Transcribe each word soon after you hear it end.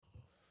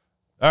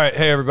All right.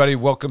 Hey, everybody.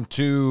 Welcome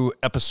to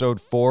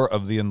episode 4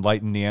 of the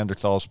Enlightened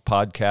Neanderthals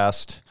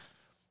podcast.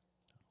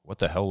 What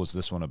the hell was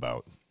this one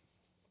about?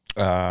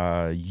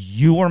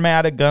 You were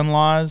mad at gun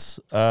laws.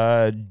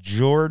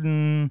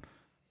 Jordan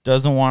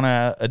doesn't want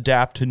to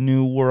adapt to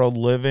new world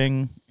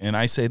living. And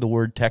I say the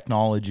word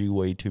technology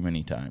way too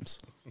many times.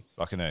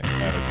 Fucking A.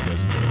 I hope you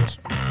guys enjoy this.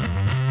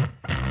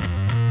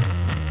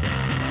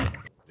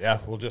 Yeah,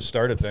 we'll just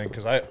start it then.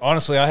 Because I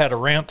had a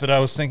rant that I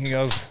was thinking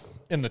of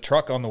in the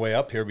truck on the way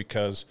up here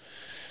because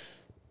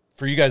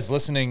for you guys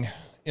listening,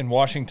 in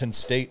Washington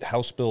State,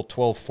 House Bill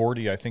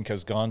 1240, I think,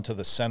 has gone to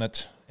the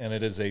Senate, and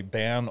it is a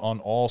ban on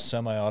all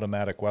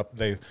semi-automatic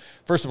weapons.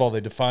 First of all,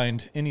 they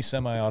defined any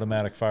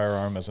semi-automatic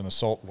firearm as an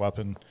assault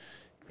weapon,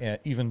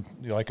 even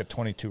like a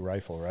 .22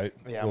 rifle, right?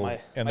 Yeah,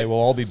 they will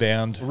all be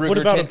banned. Ruger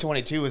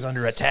 1022 is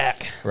under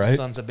attack, right?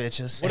 Sons of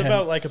bitches. What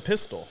about like a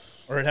pistol?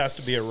 Or it has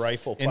to be a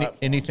rifle platform?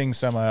 Anything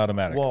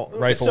semi-automatic. Well,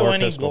 rifle so or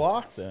any pistol.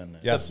 Glock then?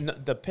 Yes.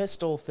 The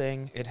pistol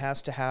thing, it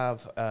has to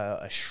have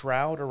a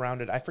shroud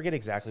around it. I forget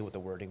exactly what the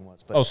wording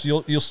was. But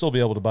So you'll still be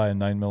able to buy a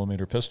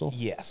 9mm pistol?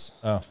 yes.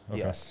 Oh, okay.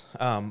 Yes.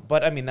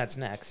 But I mean, that's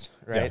next,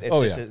 right? Yeah.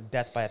 It's just a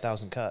death by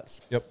 1,000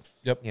 cuts. Yep.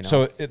 You know?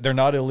 So they're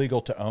not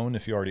illegal to own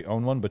if you already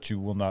own one, but you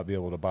will not be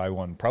able to buy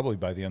one probably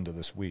by the end of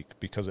this week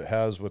because it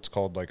has what's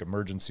called like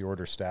emergency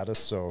order status.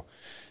 So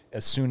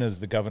as soon as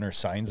the governor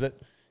signs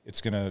it, it's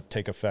going to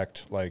take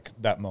effect like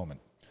that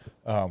moment,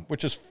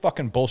 which is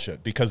fucking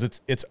bullshit because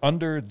it's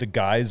under the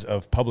guise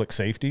of public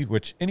safety,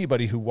 which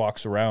anybody who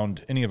walks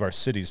around any of our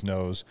cities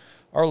knows.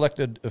 Our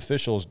elected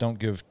officials don't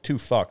give two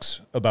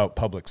fucks about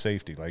public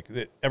safety. Like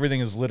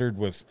everything is littered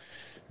with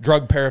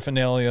drug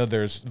paraphernalia.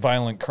 There's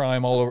violent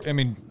crime all over. I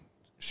mean,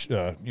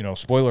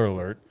 spoiler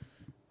alert,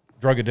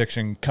 drug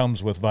addiction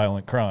comes with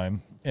violent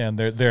crime. And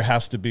there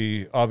has to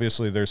be,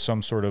 obviously there's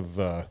some sort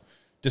of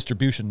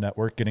distribution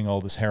network getting all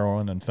this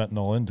heroin and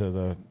fentanyl into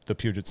the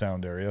Puget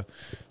Sound area.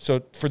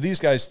 So for these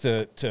guys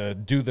to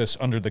do this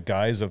under the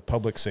guise of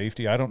public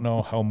safety, I don't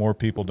know how more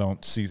people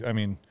don't see. I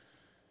mean,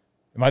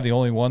 am I the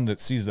only one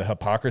that sees the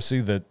hypocrisy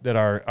that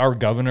our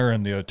governor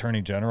and the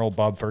attorney general,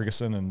 Bob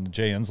Ferguson and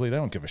Jay Inslee, they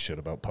don't give a shit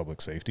about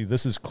public safety.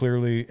 This is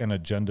clearly an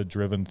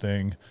agenda-driven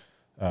thing.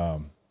 I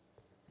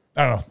don't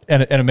know.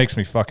 And it makes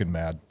me fucking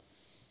mad.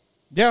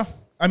 Yeah.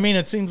 I mean,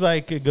 it seems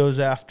like it goes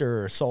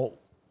after assault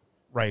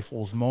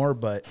rifles more,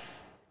 but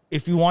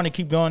if you want to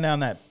keep going down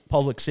that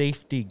public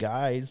safety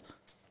guys,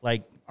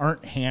 like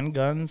aren't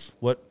handguns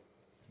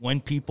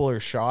when people are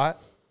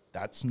shot,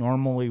 that's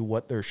normally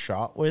what they're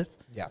shot with?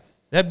 Yeah.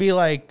 That'd be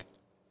like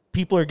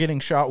people are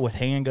getting shot with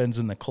handguns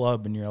in the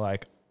club and you're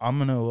like, I'm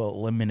going to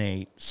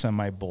eliminate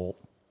semi-bolt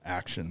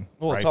action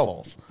rifles. It's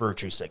all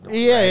virtue signal.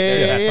 Yeah, right?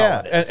 yeah, That's yeah. all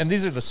it is. And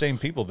these are the same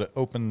people that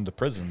opened the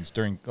prisons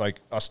during, like,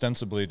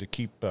 ostensibly to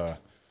keep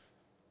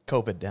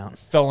COVID down.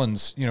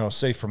 felons,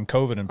 safe from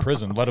COVID in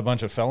prison, let a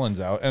bunch of felons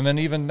out. And then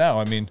even now,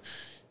 I mean,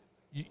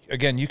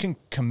 you can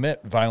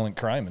commit violent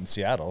crime in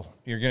Seattle.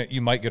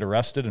 You might get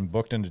arrested and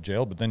booked into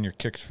jail, but then you're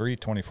kicked free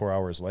 24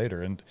 hours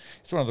later. And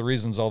it's one of the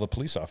reasons all the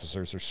police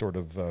officers are sort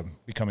of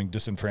becoming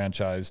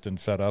disenfranchised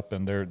and fed up,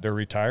 and they're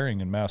retiring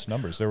in mass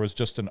numbers. There was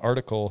just an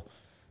article,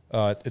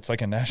 it's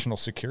like a national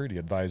security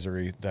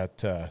advisory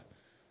that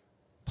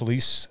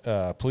police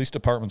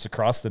departments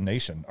across the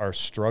nation are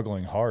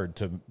struggling hard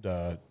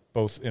to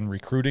both in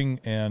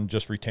recruiting and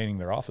just retaining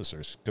their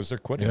officers because they're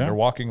quitting. Yeah. They're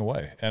walking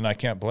away. And I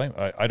can't blame,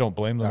 I don't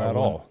blame them at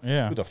all.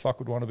 Yeah. Who the fuck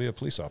would want to be a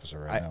police officer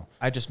right now?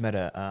 I just met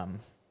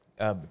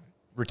a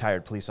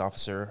retired police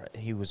officer.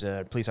 He was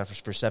a police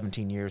officer for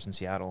 17 years in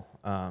Seattle.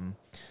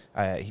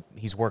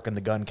 He's working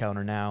the gun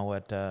counter now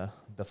at the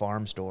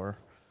farm store.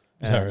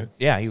 Is that right?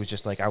 Yeah, he was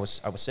just like, I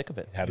was sick of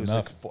it. Had He was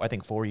enough. Like, I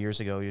think 4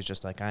 years ago, he was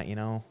just like,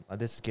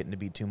 this is getting to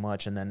be too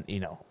much. And then,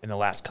 in the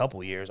last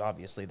couple of years,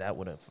 obviously that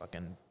would have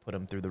fucking put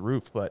him through the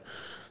roof. But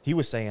he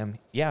was saying,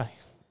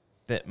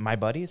 that my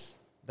buddies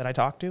that I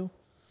talk to,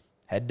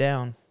 head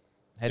down,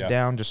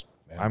 just,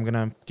 yeah. I'm going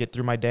to get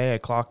through my day. I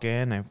clock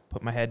in, I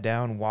put my head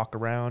down, walk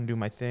around, do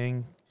my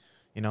thing,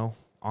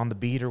 on the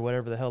beat or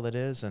whatever the hell that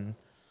is, and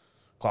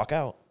clock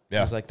out. Yeah.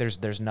 He was like,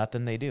 there's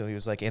nothing they do. He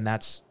was like, and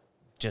that's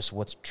just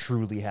what's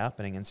truly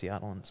happening in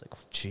Seattle. And it's like,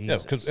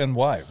 Jesus. Yeah, and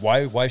why?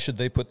 Why should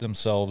they put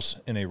themselves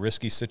in a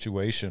risky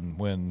situation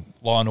when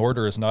law and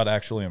order is not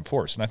actually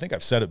enforced? And I think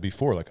I've said it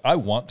before, like, I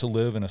want to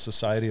live in a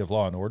society of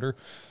law and order,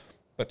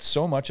 but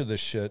so much of this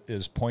shit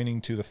is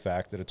pointing to the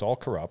fact that it's all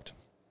corrupt.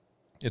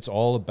 It's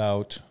all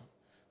about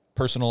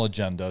personal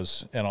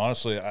agendas. And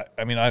honestly,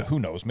 I mean, who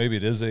knows? Maybe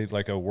it is a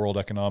World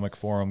Economic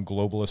Forum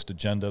globalist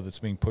agenda that's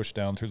being pushed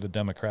down through the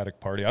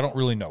Democratic Party. I don't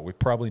really know. We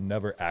probably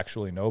never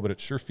actually know, but it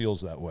sure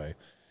feels that way.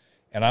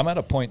 And I'm at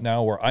a point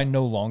now where I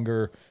no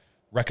longer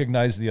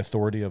recognize the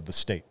authority of the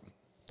state.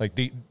 Like,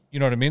 you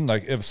know what I mean?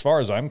 Like, as far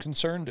as I'm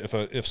concerned,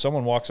 if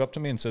someone walks up to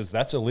me and says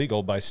that's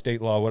illegal by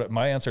state law,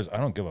 my answer is I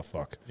don't give a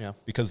fuck. Yeah.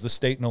 Because the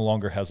state no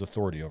longer has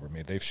authority over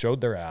me. They've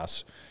showed their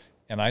ass,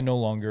 and I no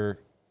longer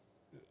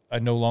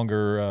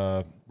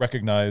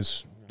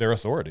recognize their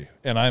authority,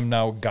 and I'm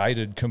now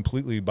guided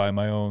completely by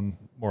my own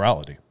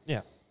morality.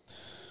 Yeah.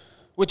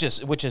 Which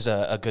is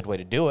a good way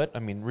to do it. I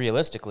mean,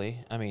 realistically,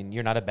 I mean,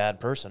 you're not a bad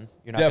person.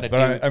 You're not going to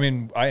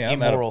do I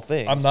am immoral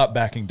things. I'm not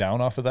backing down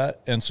off of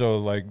that. And so,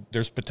 like,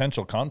 there's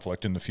potential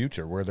conflict in the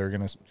future where they're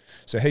going to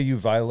say, hey, you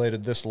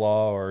violated this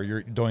law, or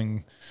you're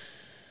doing,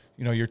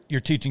 you're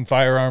teaching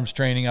firearms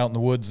training out in the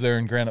woods there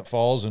in Granite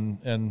Falls,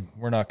 and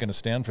we're not going to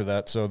stand for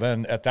that. So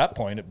then at that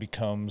point, it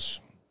becomes,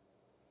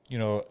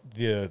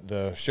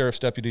 the sheriff's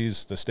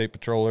deputies, the state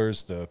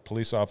patrollers, the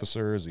police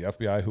officers, the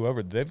FBI,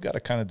 whoever, they've got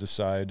to kind of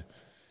decide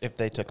if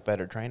they took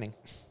better training.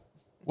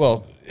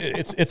 Well,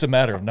 it's a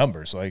matter of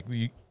numbers. Like,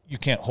 you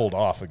can't hold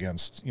off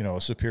against, a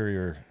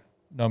superior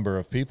number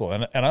of people.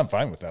 And I'm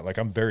fine with that. Like,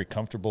 I'm very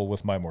comfortable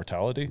with my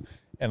mortality.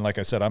 And like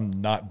I said, I'm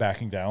not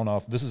backing down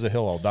off. This is a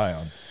hill I'll die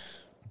on.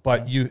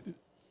 But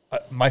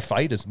my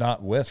fight is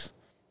not with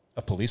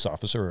a police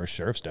officer or a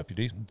sheriff's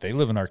deputy. They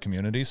live in our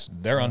communities.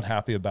 They're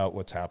unhappy about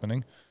what's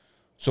happening.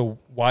 So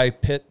why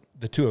pit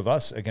the two of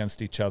us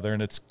against each other?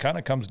 And it's kind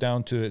of comes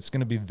down to, it's going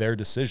to be their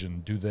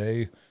decision. Do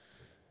they...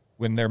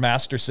 When their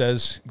master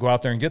says, go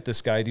out there and get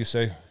this guy, do you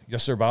say,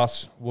 yes, sir,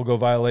 boss, we'll go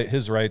violate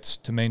his rights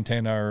to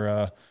maintain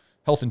our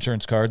health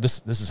insurance card.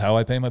 This is how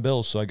I pay my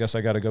bills, so I guess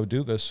I got to go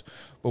do this.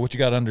 But what you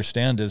got to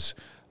understand is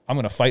I'm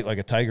going to fight like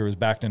a tiger who's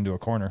backed into a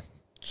corner.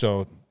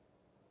 So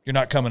you're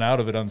not coming out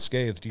of it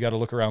unscathed. You got to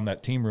look around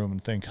that team room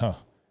and think,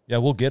 yeah,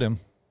 we'll get him.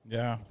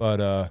 Yeah.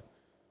 But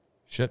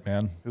shit,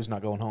 man. Who's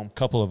not going home? A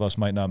couple of us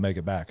might not make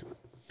it back.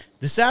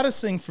 The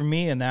saddest thing for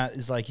me in that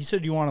is, like you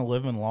said, you want to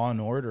live in law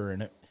and order,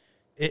 and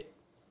it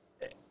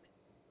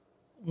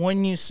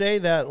when you say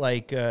that,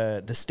 like,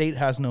 the state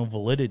has no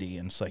validity,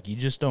 and it's like you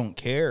just don't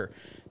care,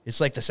 it's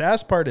like the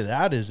saddest part of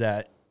that is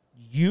that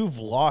you've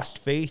lost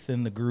faith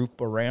in the group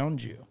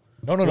around you.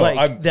 No.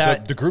 Like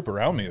the group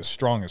around me is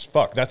strong as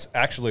fuck. That's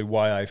actually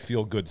why I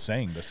feel good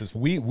saying this. Is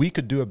we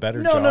could do a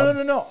better job.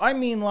 No. I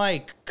mean,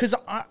 like, because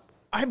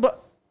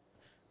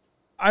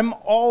I'm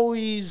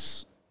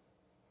always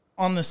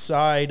on the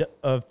side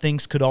of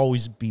things could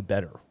always be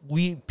better.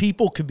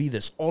 People could be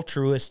this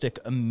altruistic,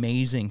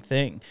 amazing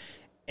thing.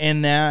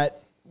 And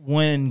that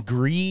when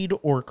greed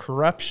or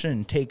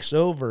corruption takes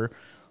over,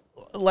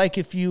 like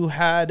if you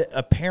had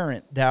a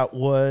parent that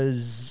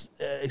was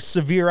a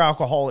severe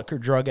alcoholic or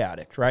drug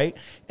addict, right?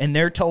 And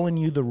they're telling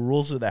you the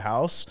rules of the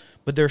house,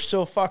 but they're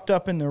so fucked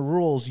up in their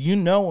rules,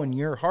 in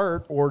your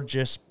heart or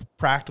just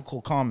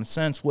practical common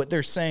sense, what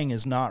they're saying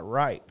is not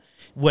right.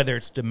 Whether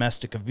it's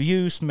domestic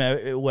abuse,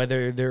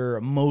 whether they're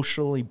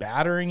emotionally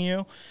battering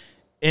you.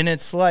 And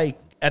it's like,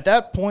 at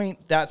that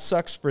point, that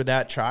sucks for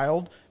that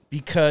child,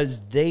 because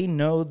they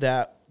know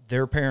that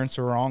their parents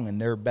are wrong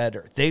and they're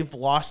better. They've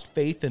lost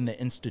faith in the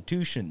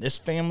institution. This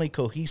family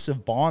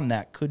cohesive bond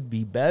that could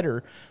be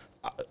better.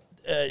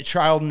 A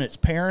child and its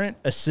parent,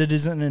 a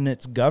citizen and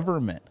its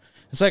government.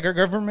 It's like our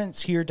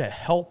government's here to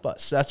help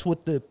us. That's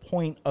what the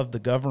point of the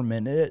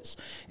government is.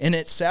 And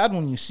it's sad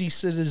when you see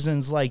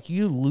citizens like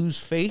you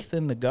lose faith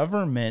in the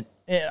government,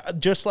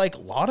 just like a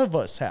lot of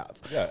us have.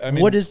 Yeah, I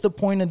mean, what is the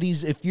point of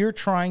these? If you're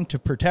trying to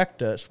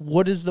protect us,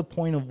 what is the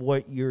point of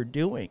what you're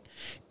doing?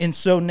 And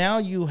so now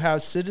you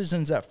have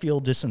citizens that feel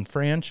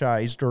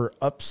disenfranchised or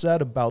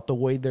upset about the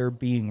way they're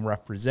being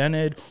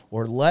represented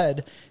or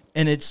led.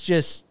 And it's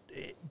just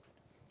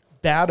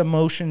bad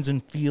emotions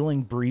and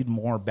feeling breed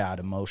more bad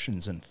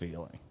emotions and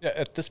feeling. Yeah,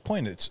 at this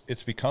point,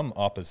 it's become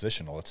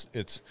oppositional.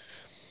 It's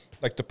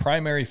like the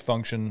primary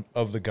function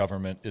of the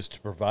government is to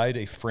provide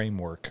a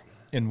framework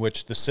in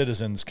which the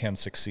citizens can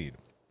succeed.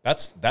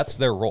 That's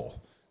their role.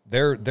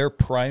 Their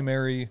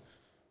primary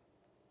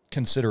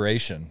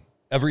consideration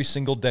every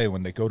single day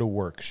when they go to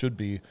work should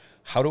be,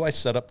 how do I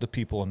set up the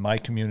people in my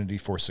community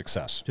for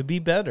success? To be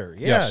better,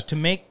 yeah, yes. To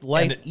make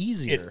life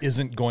easier. It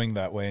isn't going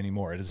that way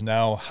anymore. It is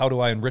now, how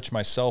do I enrich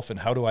myself and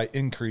how do I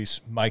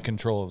increase my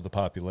control of the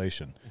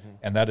population? Mm-hmm.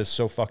 And that is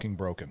so fucking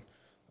broken.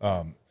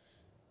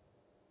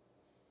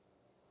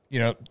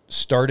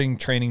 Starting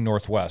Training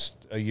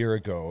Northwest a year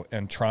ago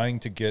and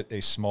trying to get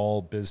a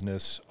small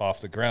business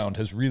off the ground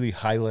has really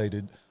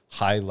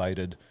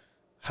highlighted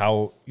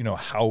how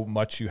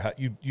much you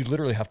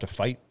literally have to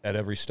fight at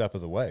every step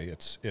of the way.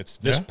 It's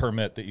this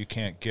permit that you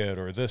can't get,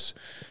 or this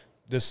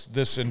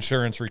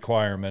insurance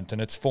requirement,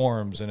 and it's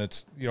forms, and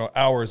it's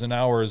hours and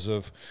hours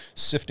of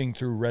sifting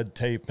through red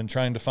tape and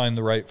trying to find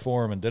the right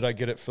form, and did I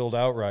get it filled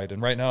out right?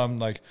 And right now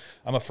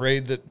I'm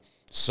afraid that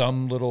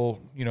some little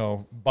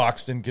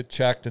box didn't get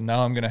checked, and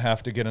now I'm going to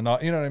have to get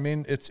what I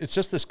mean? It's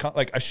just this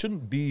I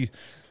shouldn't be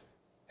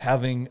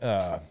having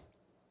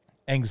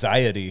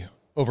anxiety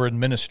over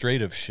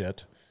administrative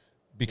shit,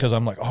 because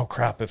I'm like, oh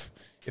crap, if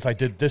I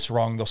did this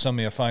wrong, they'll send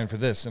me a fine for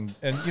this, and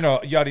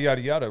yada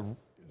yada yada.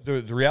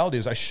 The reality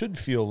is, I should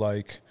feel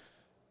like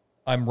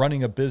I'm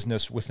running a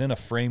business within a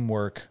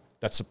framework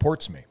that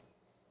supports me.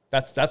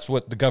 That's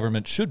what the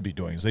government should be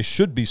doing. Is they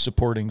should be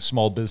supporting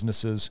small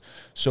businesses,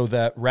 so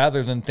that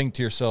rather than think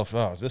to yourself,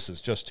 oh, this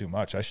is just too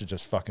much, I should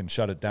just fucking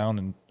shut it down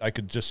and I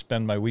could just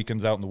spend my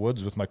weekends out in the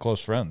woods with my close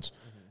friends.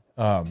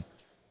 Mm-hmm.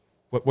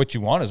 What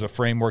you want is a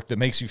framework that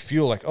makes you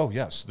feel like, oh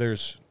yes,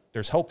 there's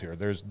there's help here.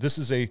 This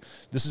is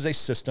a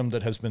system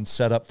that has been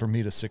set up for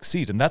me to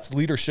succeed. And that's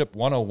leadership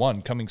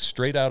 101 coming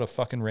straight out of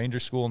fucking Ranger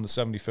School in the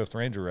 75th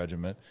Ranger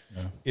Regiment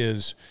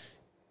is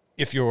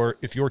if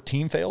your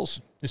team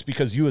fails, it's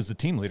because you as the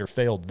team leader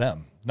failed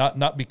them.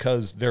 Not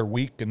because they're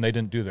weak and they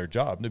didn't do their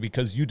job,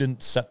 because you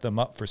didn't set them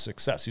up for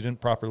success. You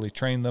didn't properly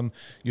train them.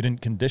 You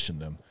didn't condition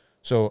them.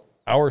 So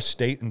our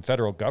state and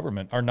federal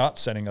government are not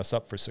setting us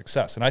up for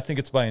success. And I think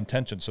it's by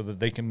intention so that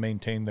they can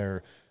maintain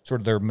their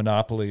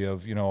monopoly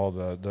of, all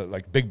the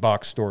like big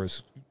box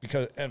stores,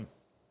 because, and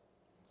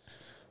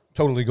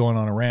totally going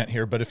on a rant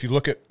here, but if you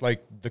look at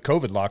like the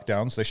COVID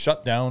lockdowns, they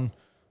shut down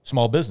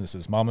small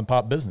businesses, mom and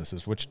pop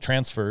businesses, which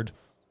transferred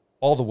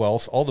all the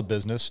wealth, all the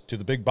business to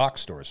the big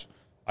box stores.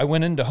 I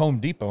went into Home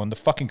Depot and the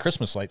fucking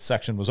Christmas lights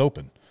section was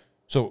open.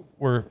 So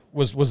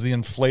was the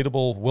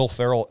inflatable Will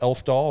Ferrell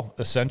elf doll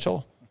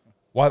essential?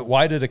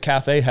 Why did a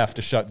cafe have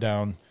to shut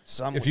down?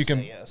 Some if would you can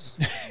say yes.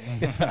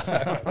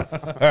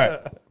 All right,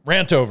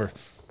 rant over.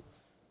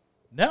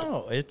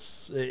 No,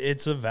 it's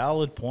a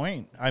valid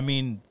point. I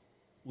mean,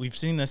 we've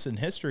seen this in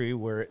history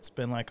where it's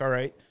been like, all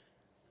right,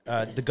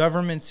 the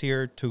government's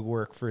here to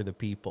work for the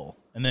people.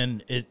 And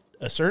then at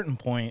a certain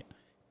point,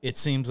 it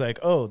seems like,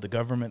 oh, the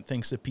government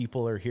thinks that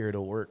people are here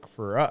to work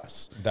for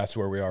us. That's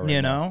where we are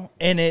right now.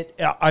 And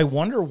I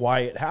wonder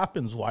why it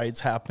happens, why it's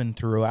happened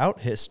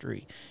throughout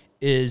history.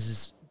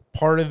 Is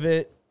part of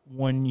it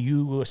when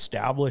you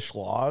establish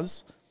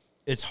laws,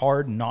 it's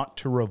hard not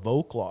to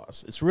revoke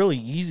laws. It's really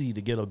easy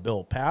to get a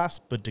bill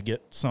passed, but to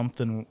get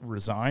something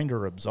resigned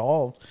or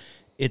absolved,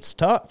 it's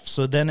tough.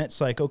 So then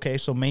it's like, okay,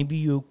 so maybe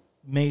you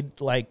made,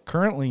 like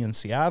currently in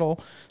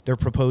Seattle, they're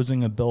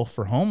proposing a bill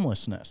for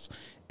homelessness,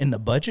 and the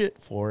budget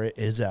for it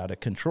is out of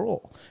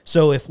control.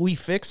 So if we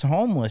fix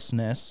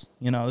homelessness,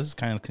 this is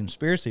kind of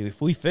conspiracy.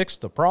 If we fix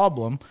the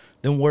problem,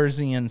 then where's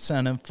the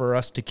incentive for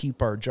us to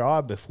keep our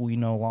job if we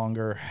no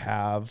longer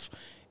have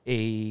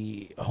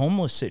a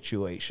homeless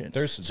situation?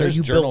 There's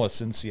journalists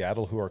in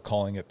Seattle who are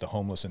calling it the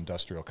homeless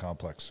industrial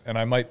complex. And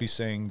I might be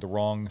saying the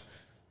wrong,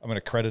 I'm going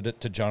to credit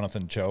it to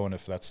Jonathan Cho, and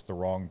if that's the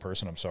wrong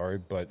person, I'm sorry,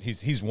 but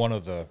he's one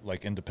of the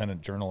like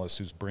independent journalists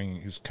who's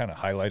kind of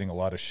highlighting a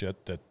lot of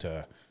shit that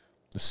the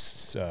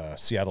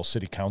Seattle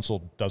City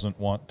Council doesn't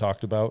want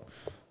talked about.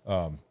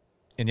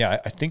 And yeah,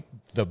 I think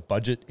the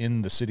budget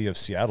in the city of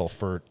Seattle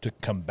to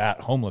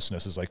combat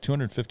homelessness is like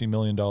 $250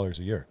 million a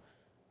year.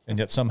 And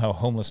yet somehow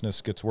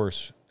homelessness gets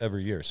worse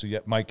every year. So, yeah,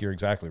 Mike, you're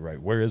exactly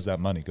right. Where is that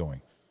money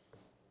going?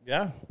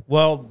 Yeah.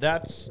 Well,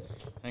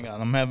 hang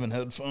on, I'm having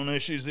headphone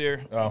issues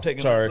here. Oh, I'm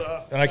taking sorry. those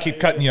off. And I keep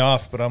cutting you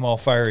off, but I'm all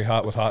fiery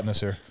hot with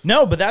hotness here.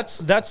 No, but that's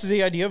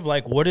the idea of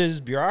like, what is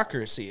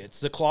bureaucracy?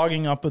 It's the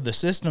clogging up of the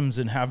systems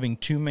and having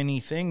too many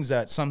things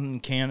that something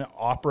can't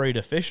operate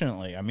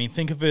efficiently. I mean,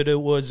 think of it,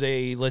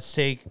 let's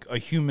take a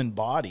human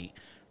body,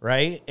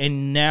 right?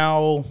 And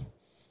now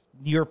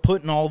you're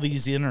putting all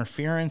these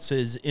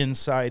interferences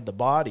inside the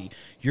body.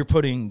 You're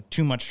putting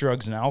too much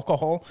drugs and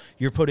alcohol.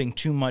 You're putting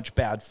too much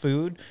bad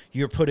food.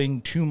 You're putting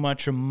too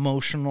much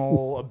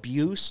emotional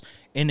abuse,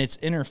 and it's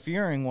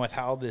interfering with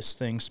how this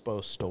thing's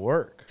supposed to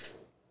work.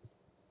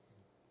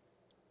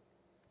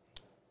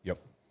 Yep.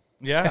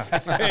 Yeah.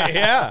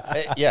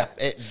 Yeah.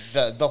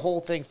 The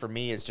whole thing for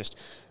me is just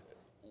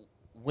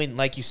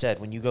like you said,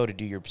 when you go to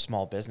do your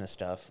small business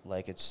stuff,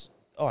 like it's,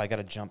 I got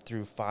to jump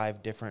through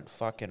 5 different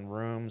fucking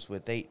rooms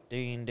with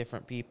 18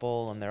 different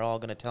people, and they're all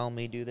going to tell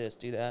me do this,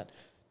 do that,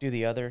 do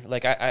the other.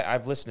 Like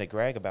I've listened to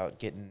Greg about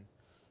getting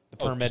the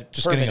permitting.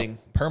 Getting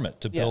a permit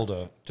to build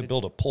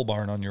a pole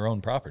barn on your own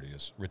property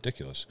is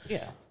ridiculous.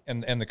 Yeah.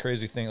 And the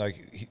crazy thing,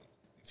 like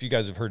if you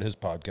guys have heard his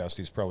podcast,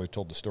 he's probably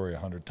told the story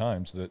 100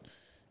 times that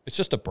it's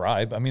just a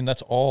bribe. I mean,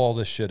 that's all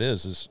this shit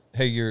is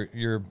hey,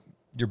 your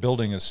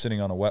building is sitting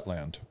on a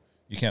wetland.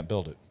 You can't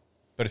build it.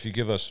 But if you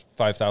give us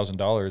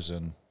 $5,000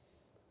 in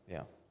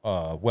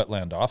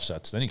wetland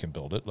offsets, then you can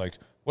build it. Like,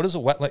 what is a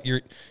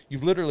wetland?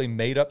 You've literally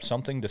made up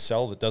something to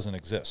sell that doesn't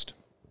exist.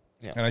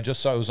 Yeah. And I just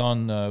saw it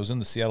was in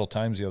the Seattle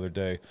Times the other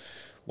day.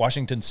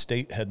 Washington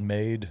State had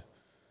made,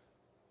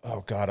 I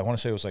want to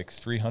say it was like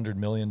 $300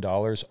 million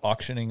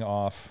auctioning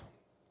off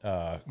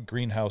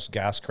greenhouse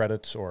gas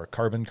credits or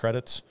carbon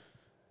credits.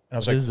 And I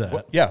was what is that?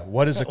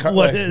 What is a carbon?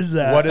 What is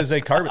that? What is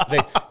a carbon?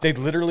 They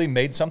literally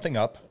made something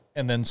up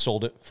and then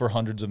sold it for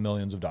hundreds of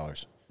millions of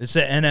dollars. It's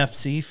the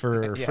NFC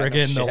for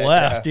friggin' the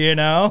left,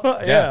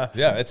 Yeah.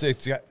 Yeah. It's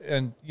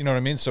and you know what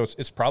I mean? So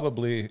it's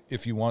probably,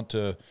 if you want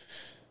to,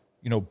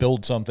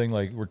 build something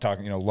like we're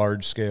talking,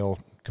 large scale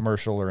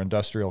commercial or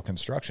industrial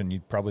construction,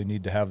 you probably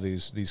need to have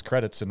these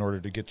credits in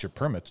order to get your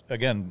permit.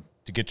 Again,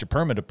 to get your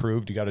permit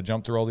approved, you got to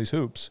jump through all these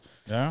hoops.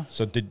 Yeah.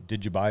 So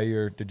did you buy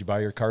your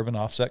carbon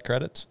offset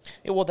credits?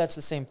 Yeah, well, that's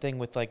the same thing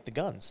with like the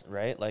guns,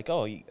 right? Like,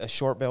 a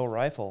short barrel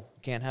rifle.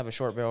 You can't have a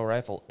short barrel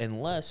rifle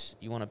unless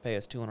you want to pay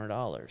us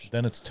 $200.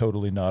 Then it's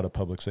totally not a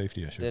public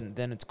safety issue.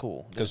 Then it's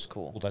cool. It's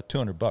cool. Well, that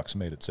 $200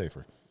 made it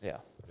safer. Yeah.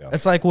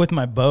 It's like with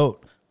my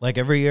boat. Like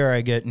every year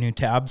I get new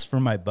tabs for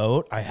my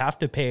boat. I have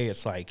to pay,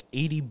 it's like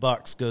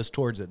 $80 goes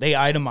towards it. They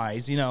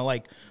itemize,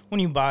 like when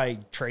you buy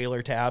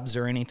trailer tabs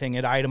or anything,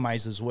 it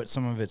itemizes what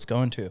some of it's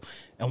going to.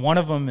 And one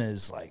of them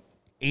is like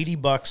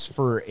 $80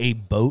 for a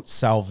boat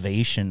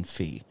salvation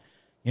fee,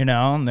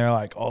 and they're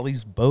like, all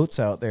these boats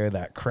out there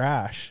that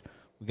crash,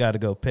 we got to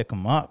go pick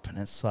them up. And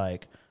it's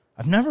like,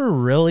 I've never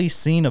really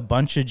seen a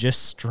bunch of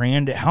just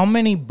stranded. How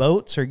many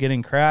boats are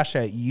getting crashed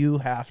that you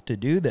have to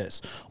do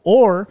this?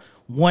 Or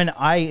when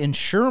I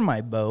insure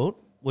my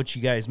boat, which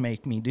you guys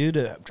make me do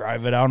to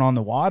drive it out on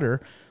the water,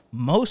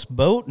 most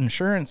boat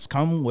insurance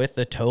come with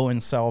a tow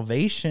and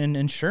salvation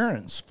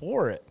insurance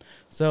for it.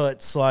 So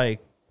it's like,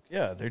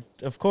 yeah,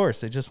 of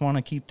course, they just want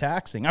to keep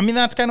taxing. I mean,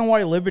 that's kind of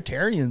why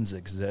libertarians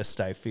exist,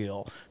 I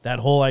feel. That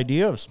whole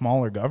idea of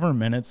smaller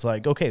government, it's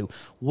like, okay,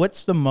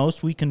 what's the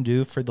most we can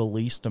do for the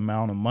least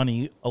amount of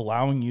money,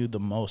 allowing you the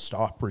most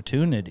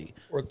opportunity?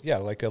 Or,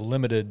 like a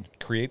limited,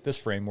 create this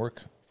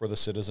framework for the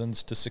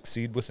citizens to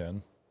succeed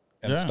within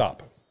and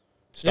stop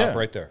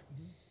right there.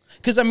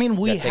 Because, I mean,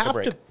 we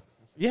have to...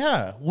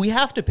 Yeah, we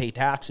have to pay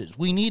taxes.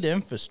 We need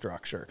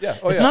infrastructure. Yeah.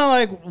 It's not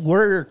like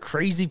we're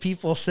crazy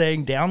people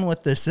saying down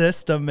with the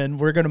system and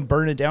we're going to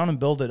burn it down and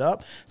build it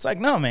up. It's like,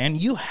 no, man,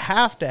 you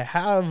have to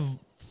have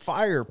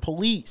fire,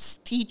 police,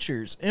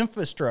 teachers,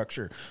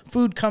 infrastructure,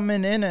 food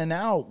coming in and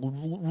out,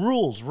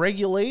 rules,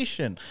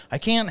 regulation. I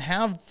can't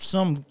have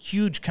some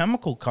huge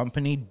chemical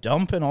company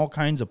dumping all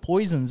kinds of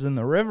poisons in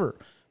the river.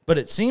 But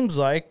it seems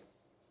like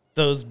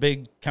those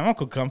big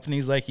chemical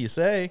companies, like you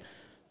say,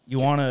 you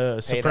want a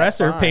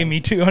suppressor, pay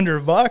me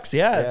 $200.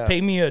 Yeah,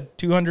 pay me a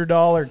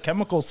 $200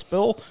 chemical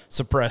spill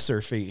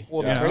suppressor fee.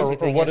 Well, the crazy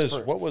thing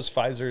what was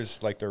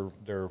Pfizer's, like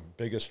their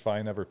biggest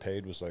fine ever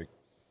paid was like,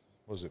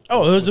 was it?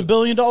 Oh, it was $1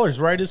 billion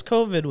right as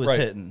COVID was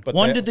hitting. But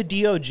one to the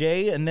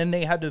DOJ, and then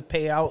they had to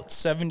pay out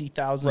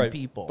 70,000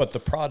 people. But the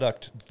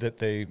product that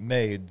they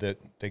made, that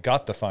they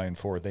got the fine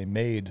for, they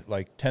made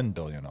like $10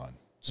 billion on.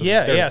 So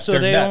So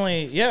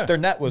they their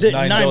net was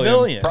 $9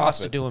 billion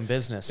cost of doing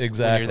business.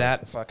 Exactly. When you're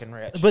that fucking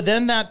rich. But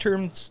then that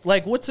terms,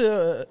 like, what's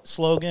a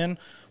slogan?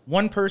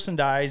 One person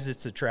dies,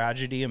 it's a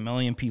tragedy. 1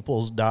 million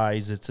people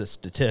dies, it's a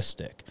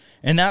statistic.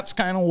 And that's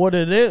kind of what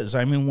it is.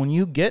 I mean, when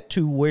you get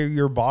to where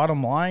your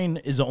bottom line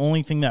is the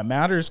only thing that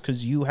matters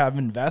because you have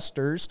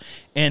investors,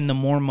 and the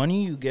more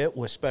money you get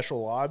with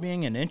special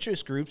lobbying and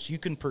interest groups, you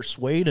can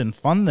persuade and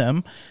fund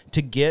them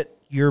to get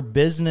your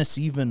business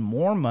even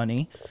more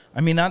money.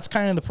 I mean, that's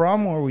kind of the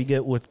problem where we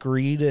get with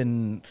greed.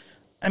 And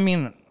I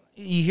mean,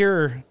 you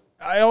hear,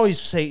 I always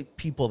say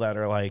people that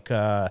are like,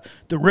 the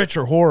rich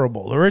are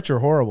horrible. The rich are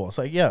horrible. It's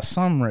like, yeah,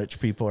 some rich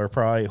people are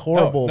probably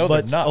horrible, no,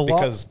 but they're not, a lot,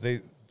 because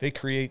they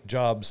create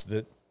jobs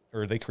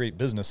they create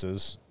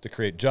businesses to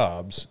create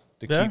jobs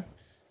to keep,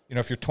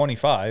 if you're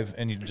 25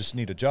 and you just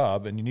need a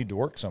job and you need to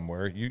work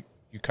somewhere, you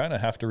kind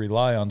of have to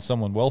rely on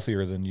someone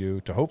wealthier than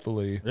you to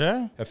hopefully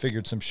have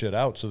figured some shit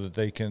out so that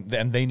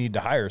they need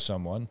to hire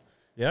someone.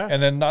 Yeah.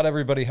 And then not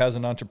everybody has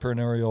an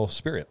entrepreneurial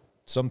spirit.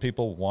 Some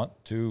people want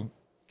to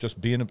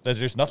just be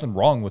there's nothing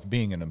wrong with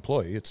being an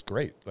employee. It's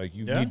great. Like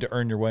you need to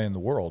earn your way in the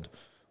world.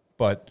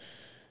 But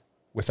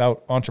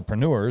without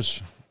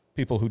entrepreneurs,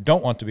 people who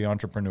don't want to be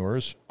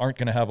entrepreneurs aren't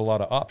going to have a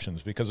lot of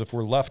options, because if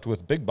we're left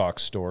with big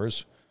box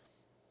stores,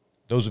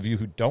 those of you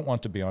who don't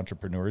want to be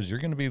entrepreneurs, you're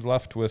going to be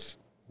left with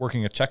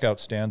working a checkout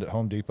stand at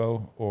Home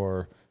Depot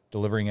or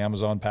delivering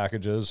Amazon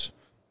packages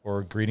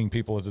or greeting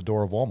people at the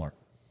door of Walmart.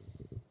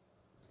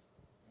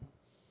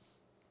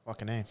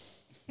 Fucking A.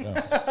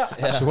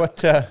 Yeah. So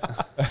what? No,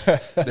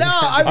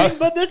 I mean,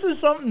 but this is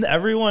something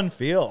everyone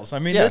feels. I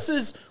mean, this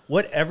is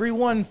what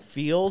everyone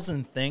feels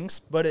and thinks,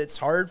 but it's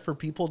hard for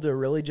people to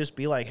really just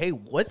be like, hey,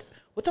 what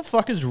the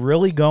fuck is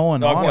really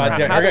going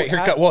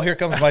on? Here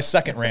comes my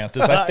second rant.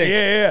 Is I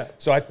think,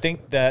 So I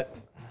think that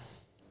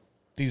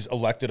these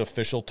elected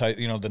official type,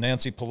 the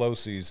Nancy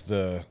Pelosi's,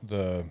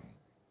 the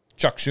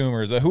Chuck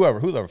Schumer's, the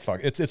whoever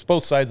fuck. It's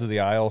both sides of the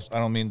aisle. I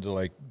don't mean to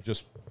like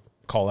just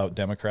call out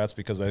Democrats,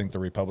 because I think the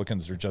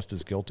Republicans are just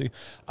as guilty.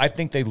 I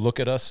think they look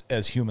at us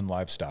as human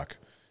livestock,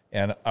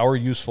 and our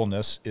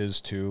usefulness is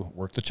to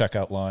work the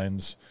checkout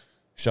lines,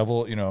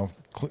 shovel,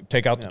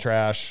 take out the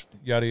trash,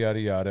 yada yada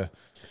yada,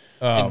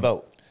 and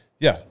vote.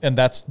 Yeah, and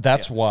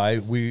that's why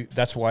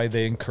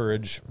they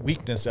encourage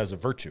weakness as a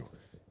virtue.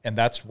 And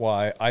that's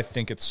why I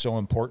think it's so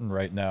important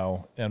right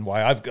now, and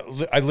why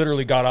I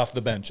literally got off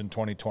the bench in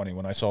 2020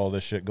 when I saw all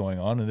this shit going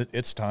on, and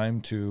it's time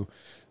to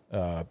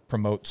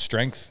promote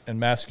strength and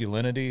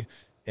masculinity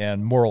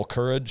and moral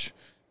courage,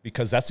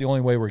 because that's the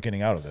only way we're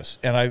getting out of this.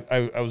 And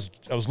I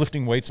was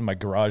lifting weights in my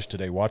garage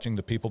today, watching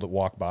the people that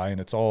walk by, and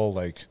it's all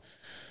like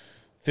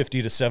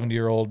 50 to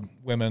 70-year-old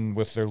women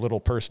with their little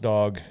purse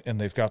dog, and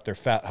they've got their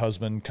fat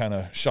husband kind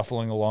of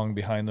shuffling along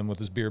behind them with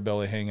his beer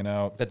belly hanging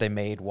out. That they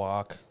made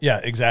walk.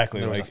 Yeah,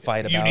 exactly. There was a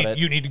fight about it.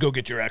 You need to go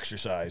get your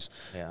exercise,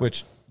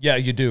 which,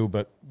 you do,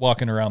 but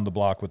walking around the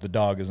block with the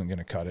dog isn't going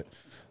to cut it.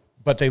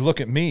 But they look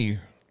at me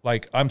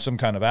like I'm some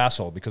kind of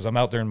asshole because I'm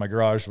out there in my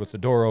garage with the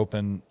door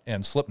open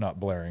and Slipknot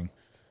blaring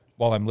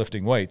while I'm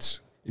lifting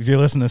weights. If you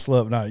listen to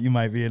Slipknot, you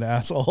might be an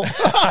asshole.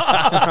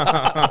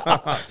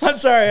 I'm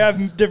sorry, I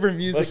have different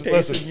music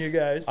tastes than you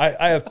guys.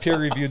 I have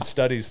peer-reviewed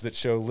studies that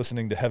show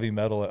listening to heavy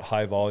metal at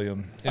high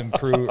volume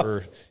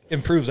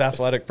improves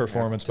athletic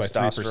performance by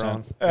 3%.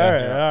 All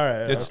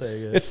right.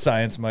 It's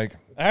science, Mike.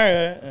 All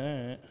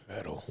right.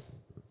 Metal.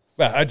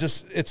 But I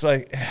just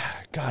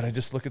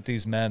look at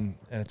these men,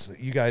 and it's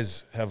you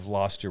guys have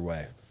lost your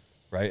way,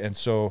 right? And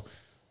so,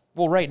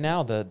 well, right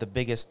now the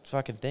biggest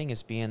fucking thing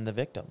is being the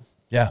victim.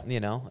 Yeah. You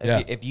know,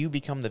 if you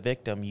become the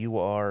victim, you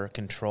are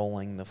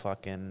controlling the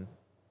fucking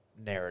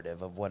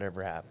narrative of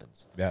whatever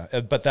happens. Yeah.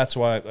 But that's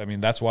why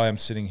I'm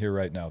sitting here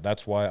right now.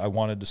 That's why I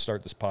wanted to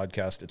start this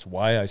podcast. It's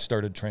why I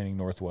started Training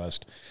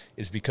Northwest,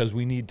 is because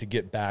we need to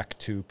get back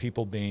to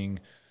people being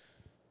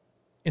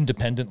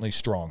independently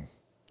strong.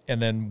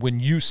 And then when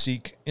you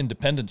seek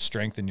independent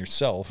strength in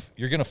yourself,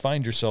 you're going to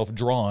find yourself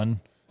drawn,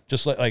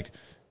 just like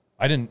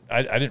I didn't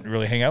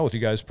really hang out with you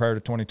guys prior to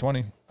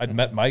 2020. I'd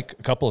met Mike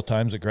a couple of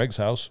times at Greg's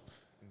house.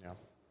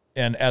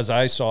 And as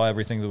I saw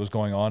everything that was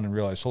going on and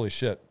realized, holy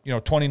shit,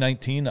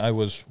 2019, I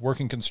was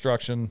working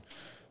construction,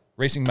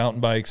 racing mountain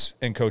bikes,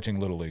 and coaching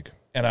Little League.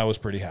 And I was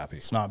pretty happy.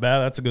 It's not bad.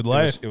 That's a good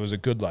life. It was a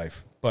good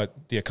life. But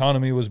the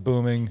economy was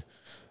booming.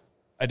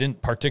 I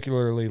didn't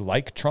particularly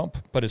like Trump,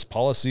 but his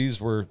policies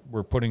were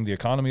putting the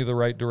economy the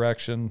right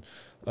direction.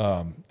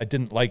 I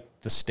didn't like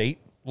the state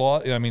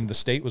law. I mean, the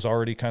state was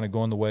already kind of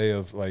going the way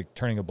of like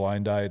turning a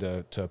blind eye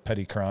to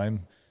petty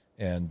crime.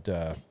 And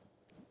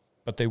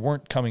but they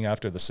weren't coming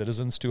after the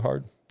citizens too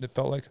hard, it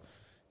felt like.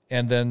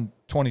 And then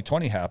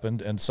 2020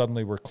 happened, and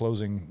suddenly we're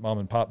closing mom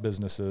and pop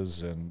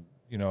businesses and,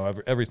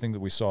 everything that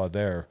we saw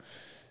there.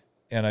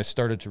 And I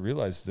started to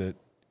realize that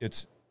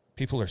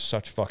people are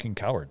such fucking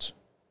cowards,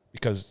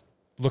 because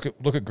look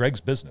at Greg's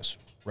business,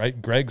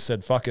 right? Greg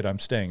said, fuck it, I'm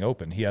staying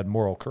open. He had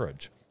moral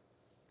courage.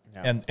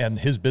 Yeah. And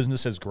his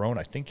business has grown.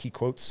 I think he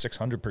quotes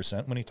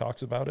 600% when he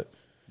talks about it.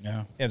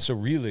 Yeah. And so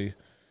really,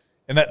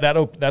 and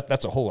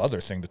that's a whole other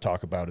thing to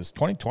talk about, is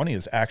 2020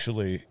 is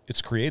actually,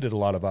 it's created a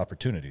lot of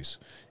opportunities.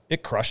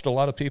 It crushed a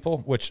lot of people,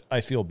 which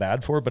I feel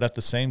bad for, but at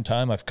the same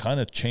time, I've kind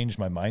of changed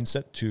my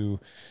mindset to,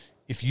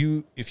 if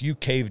you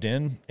caved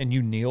in and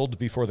you kneeled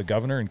before the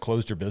governor and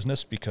closed your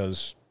business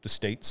because the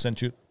state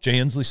sent you, Jay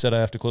Inslee said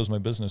I have to close my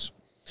business.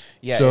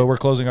 Yeah. So we're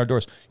closing our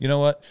doors. You know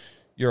what?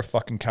 You're a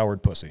fucking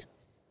coward pussy,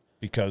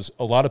 because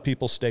a lot of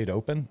people stayed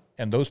open,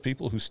 and those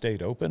people who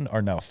stayed open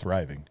are now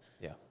thriving.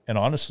 Yeah. And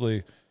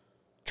honestly,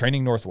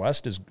 Training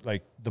Northwest is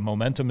like, the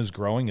momentum is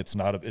growing. It's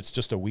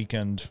just a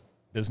weekend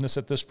business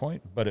at this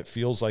point, but it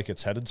feels like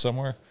it's headed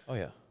somewhere. Oh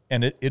yeah.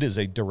 And it is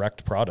a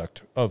direct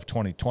product of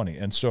 2020.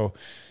 And so,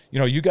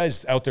 you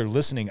guys out there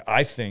listening,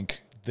 I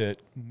think that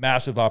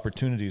massive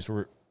opportunities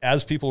were,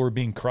 as people were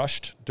being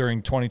crushed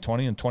during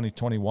 2020 and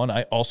 2021,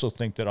 I also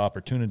think that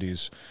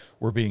opportunities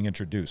were being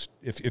introduced.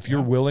 If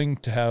you're willing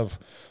to have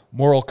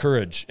moral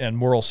courage and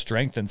moral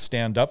strength and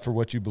stand up for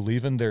what you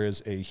believe in, there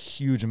is a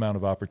huge amount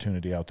of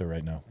opportunity out there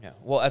right now. Yeah.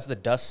 Well, as the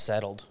dust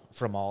settled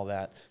from all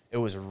that, it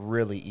was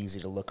really easy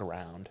to look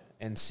around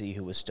and see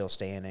who was still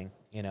standing,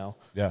 Yeah.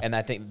 And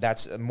I think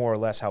that's more or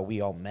less how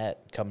we all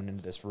met coming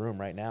into this room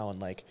right now,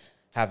 and like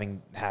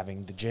having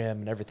the gym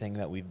and everything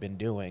that we've been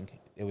doing.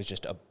 It was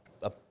just a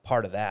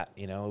part of that,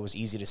 it was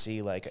easy to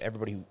see like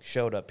everybody who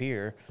showed up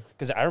here,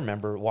 because I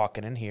remember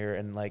walking in here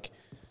and like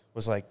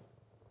was like,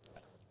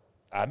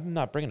 I'm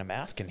not bringing a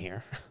mask in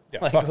here. Yeah,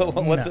 like we're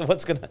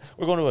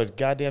going to a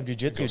goddamn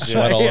jiu-jitsu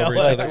gym. All over each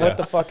other. What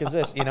the fuck is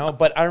this?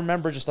 But I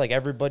remember just like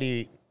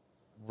everybody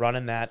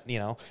running that,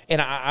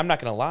 and I'm not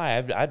going to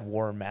lie, I'd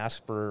worn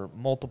masks for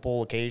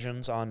multiple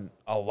occasions on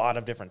a lot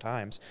of different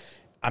times.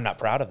 I'm not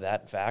proud of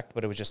that, in fact,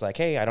 but it was just like,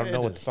 hey, I don't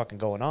know what's fucking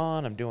going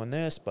on. I'm doing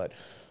this. But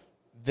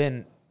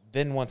then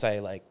once I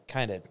like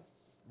kind of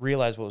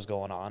realized what was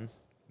going on,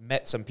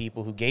 met some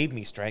people who gave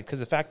me strength, because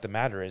the fact of the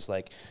matter is,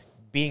 like,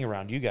 being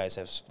around you guys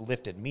has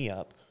lifted me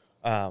up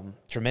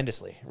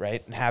tremendously,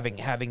 right? And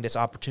having this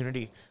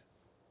opportunity,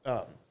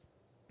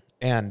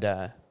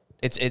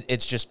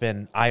 it's just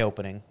been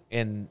eye-opening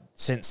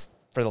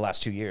for the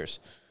last 2 years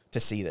to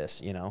see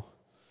this,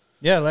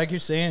 Yeah, like you're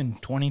saying,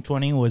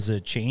 2020 was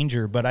a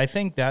changer, but I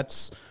think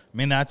that's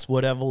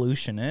what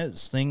evolution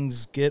is.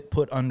 Things get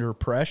put under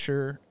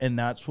pressure, and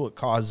that's what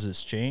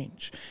causes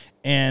change.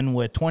 And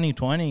with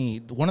 2020,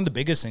 one of the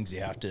biggest things you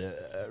have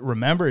to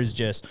remember is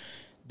just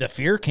the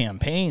fear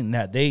campaign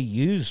that they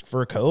used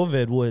for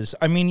COVID was,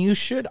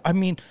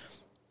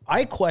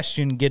 I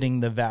question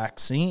getting the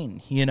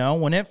vaccine.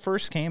 When it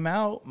first came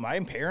out, my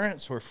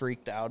parents were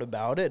freaked out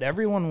about it.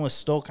 Everyone was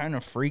still kind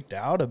of freaked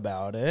out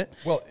about it.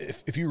 Well,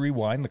 if you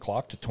rewind the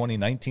clock to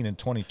 2019 and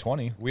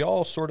 2020, we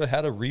all sort of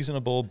had a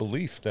reasonable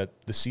belief that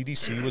the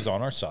CDC was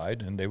on our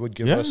side, and they would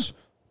give us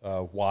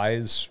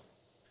wise,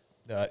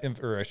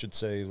 or I should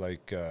say,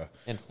 like,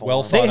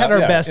 well thought They had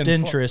out. our best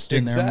interest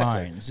in their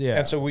minds. Yeah,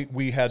 and so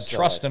we had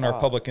trust in our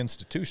public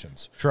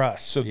institutions.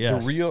 Trust. So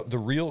the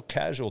real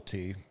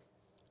casualty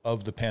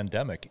of the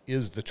pandemic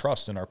is the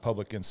trust in our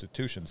public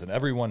institutions, and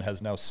everyone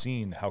has now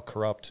seen how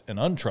corrupt and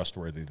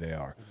untrustworthy they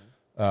are.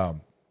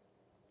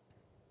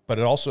 But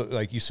it also,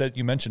 like you said,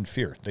 you mentioned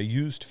fear. They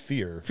used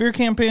fear. Fear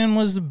campaign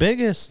was the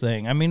biggest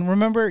thing. I mean,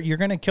 remember, you're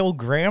going to kill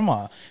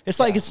grandma. It's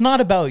like, it's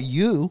not about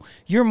you.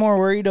 You're more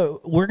worried.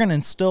 We're going to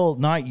instill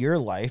not your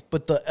life,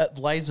 but the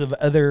lives of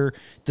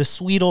the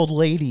sweet old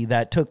lady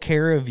that took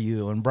care of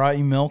you and brought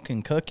you milk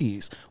and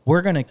cookies.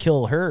 We're going to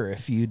kill her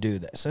if you do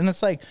this. And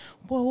it's like,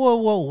 whoa, whoa,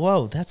 whoa,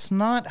 whoa. That's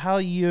not how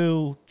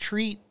you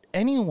treat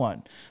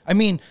anyone. I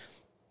mean,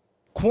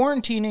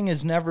 quarantining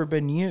has never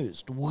been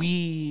used.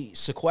 We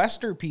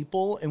sequester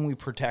people and we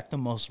protect the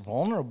most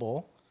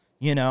vulnerable.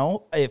 You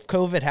know, if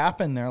COVID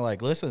happened, they're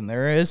like, listen,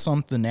 there is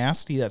something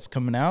nasty that's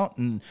coming out.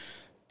 And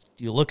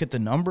you look at the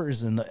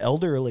numbers, and the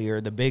elderly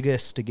are the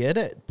biggest to get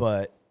it.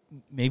 But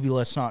maybe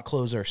let's not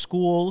close our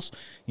schools.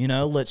 You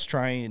know, let's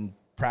try and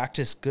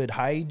practice good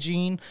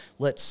hygiene.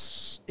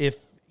 If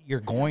you're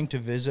going to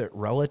visit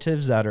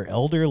relatives that are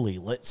elderly,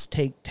 let's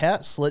take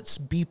tests. Let's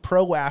be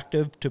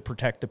proactive to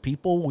protect the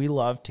people we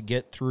love to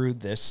get through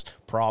this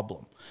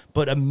problem.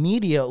 But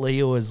immediately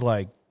it was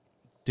like,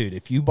 dude,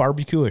 if you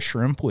barbecue a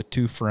shrimp with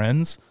 2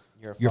 friends,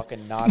 you're a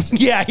fucking Nazi.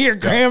 Yeah, your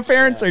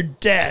grandparents are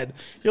dead.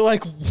 You're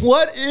like,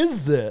 what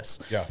is this?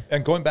 Yeah.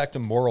 And going back to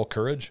moral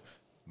courage,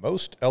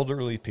 most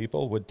elderly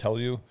people would tell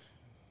you,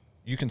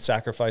 you can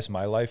sacrifice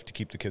my life to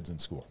keep the kids in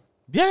school.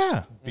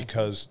 Yeah.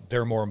 Because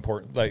they're more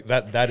important. Like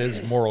that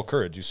is moral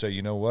courage. You say,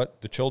 you know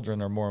what? The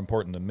children are more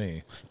important than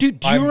me. Dude,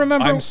 do you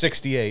remember? I'm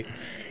 68.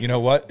 You know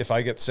what? If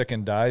I get sick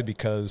and die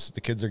because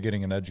the kids are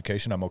getting an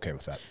education, I'm okay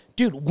with that.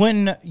 Dude,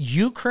 when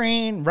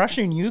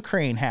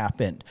Russia-Ukraine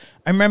happened,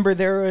 I remember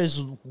there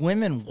was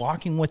women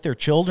walking with their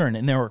children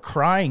and they were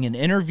crying, and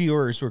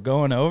interviewers were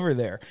going over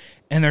there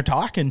and they're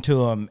talking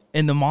to them,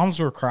 and the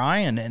moms were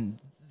crying, and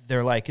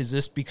they're like, is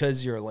this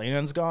because your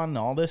land's gone and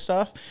all this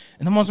stuff?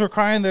 And the ones who are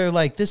crying, they're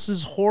like, this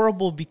is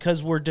horrible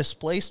because we're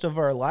displaced of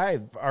our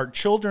life. Our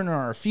children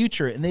are our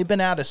future, and they've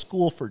been out of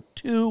school for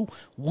 2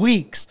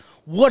 weeks.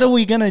 What are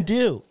we going to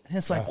do? And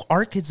it's like,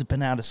 our kids have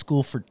been out of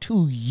school for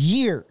 2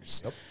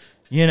 years. Yep.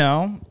 You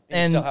know?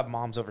 And you still have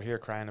moms over here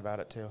crying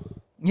about it, too.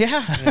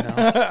 Yeah. You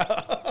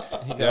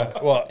know? You go,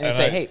 well, and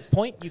say, hey,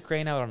 point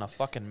Ukraine out on a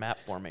fucking map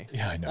for me.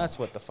 Yeah, I know. That's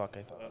what the fuck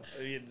I thought.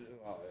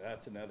 Oh,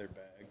 that's another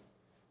bag.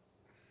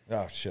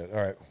 Oh, shit.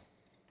 All right.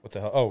 What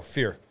the hell? Oh,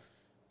 fear.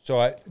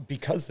 So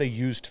because they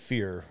used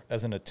fear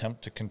as an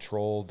attempt to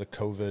control the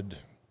COVID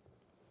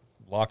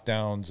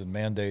lockdowns and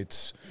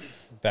mandates,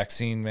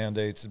 vaccine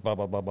mandates, blah,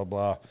 blah, blah, blah,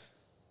 blah.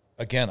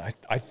 Again,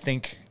 I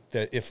think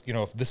that if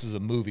this is a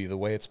movie, the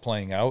way it's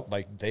playing out,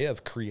 like, they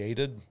have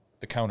created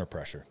the counter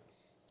pressure.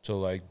 So,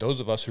 like,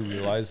 those of us who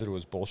realized that it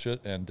was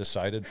bullshit and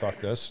decided,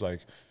 fuck this, like,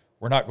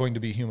 we're not going to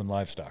be human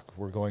livestock.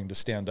 We're going to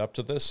stand up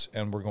to this,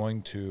 and we're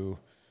going to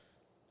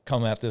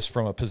come at this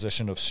from a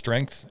position of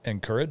strength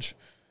and courage.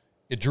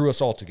 It drew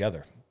us all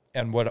together.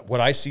 And what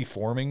I see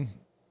forming,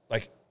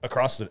 like,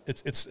 across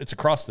it's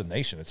across the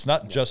nation. It's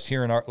not just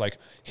here in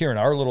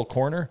our little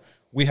corner.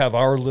 We have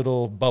our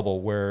little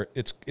bubble where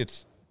it's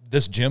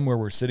this gym where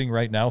we're sitting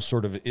right now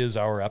sort of is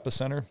our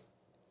epicenter.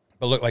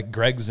 But look, like,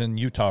 Greg's in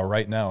Utah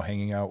right now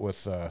hanging out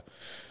with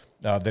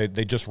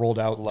they just rolled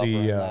out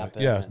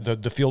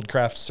the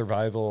Fieldcraft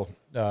Survival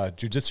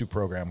Jiu-Jitsu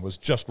program was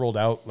just rolled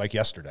out like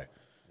yesterday.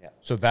 Yeah.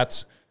 So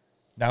that's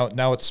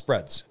now it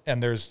spreads,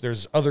 and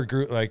there's other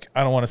group, like,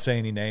 I don't want to say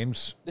any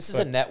names. This is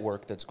a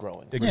network that's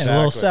growing. Exactly. Yeah,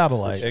 little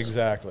satellites.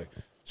 Exactly.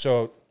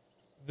 So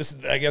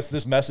I guess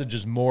this message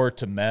is more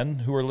to men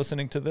who are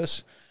listening to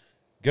this.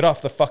 Get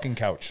off the fucking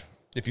couch.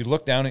 If you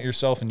look down at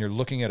yourself and you're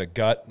looking at a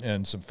gut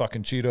and some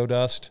fucking Cheeto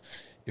dust,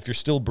 if you're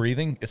still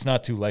breathing, it's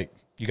not too late.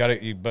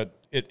 But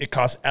it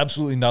costs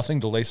absolutely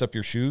nothing to lace up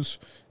your shoes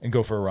and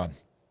go for a run.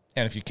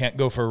 And if you can't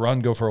go for a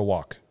run, go for a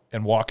walk,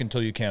 and walk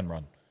until you can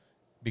run,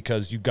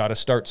 because you've got to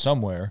start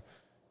somewhere.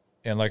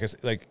 And like I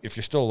said, like, if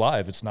you're still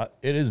alive,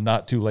 it is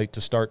not too late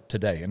to start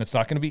today. And it's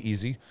not going to be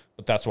easy,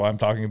 but that's why I'm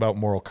talking about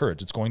moral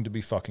courage. It's going to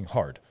be fucking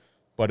hard.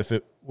 But if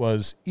it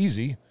was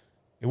easy,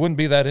 it wouldn't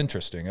be that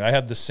interesting. And I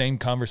had the same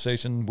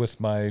conversation with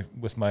my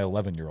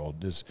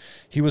 11-year-old.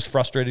 He was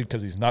frustrated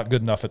because he's not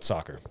good enough at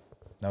soccer.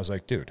 And I was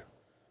like, dude,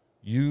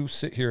 you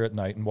sit here at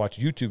night and watch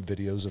YouTube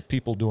videos of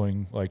people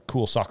doing, like,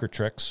 cool soccer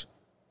tricks.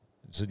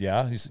 He said,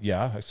 yeah. He said,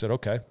 yeah. I said,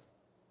 okay.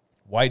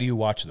 Why do you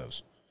watch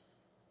those?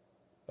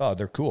 Oh,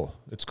 they're cool.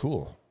 It's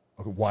cool.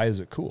 Okay, why is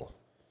it cool?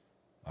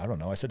 I don't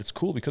know. I said, it's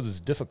cool because it's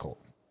difficult.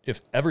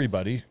 If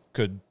everybody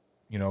could,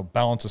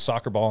 balance a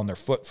soccer ball on their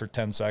foot for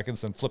 10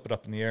 seconds and flip it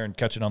up in the air and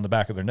catch it on the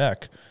back of their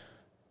neck,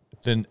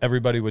 then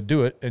everybody would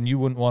do it and you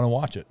wouldn't want to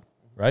watch it,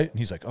 right? And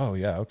he's like, oh,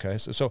 yeah, okay.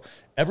 So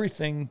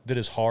everything that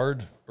is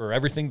hard or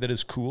everything that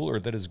is cool or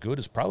that is good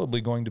is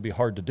probably going to be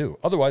hard to do.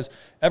 Otherwise,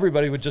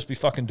 everybody would just be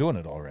fucking doing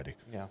it already.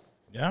 Yeah.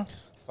 Yeah.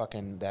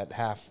 Fucking that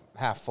half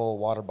full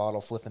water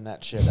bottle, flipping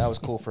that shit. That was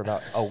cool for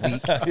about a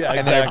week. Yeah, and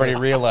exactly. then everybody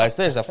realized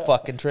there's a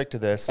fucking trick to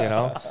this,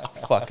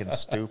 Fucking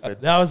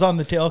stupid. That was on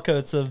the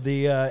tailcoats of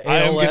the ALS I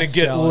am going to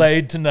get challenge.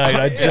 laid tonight.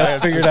 I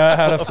just figured out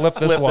how to flip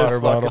this water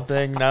bottle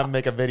thing. Now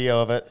make a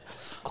video of it.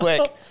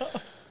 Quick.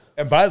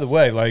 And by the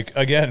way, like,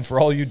 again, for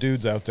all you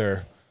dudes out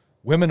there,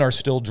 women are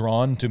still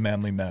drawn to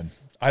manly men.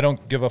 I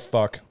don't give a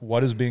fuck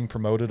what is being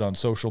promoted on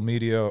social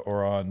media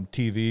or on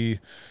TV.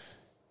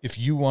 If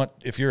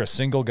you're a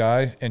single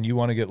guy and you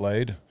want to get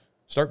laid,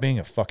 start being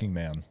a fucking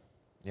man.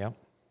 Yeah.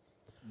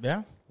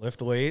 Yeah.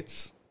 Lift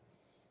weights,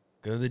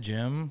 go to the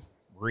gym,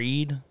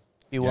 read, Be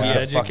be willing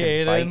to fucking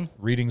educated. fight.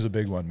 Reading's a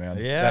big one, man.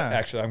 Yeah.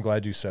 Actually, I'm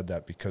glad you said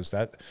that because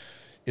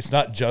it's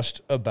not just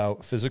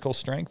about physical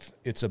strength.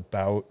 It's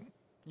about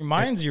Your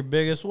mind's your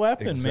biggest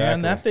weapon, man.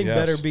 Exactly, That thing yes.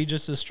 better be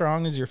just as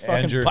strong as your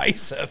fucking your-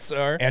 biceps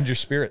are. and your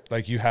spirit.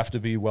 Like you have to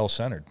be well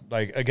centered.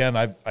 Like again,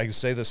 I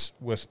say this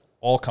with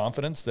all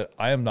confidence that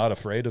I am not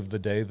afraid of the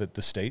day that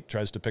the state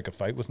tries to pick a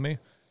fight with me,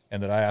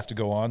 and that I have to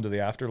go on to the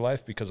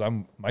afterlife because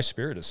my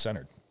spirit is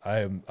centered. I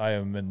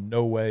am in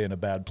no way in a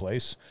bad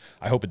place.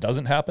 I hope it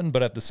doesn't happen,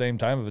 but at the same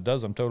time, if it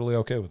does, I'm totally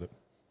okay with it.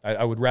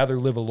 I would rather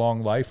live a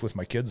long life with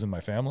my kids and my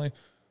family.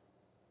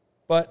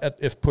 But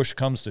if push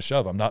comes to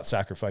shove, I'm not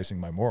sacrificing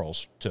my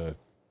morals to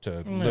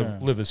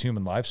live as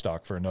human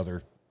livestock for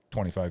another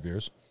 25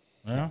 years.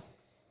 Yeah.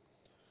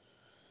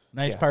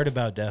 Nice Yeah. part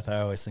about death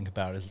I always think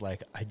about is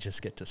like I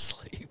just get to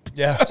sleep.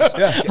 Yeah.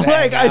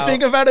 Like I out,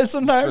 think about it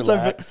sometimes.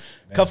 relax.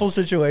 A couple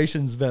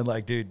situations been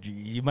like, dude,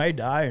 you might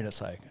die, and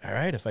it's like, all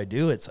right, if I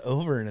do, it's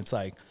over, and it's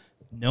like,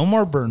 no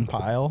more burn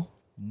pile,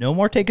 no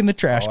more taking the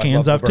trash I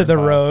cans love up the to burn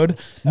the pile. road,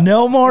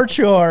 no more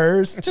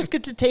chores, just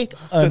get to take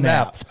a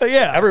nap.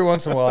 Yeah, Every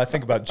once in a while, I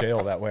think about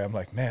jail that way. I'm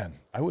like, man,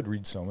 I would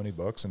read so many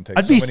books and take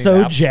I'd so be many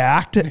so naps.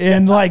 jacked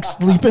and like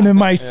sleeping in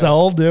my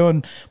cell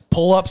doing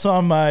pull-ups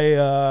on my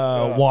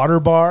water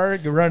bar,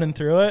 running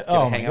through it. Gonna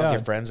Oh my hang out with your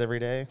god! friends every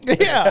day.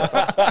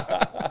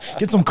 Yeah,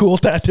 get some cool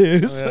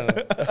tattoos.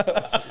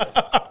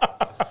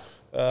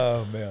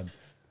 Oh, man.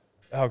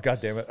 Oh, God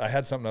damn it. I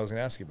had something I was going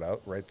to ask you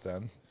about right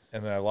then,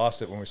 and then I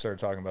lost it when we started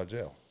talking about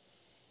jail.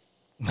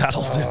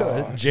 That'll do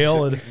it.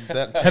 Jail.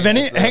 That Have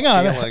any? changes that Hang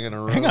on. feeling in a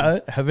room. Hang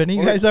on. Have any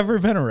of you guys ever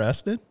been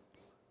arrested?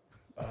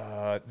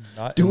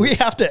 Not Do in- we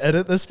have to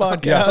edit this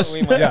podcast? Yes.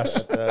 We might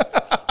Yes.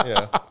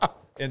 Yeah.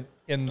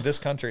 In this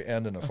country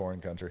and in a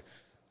foreign country.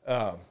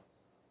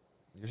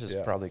 Yours is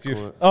Yeah. probably If you-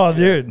 cool. Oh,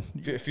 dude.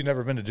 If you've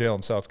never been to jail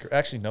in South Korea,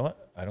 actually, you know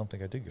what? I don't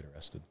think I did get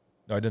arrested.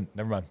 No, I didn't.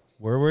 Never mind.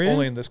 Where were you?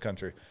 Only in this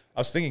country. I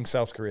was thinking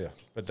South Korea,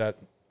 but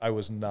I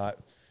was not.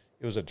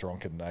 It was a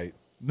drunken night.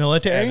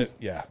 Military? And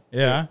yeah.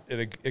 Yeah.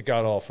 It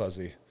got all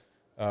fuzzy.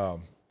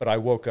 But I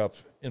woke up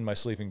in my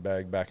sleeping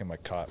bag back in my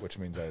cot, which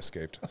means I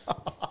escaped.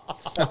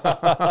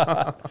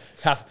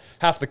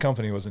 half the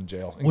company was in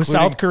jail. Was including-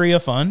 South Korea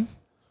fun?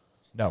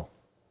 No.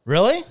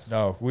 Really?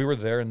 No. We were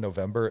there in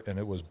November, and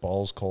it was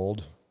balls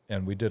cold.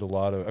 And we did a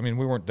lot of, we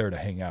weren't there to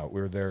hang out. We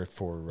were there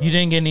for. You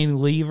didn't get any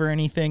leave or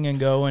anything and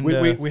go and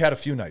we had a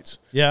few nights.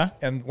 yeah.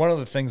 And one of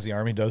the things the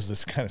Army does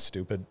that's kind of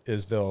stupid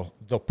is they'll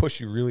push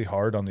you really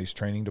hard on these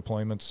training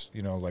deployments,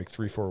 like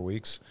 3-4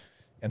 weeks.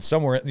 And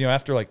somewhere,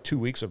 after like 2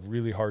 weeks of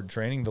really hard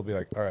training, they'll be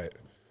like, all right,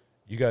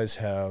 you guys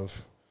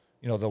have,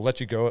 they'll let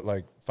you go at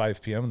like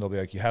 5 p.m. and they'll be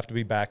like, you have to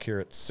be back here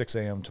at 6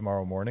 a.m.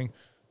 tomorrow morning.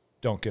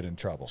 Don't get in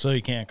trouble. So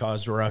you can't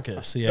cause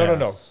ruckus. Yeah.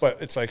 No.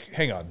 But it's like,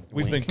 hang on.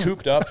 We've been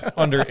cooped up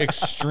under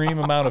extreme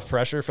amount of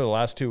pressure for the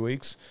last 2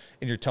 weeks,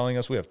 and you're telling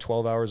us we have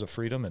 12 hours of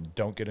freedom and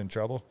don't get in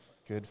trouble?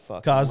 Good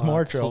fucking Cause luck.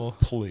 more trouble.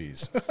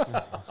 Please.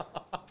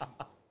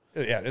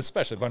 Yeah,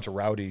 especially a bunch of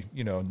rowdy,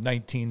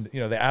 19,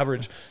 the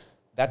average.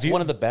 That's Do you-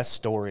 one of the best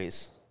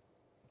stories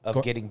of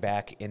Go- getting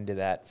back into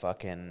that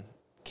fucking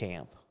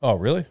camp. Oh,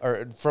 really?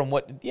 Or from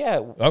what? Yeah,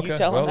 Okay. you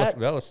tell him that.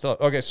 Let's tell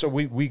it. Okay, so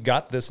we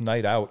got this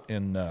night out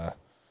in,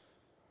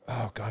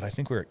 I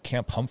think we were at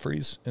Camp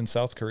Humphreys in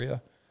South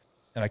Korea.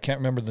 And I can't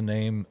remember the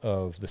name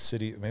of the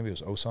city. Maybe it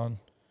was Osan.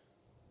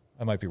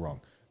 I might be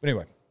wrong. But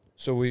anyway,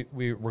 so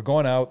we're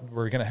going out.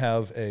 We're going to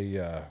have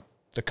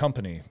the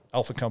company,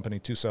 Alpha Company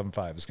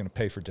 275, is going to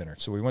pay for dinner.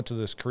 So we went to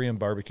this Korean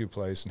barbecue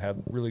place and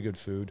had really good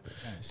food.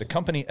 Nice. The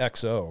company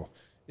XO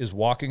is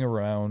walking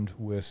around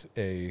with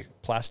a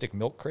plastic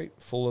milk crate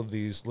full of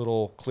these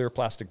little clear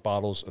plastic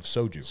bottles of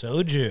soju.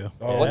 Soju.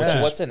 Oh,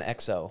 What's an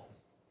XO?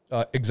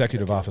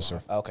 Executive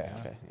officer. Okay,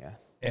 yeah.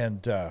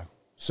 And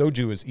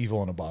soju is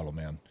evil in a bottle,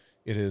 man.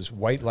 It is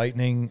white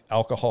lightning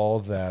alcohol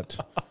that...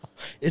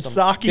 It's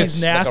Saki's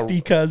it's nasty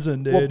like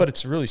cousin, dude. Well, but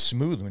it's really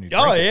smooth when you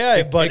drink Oh, it.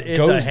 yeah, but it the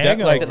goes down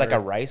hangover- like Is it like a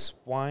rice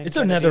wine? it's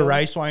kind of another deal?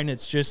 rice wine.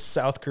 It's just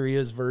South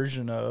Kore's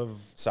version of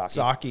Sake.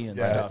 and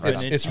Yeah, stuff.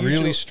 it's, And it's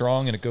really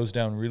strong and it goes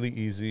down really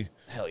easy.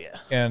 Hell yeah.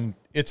 And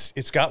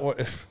it's got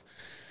what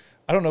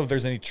I don't know if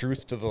there's any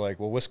truth to the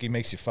whiskey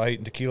makes you fight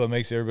and tequila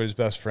makes you everybody's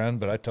best friend,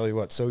 but I tell you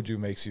what, soju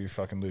makes you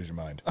fucking lose your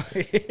mind.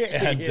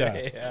 And,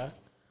 yeah.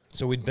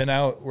 So we'd been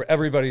out where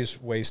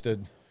everybody's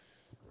wasted.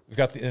 We've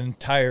got the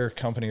entire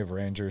company of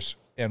Rangers,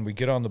 and we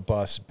get on the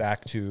bus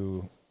back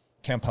to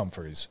Camp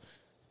Humphreys,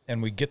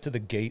 and we get to the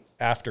gate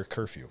after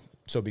curfew.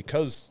 So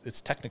because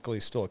it's technically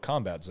still a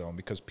combat zone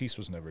because peace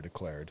was never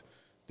declared,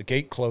 the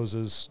gate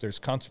closes, there's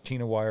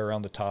concertina wire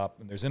around the top,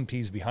 and there's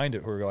MPs behind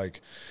it who are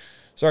like,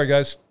 sorry,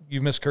 guys, you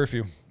missed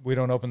curfew. We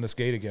don't open this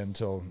gate again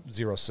until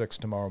 06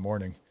 tomorrow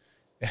morning.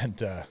 And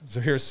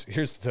so here's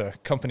the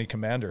company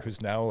commander,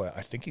 who's now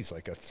I think he's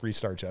like a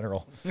 3-star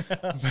general.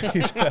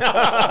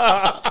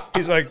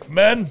 he's like,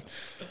 men,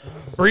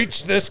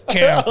 breach this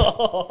camp.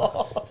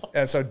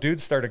 And so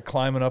dudes started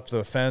climbing up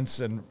the fence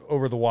and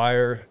over the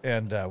wire,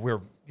 and we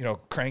were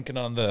cranking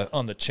on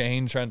the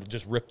chain, trying to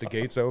just rip the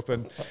gates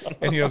open.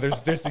 And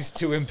there's these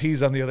 2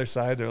 MPs on the other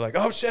side. They're like,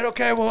 oh shit,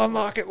 okay, we'll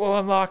unlock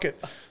it.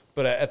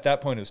 But at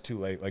that point, it was too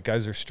late. Like,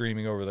 guys are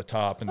streaming over the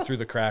top and through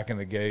the crack in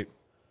the gate.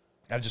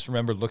 I just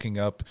remember looking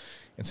up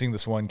and seeing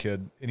this one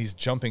kid, and he's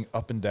jumping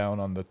up and down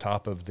on the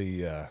top of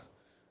the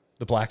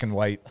black and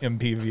white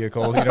MP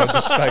vehicle,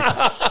 just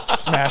like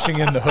smashing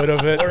in the hood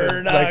of it.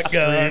 We're not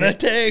gonna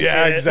take it.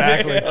 Yeah,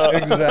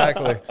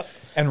 exactly.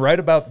 And right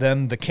about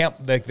then, the camp,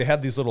 they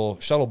had these little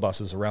shuttle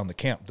buses around the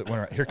camp that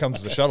went, here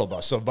comes the shuttle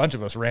bus. So a bunch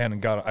of us ran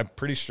and got, I'm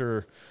pretty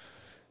sure,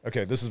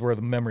 okay, this is where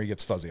the memory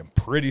gets fuzzy. I'm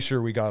pretty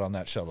sure we got on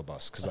that shuttle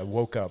bus because I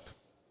woke up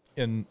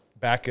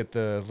back at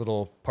the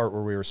little part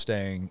where we were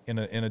staying in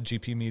a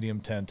GP medium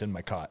tent in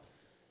my cot.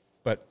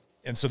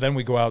 And so then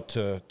we go out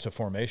to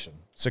formation,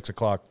 6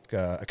 o'clock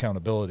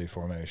accountability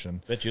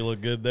formation. Bet you look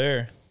good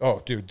there.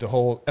 Oh, dude,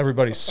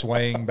 everybody's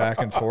swaying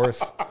back and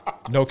forth.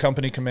 No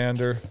company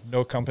commander,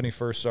 no company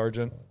first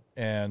sergeant,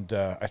 and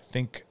I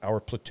think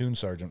our platoon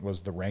sergeant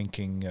was the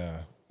ranking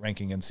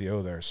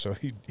NCO there. So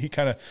he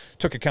kind of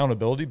took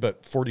accountability,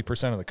 but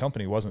 40% of the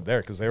company wasn't there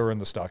because they were in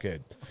the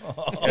stockade.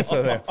 And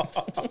so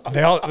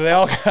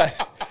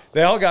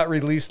they all got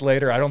released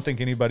later. I don't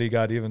think anybody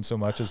got even so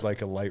much as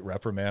like a light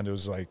reprimand. It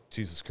was like,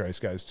 Jesus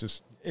Christ, guys,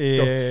 just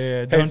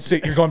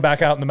you're going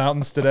back out in the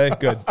mountains today.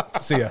 Good,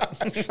 see ya.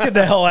 Get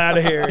the hell out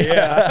of here.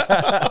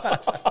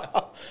 Yeah.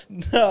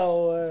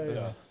 No way.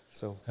 Yeah.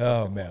 So,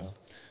 oh man,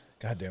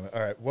 God damn it!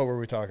 All right, what were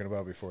we talking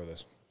about before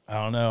this? I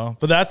don't know.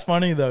 But that's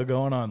funny, though,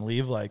 going on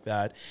leave like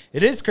that.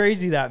 It is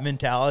crazy, that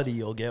mentality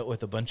you'll get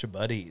with a bunch of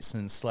buddies.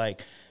 And it's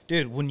like,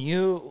 dude, when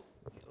you,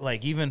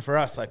 like, even for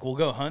us, like, we'll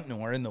go hunting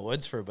and we're in the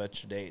woods for a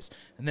bunch of days.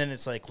 And then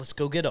it's like, let's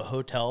go get a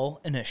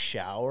hotel and a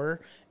shower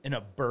and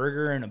a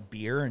burger and a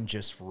beer and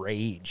just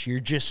rage. You're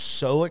just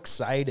so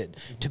excited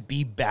to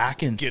be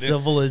back in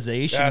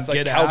civilization. Yeah, it's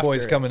like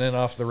cowboys coming in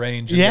off the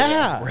range.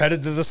 Yeah. We're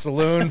headed to the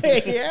saloon.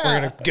 Yeah. We're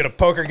going to get a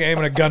poker game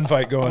and a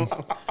gunfight going.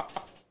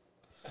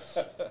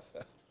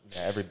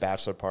 yeah, every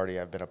bachelor party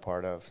I've been a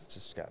part of, it's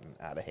just gotten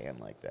out of hand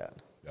like that.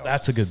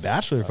 That's a good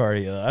bachelor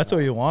party, though. That's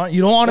what you want.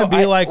 You don't want to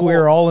be we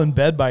were all in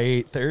bed by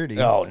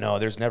 8:30. No,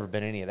 there's never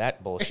been any of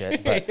that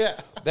bullshit. But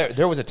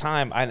there was a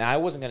time, and I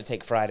wasn't going to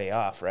take Friday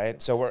off, right?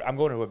 So I'm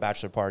going to a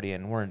bachelor party,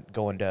 and we're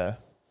going to,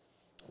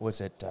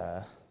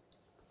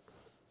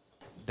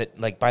 that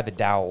like by the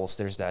Dowels,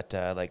 there's that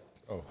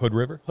Hood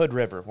River? Hood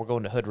River. We're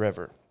going to Hood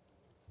River.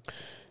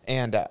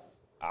 And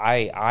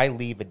I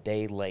leave a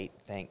day late,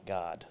 thank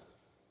God.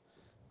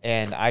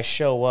 And I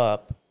show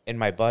up, and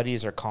my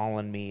buddies are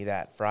calling me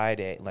that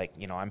Friday, like,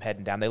 I'm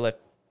heading down. They left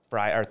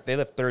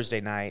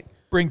Thursday night.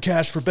 Bring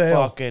cash for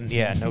bail. Fucking,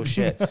 yeah, no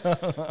shit.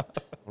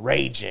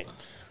 Raging,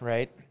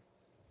 right?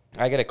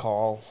 I get a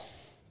call,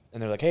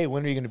 and they're like, hey,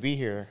 when are you going to be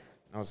here?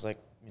 And I was like,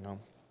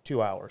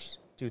 3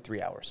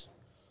 hours.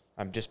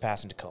 I'm just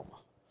passing Tacoma.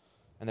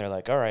 And they're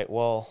like, all right,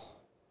 well,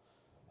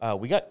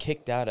 we got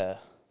kicked out of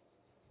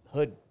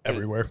Hood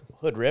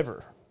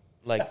River.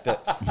 Like the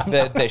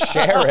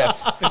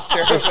sheriff,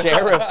 the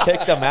sheriff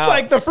kicked them out. It's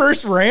like the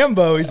first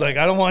Rambo. He's like,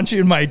 I don't want you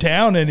in my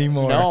town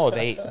anymore. No,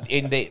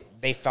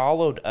 they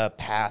followed a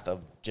path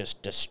of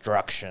just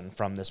destruction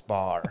from this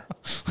bar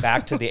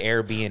back to the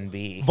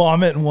Airbnb.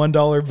 Vomit and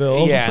 $1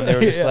 bills. Yeah, and they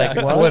were just like,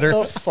 what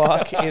the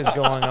fuck is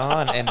going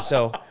on? And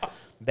so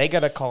they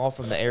got a call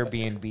from the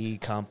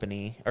Airbnb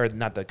company, or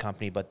not the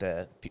company, but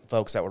the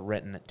folks that were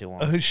renting it to them.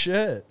 Oh,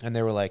 shit. And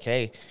they were like,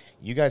 hey,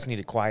 you guys need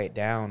to quiet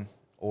down,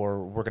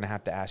 or we're going to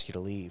have to ask you to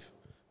leave.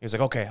 He was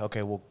like, okay,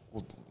 we'll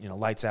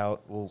lights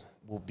out, we'll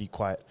be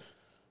quiet.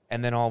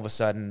 And then all of a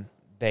sudden,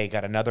 they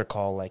got another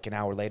call like an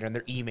hour later, and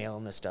they're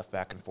emailing this stuff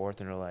back and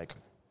forth, and they're like,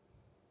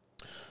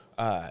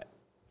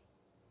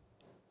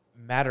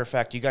 matter of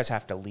fact, you guys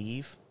have to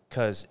leave,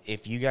 because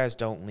if you guys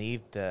don't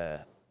leave,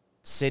 the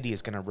city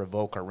is going to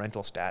revoke our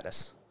rental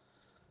status.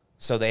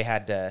 So they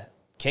had to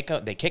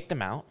kicked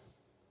them out.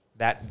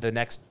 That the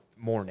next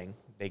morning,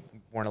 they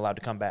weren't allowed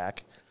to come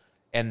back.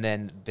 And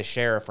then the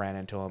sheriff ran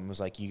into him and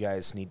was like, you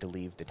guys need to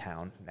leave the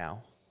town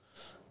now.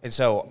 And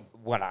so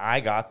when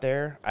I got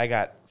there, I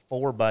got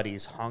 4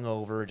 buddies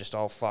hungover, just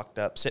all fucked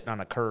up, sitting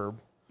on a curb.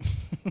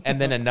 And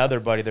then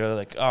another buddy, they're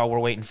like, oh, we're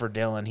waiting for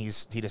Dylan.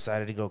 He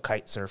decided to go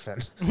kite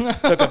surfing.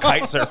 Took a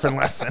kite surfing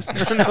lesson.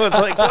 And I was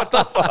like, what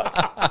the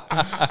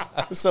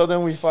fuck? So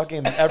then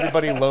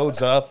everybody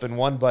loads up, and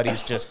one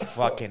buddy's just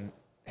fucking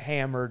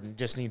hammered and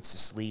just needs to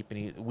sleep.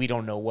 And we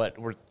don't know what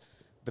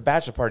the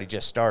bachelor party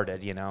just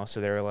started,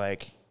 so they were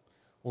like,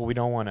 well, we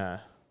don't want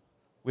to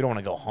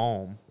go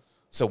home.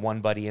 So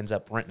one buddy ends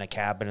up renting a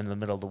cabin in the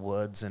middle of the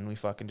woods, and we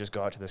fucking just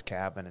go out to this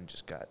cabin and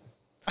just got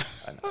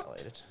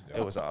annihilated.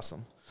 It was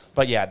awesome.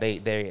 But yeah,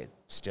 they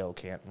still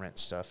can't rent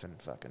stuff in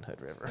fucking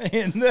Hood River.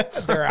 And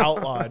they're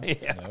outlawed.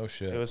 Yeah. No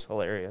shit. It was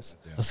hilarious.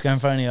 That's kind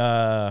of funny.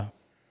 I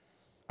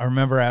I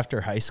remember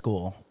after high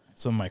school,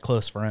 some of my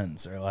close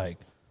friends are like,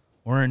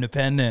 we're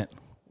independent.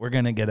 We're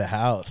going to get a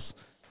house.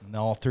 And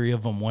all three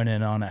of them went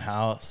in on a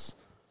house.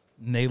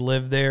 And they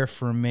lived there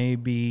for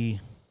maybe...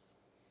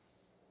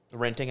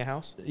 Renting a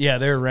house? Yeah,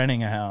 they were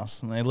renting a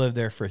house. And they lived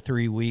there for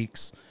 3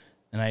 weeks.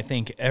 And I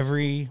think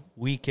every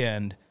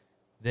weekend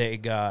they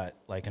got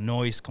like a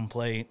noise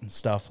complaint and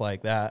stuff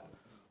like that.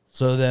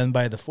 So then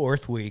by the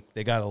 4th week,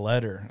 they got a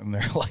letter. And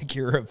they're like,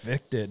 you're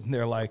evicted. And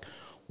they're like...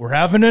 We're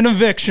having an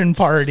eviction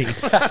party. Dude,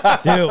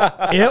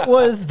 it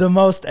was the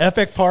most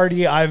epic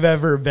party I've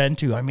ever been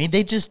to. I mean,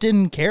 they just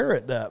didn't care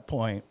at that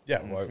point.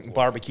 Yeah.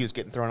 Barbecues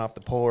getting thrown off the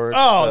porch.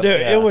 Oh, stuff,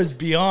 dude, yeah. it was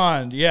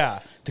beyond. Yeah.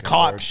 The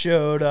cops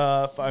showed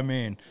up. I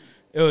mean,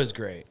 it was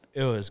great.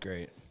 It was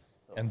great.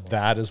 And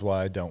that is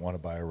why I don't want to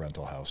buy a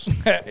rental house.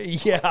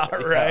 Yeah,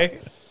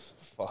 right?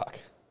 Fuck.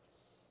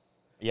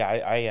 Yeah,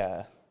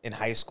 I in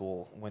high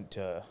school went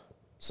to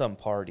some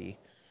party,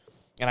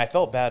 and I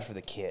felt bad for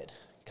the kid.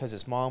 Because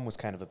his mom was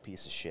kind of a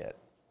piece of shit.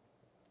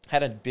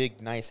 Had a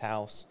big, nice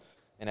house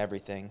and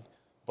everything,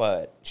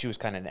 but she was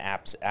kind of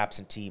an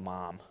absentee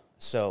mom.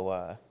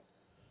 So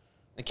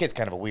the kid's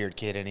kind of a weird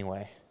kid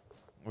anyway.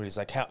 Where he's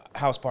like,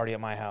 house party at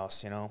my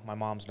house, you know? My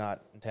mom's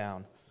not in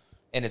town.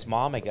 And his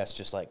mom, I guess,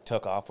 just, like,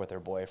 took off with her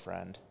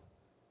boyfriend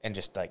and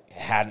just, like,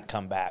 hadn't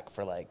come back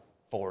for, like,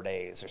 4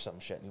 days or some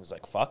shit. And he was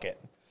like, fuck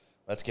it.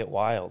 Let's get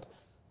wild.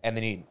 And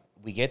then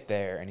we get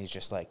there, and he's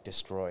just like,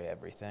 destroy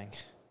everything.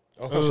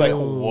 I was like,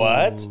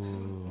 what?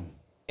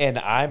 And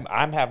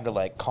I'm having to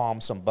like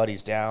calm some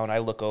buddies down. I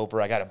look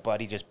over, I got a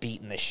buddy just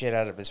beating the shit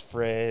out of his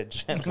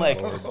fridge, and like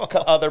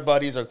other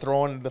buddies are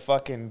throwing the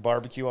fucking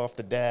barbecue off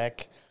the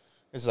deck.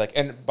 It's like,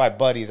 and by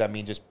buddies I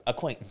mean just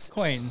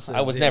acquaintances.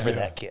 I was never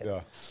that kid,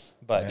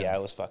 but yeah,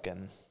 it was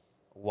fucking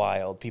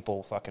wild.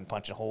 People fucking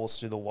punching holes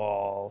through the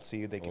wall.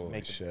 See if they can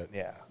make shit.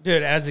 Yeah,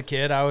 dude. As a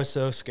kid, I was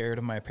so scared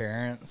of my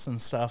parents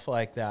and stuff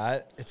like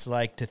that. It's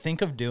like to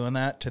think of doing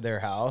that to their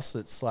house.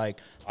 It's like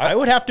I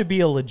would have to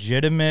be a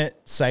legitimate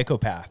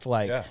psychopath,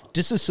 like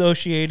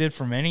disassociated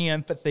from any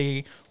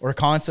empathy or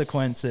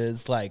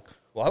consequences. Like,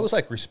 well, I was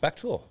like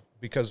respectful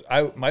because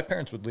my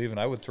parents would leave and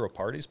I would throw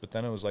parties, but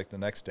then it was like the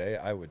next day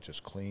I would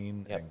just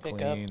clean and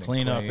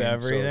clean up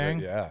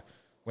everything. So that,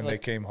 when they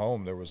came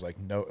home, there was like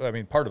no. I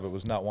mean, part of it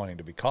was not wanting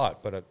to be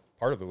caught, but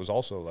part of it was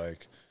also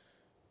like,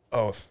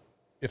 oh,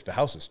 if the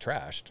house is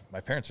trashed, my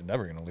parents are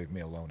never going to leave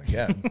me alone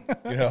again,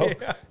 you know.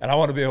 And I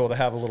want to be able to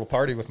have a little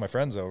party with my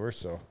friends over.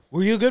 So,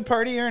 were you a good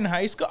partier in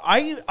high school?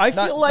 I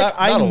feel like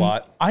not a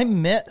lot. I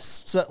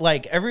missed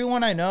like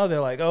everyone I know.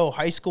 They're like, oh,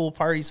 high school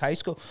parties, high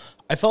school.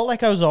 I felt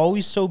like I was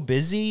always so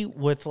busy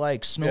with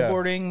like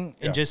snowboarding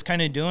and just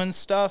kind of doing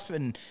stuff,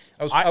 and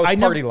I was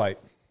party light.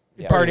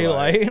 Party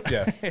light.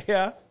 Yeah.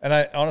 Yeah. And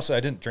I honestly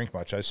didn't drink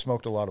much. I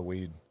smoked a lot of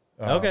weed.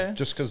 Okay.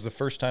 Just because the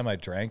first time I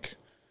drank,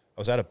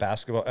 I was at a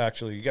basketball.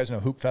 Actually, you guys know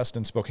Hoop Fest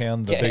in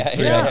Spokane, the big 3-on-3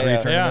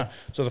 tournament. Yeah.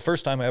 So the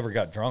first time I ever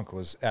got drunk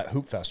was at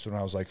Hoop Fest when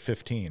I was like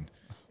 15.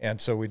 And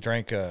so we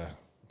drank a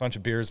bunch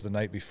of beers the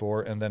night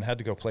before and then had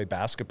to go play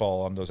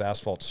basketball on those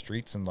asphalt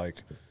streets in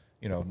like,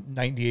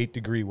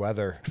 98-degree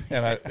weather.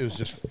 And it was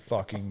just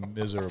fucking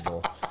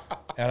miserable.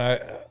 And I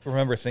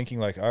remember thinking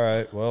like, all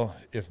right, well,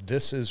 if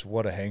this is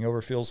what a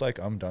hangover feels like,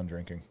 I'm done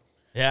drinking.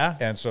 Yeah.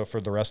 And so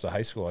for the rest of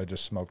high school, I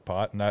just smoked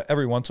pot. And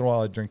every once in a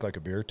while I'd drink like a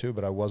beer or two,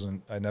 but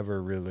I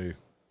never really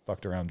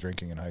fucked around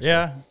drinking in high school.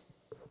 Yeah.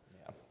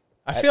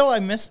 I feel I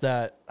missed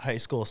that high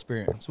school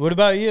experience. What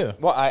about you?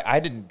 Well, I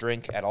didn't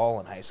drink at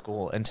all in high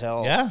school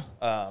until... Yeah?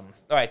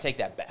 I take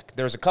that back.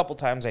 There was a couple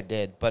times I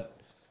did, but...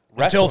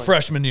 Until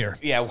freshman year.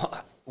 Yeah,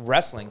 well,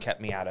 wrestling kept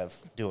me out of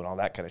doing all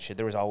that kind of shit.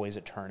 There was always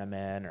a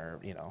tournament or,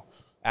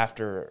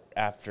 after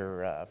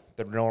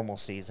the normal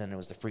season, it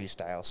was the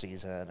freestyle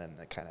season and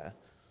the kind of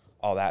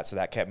all that. So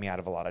that kept me out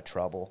of a lot of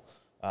trouble.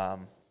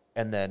 And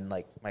then,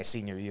 like, my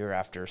senior year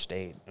after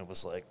state, it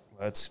was like,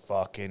 let's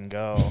fucking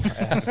go.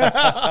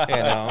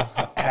 And,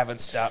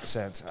 haven't stopped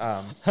since.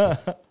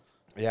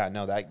 Yeah,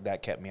 no,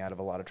 that kept me out of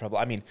a lot of trouble.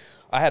 I mean,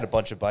 I had a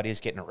bunch of buddies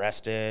getting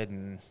arrested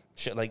and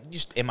shit, like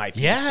just MIP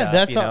stuff.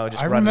 That's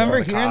just I running remember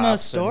from the hearing those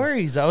cops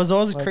stories. I was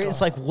always crazy.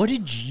 It's like, what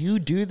did you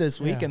do this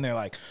week? And they're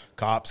like,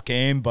 cops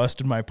came,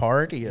 busted my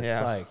party.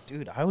 It's like,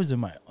 dude, I was in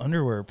my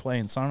underwear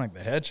playing Sonic the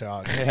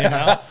Hedgehog.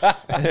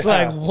 It's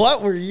like,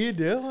 what were you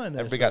doing?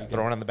 Everybody got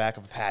thrown on the back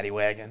of a paddy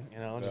wagon.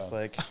 Just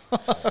like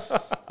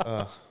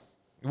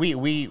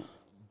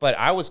But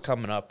I was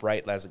coming up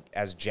right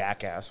as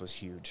Jackass was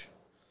huge.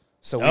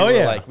 So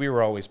we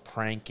were always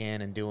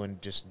pranking and doing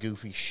just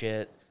goofy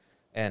shit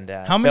and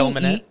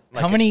filming it.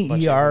 How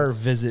many ER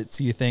visits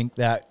do you think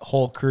that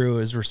whole crew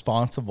is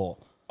responsible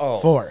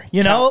for?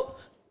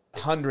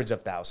 Hundreds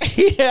of thousands.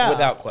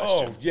 Without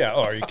question. Oh, yeah.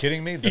 Oh, are you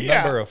kidding me? The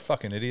number of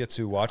fucking idiots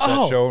who watch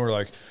that show and were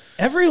like...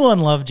 Everyone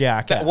loved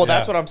Jackass.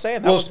 That's what I'm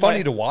saying. Well, it's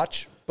funny to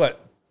watch, but...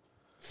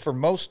 For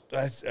most,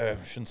 I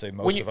shouldn't say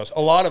most of us.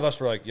 A lot of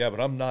us were like, "Yeah, but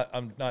I'm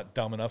not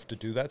dumb enough to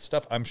do that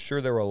stuff." I'm sure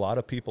there were a lot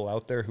of people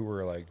out there who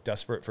were like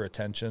desperate for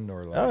attention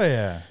or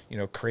like,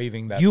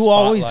 craving that. You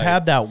spotlight. Always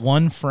had that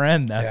one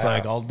friend that's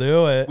like, "I'll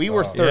do it." We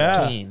were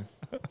 13.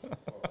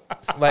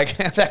 Like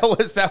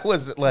that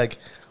was like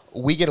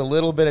we get a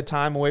little bit of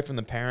time away from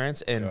the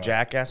parents, and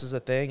Jackass is a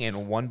thing,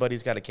 and one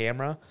buddy's got a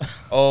camera.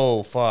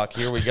 Oh fuck,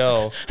 here we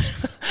go.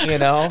 You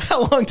know,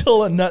 How long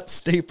till a nut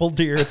stapled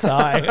to your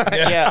thigh?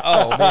 yeah.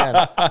 Oh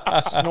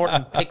man,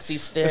 snorting pixie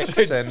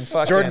sticks and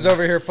fucking. Jordan's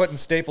over here putting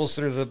staples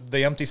through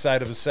the empty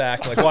side of his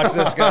sack. Like, watch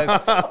this, guys.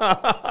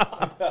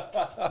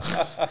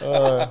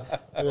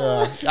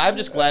 I'm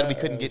just glad we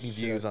couldn't get any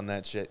views on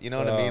that shit. You know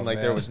what I mean? Like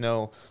man. there was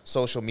no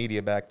social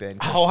media back then.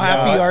 How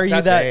happy are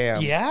you that?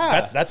 damn.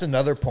 Yeah, That's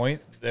another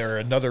point.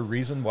 Another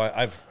reason why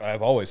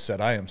I've always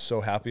said I am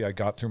so happy I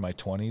got through my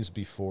 20s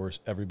before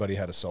everybody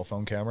had a cell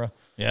phone camera.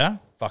 yeah.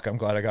 Fuck, I'm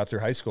glad I got through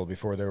high school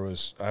before there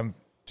was.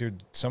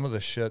 Dude, some of the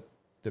shit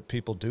that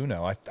people do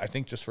now, I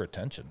think just for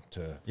attention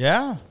to.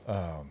 Yeah.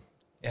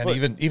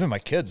 And even my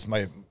kids,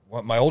 my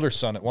older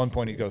son at one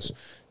point he goes,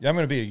 "Yeah, I'm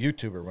going to be a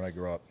YouTuber when I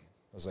grow up."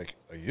 I was like,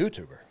 "A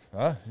YouTuber,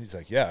 huh?" He's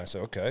like, "Yeah." I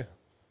said, "Okay.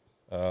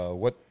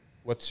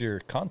 What's your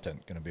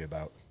content going to be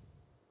about?"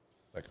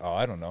 Like, "Oh,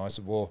 I don't know." I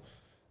said, "Well,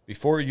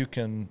 before you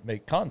can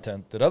make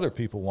content that other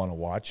people want to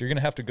watch, you're going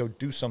to have to go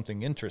do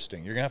something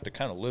interesting. You're going to have to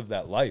kind of live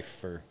that life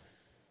for,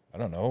 I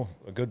don't know,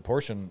 a good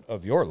portion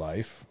of your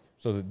life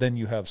so that then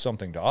you have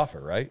something to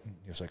offer, right?" And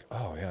he was like,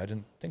 "Oh, yeah, I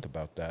didn't think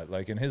about that."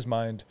 Like, in his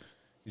mind,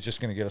 he's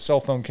just going to get a cell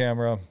phone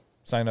camera,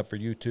 sign up for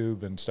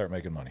YouTube, and start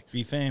making money.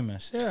 Be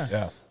famous. Yeah.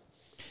 Yeah.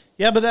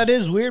 Yeah, but that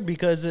is weird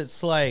because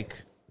it's like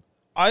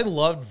I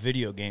loved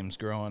video games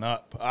growing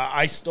up.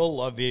 I still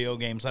love video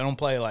games. I don't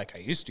play like I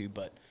used to,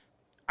 but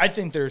I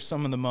think there's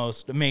some of the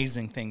most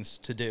amazing things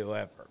to do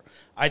ever.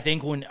 I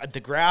think when the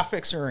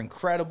graphics are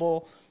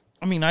incredible.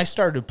 I mean, I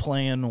started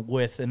playing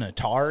with an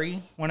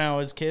Atari when I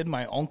was a kid.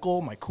 My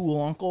uncle, my cool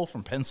uncle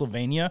from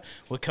Pennsylvania,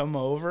 would come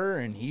over,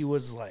 and he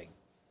was like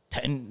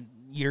 10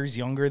 years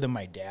younger than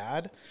my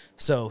dad.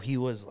 So he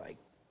was like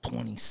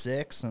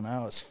 26, and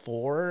I was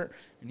 4.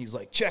 And he's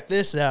like, "Check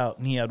this out."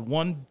 And he had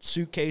one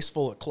suitcase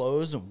full of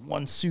clothes and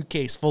one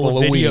suitcase full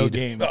of video weed.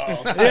 games.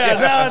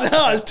 Yeah,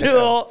 no, I was too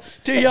old,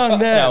 too young then.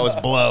 That was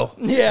blow.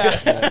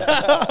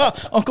 Yeah.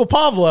 Uncle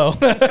Pablo.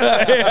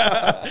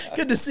 Yeah.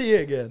 Good to see you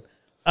again.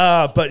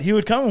 But he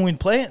would come and we'd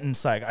play it, and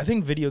it's like, I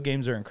think video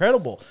games are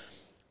incredible.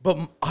 But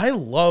I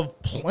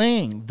love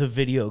playing the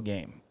video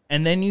game.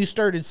 And then you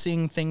started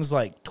seeing things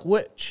like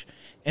Twitch.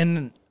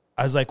 And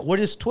I was like, "What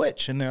is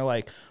Twitch?" And they're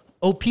like,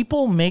 "Oh,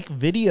 people make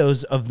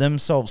videos of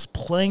themselves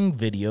playing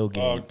video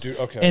games." dude,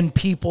 okay. And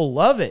people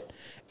love it.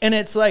 And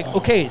it's like,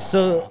 okay,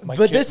 so,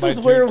 this is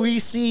where we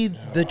see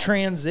the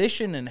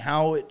transition and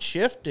how it's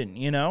shifting,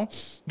 you know?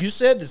 You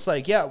said it's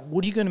like, yeah,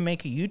 what are you going to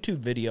make a YouTube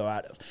video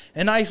out of?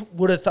 And I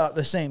would have thought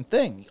the same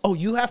thing. Oh,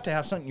 you have to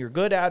have something you're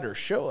good at or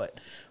show it.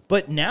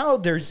 But now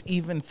there's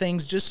even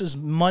things just as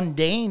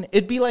mundane.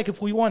 It'd be like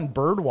if we went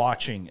bird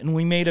watching and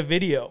we made a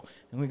video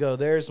and we go,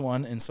 "There's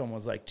one," and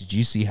someone's like, "Did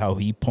you see how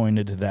he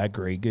pointed to that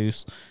gray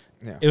goose?"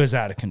 Yeah. It was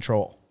out of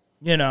control,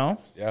 you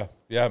know?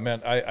 Yeah,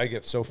 man. I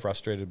get so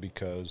frustrated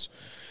because,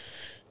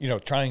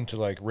 trying to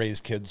like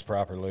raise kids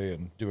properly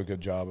and do a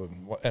good job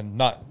and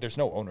not, there's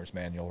no owner's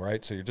manual,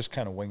 right? So you're just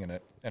kind of winging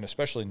it. And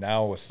especially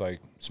now with like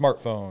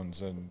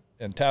smartphones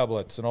and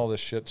tablets and all this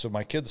shit. So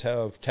my kids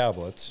have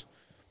tablets,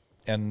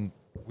 and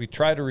we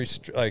try to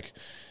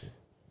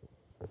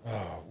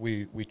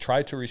we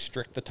try to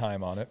restrict the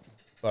time on it,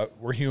 but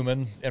we're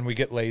human and we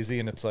get lazy,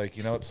 and it's like,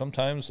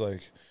 sometimes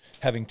like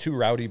having 2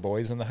 rowdy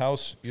boys in the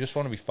house, you just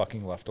want to be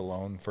fucking left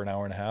alone for an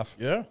hour and a half.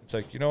 Yeah. It's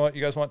like, you know what,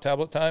 you guys want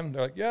tablet time?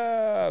 They're like,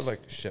 yeah. I was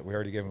like, shit, we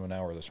already gave them an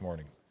hour this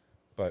morning,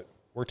 but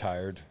we're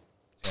tired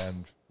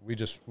and we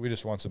just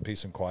want some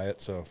peace and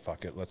quiet. So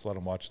fuck it. Let's let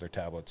them watch their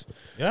tablets.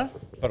 Yeah.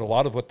 But a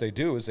lot of what they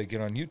do is they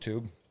get on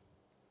YouTube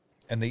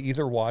and they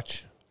either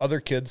watch other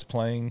kids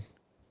playing,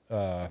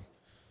 Minecraft.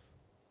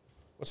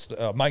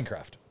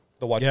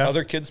 They'll watch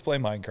other kids play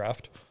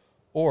Minecraft,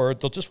 or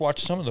they'll just watch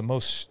some of the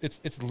most.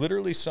 It's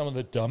literally some of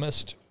the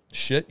dumbest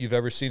shit you've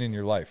ever seen in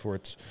your life. Where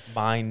it's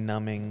Mind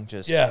numbing,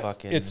 just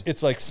fucking.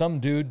 It's like some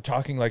dude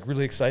talking like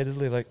really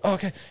excitedly, like, "Oh,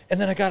 okay." And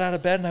then I got out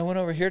of bed and I went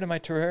over here to my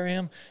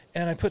terrarium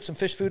and I put some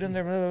fish food in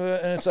there, blah, blah, blah,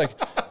 and it's like,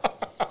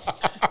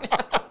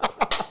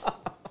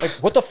 like,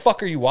 what the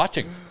fuck are you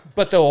watching?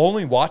 But they'll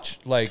only watch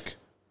like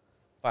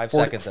 5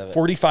 seconds of it.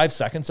 45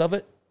 seconds of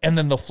it, and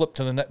then they'll flip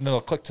to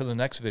they'll click to the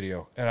next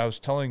video. And I was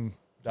telling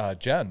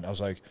Jen, I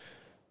was like,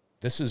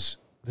 this is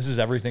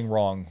everything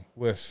wrong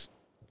with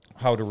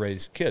how to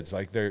raise kids.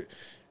 Like,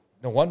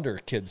 no wonder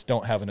kids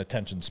don't have an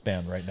attention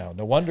span right now.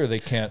 No wonder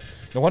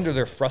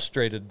they're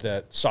frustrated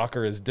that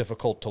soccer is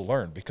difficult to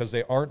learn, because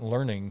they aren't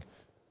learning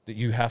that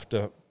you have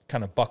to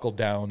kind of buckle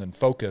down and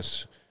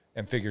focus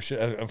and figure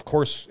shit. Of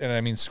course, and I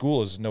mean,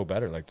 school is no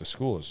better. Like, the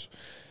school is,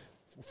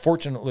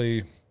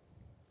 fortunately,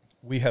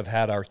 we have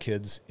had our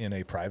kids in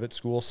a private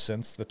school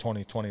since the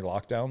 2020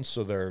 lockdown,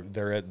 so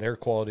their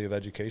quality of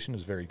education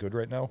is very good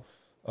right now.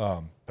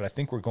 But I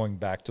think we're going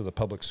back to the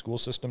public school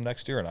system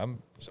next year, and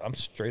I'm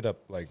straight up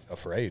like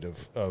afraid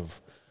of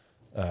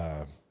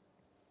the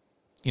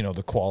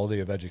quality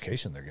of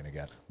education they're going to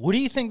get. What do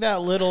you think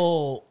that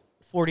little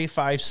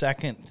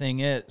 45-second thing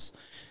is?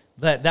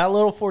 That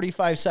little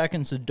 45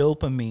 seconds of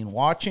dopamine,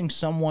 watching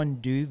someone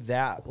do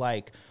that,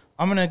 like,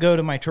 I'm going to go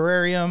to my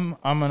terrarium.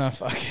 I'm going to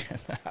fucking,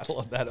 I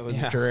love that it was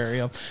a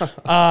terrarium.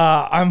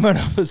 I'm going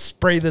to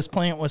spray this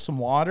plant with some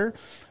water.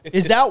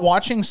 Is that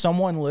watching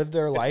someone live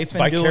their life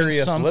and doing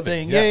something?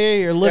 Living. Yeah,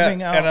 you're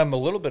living out. And I'm a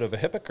little bit of a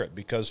hypocrite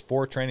because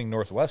for Training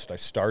Northwest, I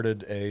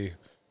started a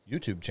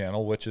YouTube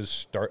channel, which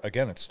is,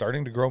 it's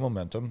starting to grow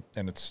momentum,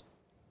 and it's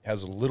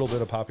has a little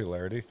bit of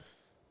popularity.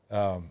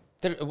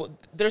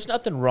 There's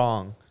nothing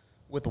wrong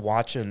with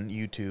watching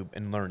YouTube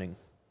and learning.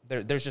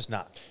 There's just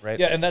not, right?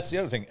 Yeah, and that's the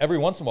other thing. Every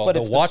once in a while, But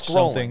they'll it's the watch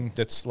scrolling. something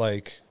that's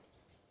like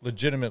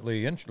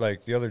legitimately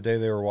like the other day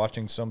they were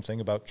watching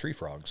something about tree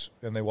frogs,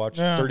 and they watched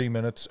 30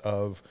 minutes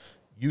of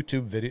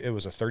YouTube video. It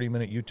was a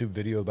 30-minute YouTube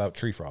video about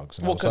tree frogs,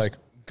 and I was like,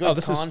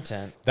 good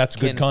content. That's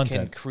good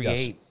content. Can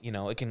create,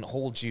 it can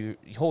hold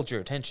your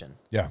attention.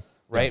 Yeah.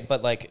 Right,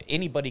 but like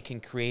anybody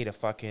can create a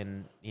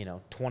fucking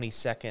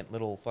 20-second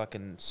little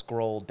fucking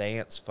scroll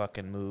dance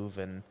fucking move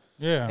and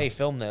hey,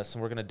 film this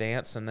and we're gonna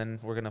dance and then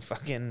we're gonna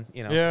fucking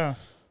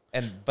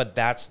but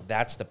that's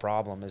the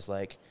problem is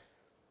like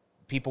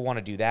people want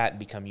to do that and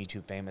become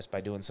YouTube famous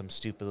by doing some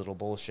stupid little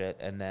bullshit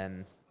and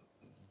then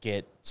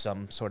get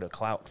some sort of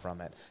clout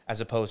from it as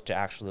opposed to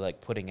actually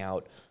like putting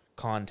out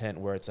content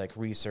where it's like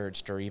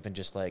researched or even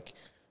just like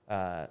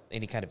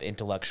any kind of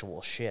intellectual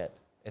shit.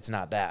 It's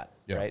not that,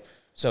 right?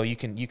 So you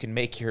can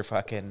make your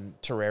fucking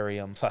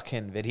terrarium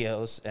fucking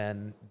videos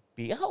and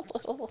be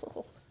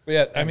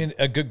Yeah, I mean,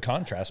 a good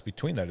contrast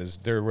between that is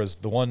there was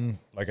the one,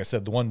 like I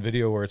said, the one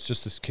video where it's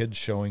just this kid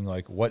showing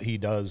like what he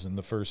does in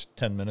the first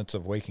 10 minutes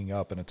of waking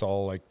up, and it's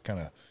all like kind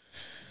of,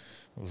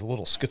 it was a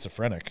little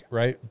schizophrenic,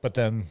 right? But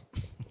then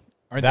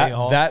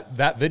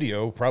that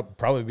video,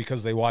 probably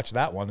because they watched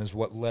that one, is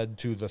what led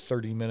to the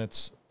 30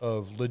 minutes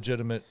of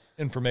legitimate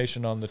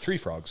information on the tree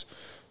frogs.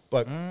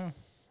 But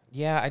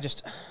yeah, I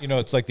just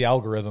it's like the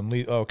algorithm.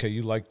 Okay,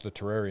 you liked the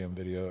terrarium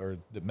video or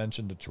that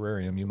mentioned the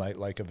terrarium. You might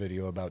like a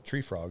video about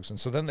tree frogs, and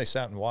so then they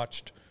sat and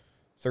watched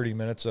 30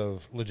 minutes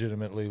of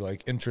legitimately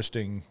like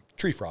interesting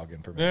tree frog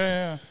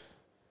information.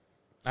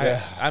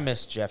 Yeah. I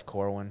miss Jeff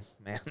Corwin,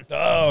 man.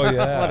 Oh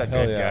yeah, what a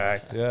good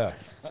guy.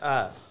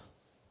 Yeah.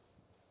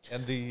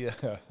 And the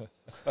I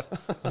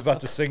was about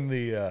to sing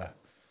the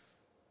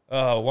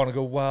want to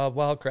go wild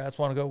wildcrats,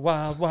 want to go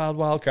wild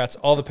wildcrats.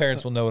 All the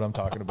parents will know what I'm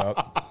talking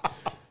about.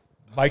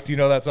 Mike, do you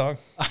know that song?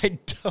 I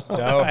don't.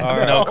 No, all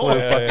right. No clue.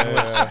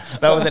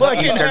 That was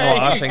an Eastern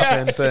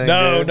Washington thing.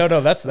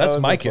 No. That's was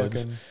my a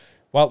kids. fucking-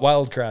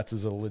 Wildcrats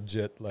is a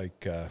legit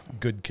like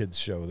good kids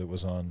show that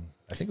was on.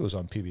 I think it was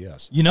on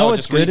PBS. You know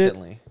what's just good?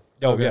 recently.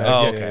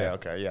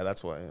 Okay. Yeah,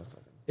 that's why.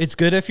 It's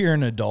good if you're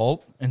an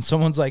adult and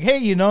someone's like, hey,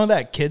 you know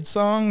that kid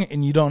song?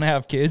 And you don't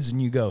have kids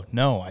and you go,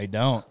 no, I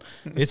don't.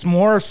 It's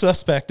more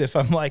suspect if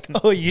I'm like,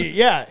 oh,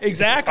 yeah,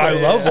 exactly. I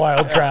love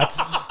Wildcrats.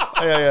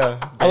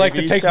 Yeah. I like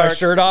to take my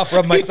shirt off,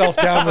 rub myself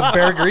down with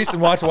bear grease,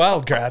 and watch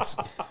Wildcrats.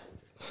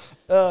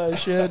 Oh,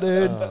 shit,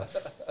 dude.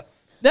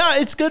 No,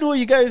 it's good what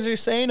you guys are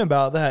saying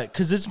about that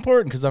because it's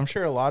important because I'm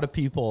sure a lot of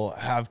people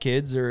have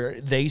kids or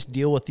they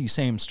deal with these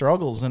same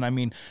struggles. And I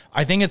mean,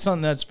 I think it's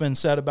something that's been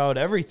said about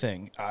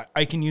everything.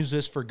 I can use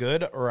this for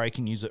good or I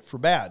can use it for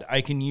bad.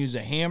 I can use a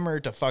hammer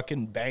to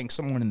fucking bang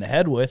someone in the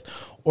head with,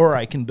 or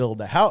I can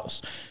build a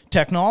house.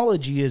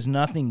 Technology is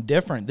nothing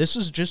different. This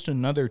is just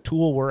another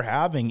tool we're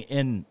having,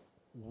 and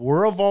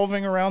we're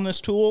evolving around this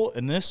tool,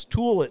 and this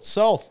tool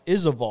itself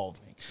is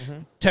evolving.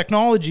 Mm-hmm.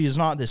 Technology is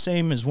not the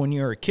same as when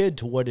you're a kid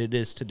to what it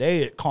is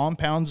today. It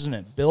compounds and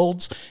it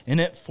builds, and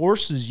it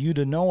forces you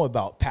to know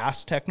about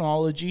past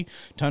technology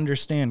to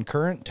understand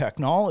current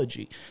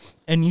technology.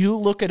 And you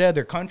look at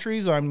other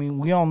countries, I mean,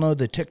 we all know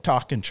the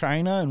TikTok in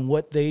China and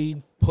what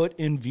they put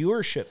in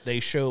viewership. They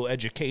show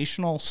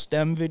educational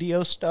STEM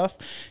video stuff.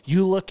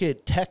 You look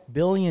at tech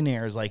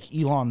billionaires like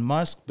Elon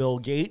Musk, Bill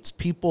Gates,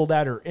 people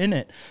that are in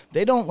it.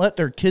 They don't let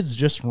their kids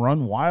just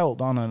run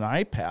wild on an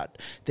iPad.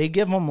 They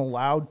give them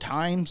allowed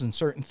times and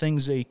certain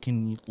things they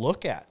can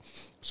look at.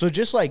 So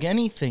just like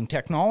anything,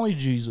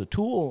 technology is a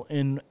tool.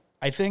 And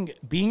I think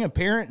being a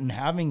parent and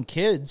having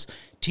kids,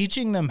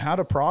 teaching them how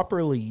to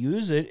properly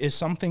use it is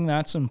something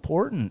that's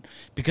important.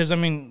 Because, I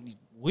mean,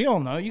 we all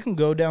know you can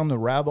go down the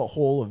rabbit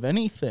hole of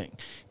anything.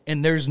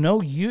 And there's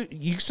no,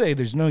 you say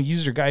there's no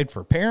user guide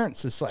for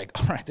parents. It's like,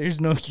 all right, there's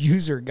no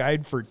user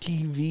guide for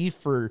TV,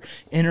 for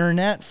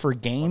internet, for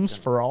games,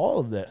 for all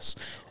of this.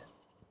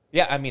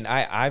 Yeah, I mean,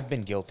 I've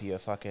been guilty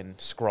of fucking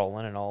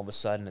scrolling, and all of a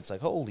sudden it's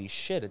like, holy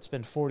shit, it's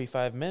been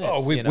 45 minutes.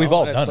 Oh, we've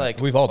all done it.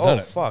 We've all done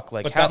it. Fuck,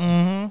 like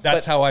but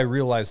that's how I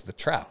realized the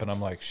trap, and I'm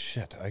like,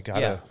 shit, I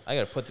gotta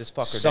put this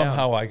fucker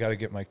somehow down. I gotta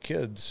get my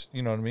kids.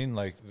 You know what I mean?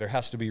 Like there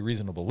has to be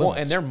reasonable limits.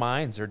 Well, and their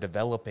minds are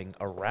developing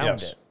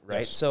around it,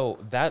 right? Yes. So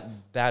that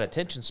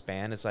attention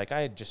span is like,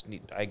 I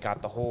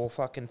got the whole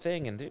fucking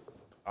thing, and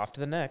off to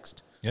the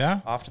next.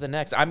 Yeah, off to the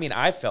next. I mean,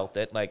 I felt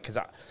it, like, because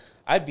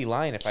I'd be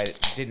lying if I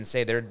didn't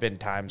say there had been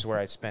times where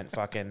I spent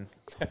fucking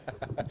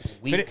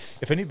weeks.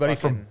 If anybody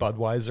from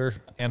Budweiser,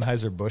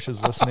 Anheuser-Busch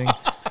is listening,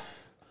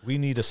 we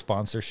need a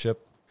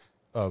sponsorship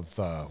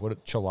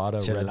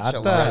Chelada.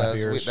 Chelada.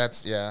 Beers.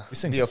 That's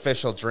These things the are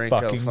official drink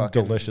fucking of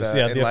fucking delicious. the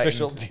Yeah, the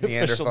official Enlightened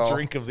Neanderthal.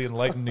 drink of the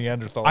enlightened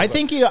Neanderthals. I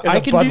think is I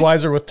a can do.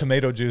 Budweiser with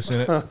tomato juice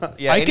in it.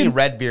 Yeah, I any can-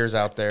 red beers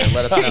out there,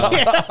 let us know.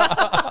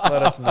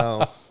 Let us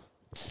know.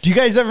 Do you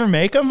guys ever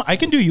make them? I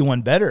can do you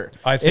one better.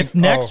 I think- if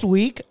next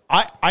week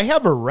I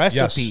have a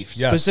recipe Yes.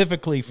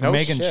 specifically for No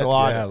making shit.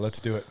 enchiladas. Yeah,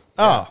 let's do it.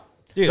 Oh,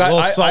 dude, So a little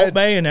I salt had-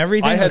 bay and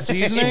everything. I had the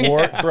seasoning.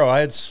 I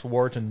had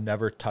swore to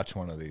never touch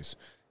one of these.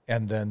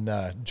 And then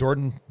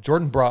Jordan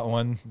brought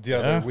one the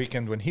other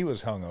weekend when he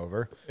was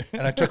hungover,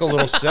 and I took a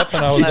little sip,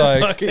 and I was like,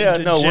 Fucking Yeah,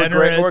 no, we're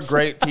degenerates.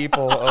 great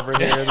people over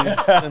here. These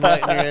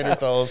enlightened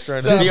Neanderthals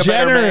trying So to be a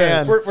better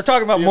man. we're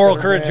talking about Be a moral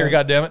better courage here,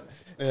 man. goddammit.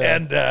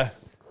 And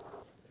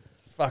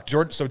fuck,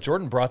 Jordan. So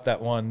Jordan brought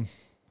that one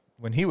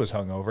when he was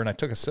hungover, and I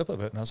took a sip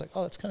of it, and I was like,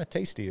 oh, that's kind of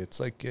tasty.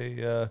 It's like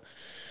a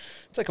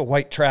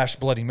white trash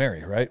Bloody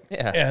Mary, right?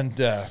 Yeah. And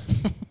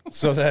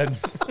so then.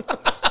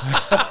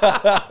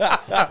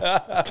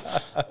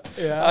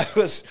 I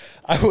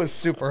was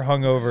super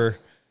hungover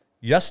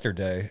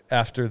yesterday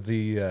after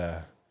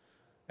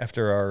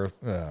our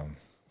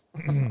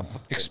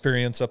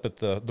experience up at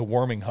the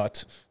warming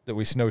hut that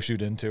we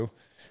snowshoed into,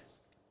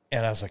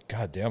 and I was like,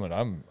 God damn it,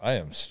 I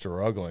am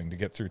struggling to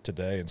get through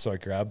today, and so I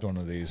grabbed one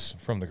of these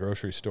from the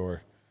grocery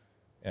store,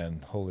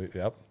 and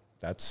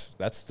that's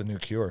the new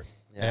cure.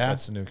 Yeah.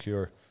 That's the new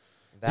cure.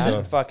 That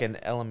and fucking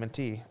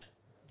LMNT.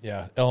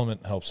 Yeah,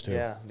 Element helps too.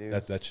 Yeah, dude.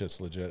 That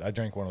shit's legit. I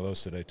drank one of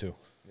those today too.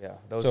 Yeah,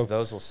 So-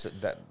 those will sit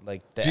that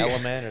like the Gee.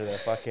 element or the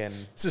fucking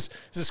This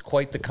is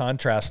quite the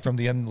contrast from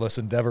the Endless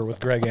Endeavor with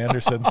Greg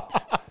Anderson.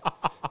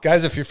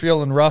 Guys, if you're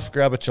feeling rough,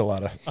 grab a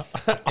Chelada.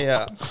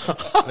 yeah.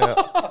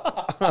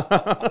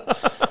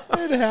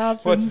 It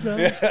happens.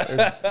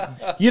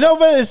 You know,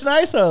 but it's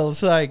nice though.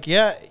 It's like,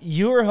 yeah,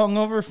 you were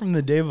hungover from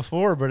the day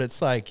before, but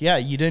it's like, yeah,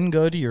 you didn't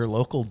go to your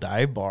local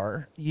dive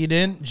bar. You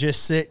didn't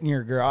just sit in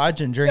your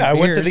garage and drink. Yeah, I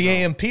went to beers. the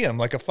AMPM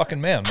like a fucking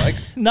man, Mike.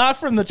 Not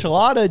from the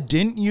Chelada,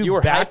 didn't you? You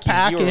were backpack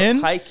hiking- you were in.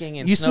 hiking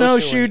and you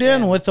snowshoeing snowshoed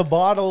in in. with a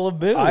bottle of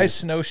booze. I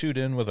snowshoed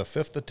in with a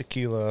fifth of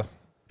tequila,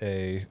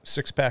 a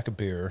 6-pack of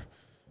beer,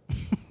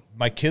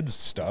 my kids'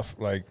 stuff,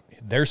 like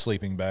their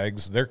sleeping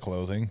bags, their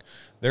clothing,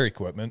 their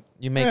equipment.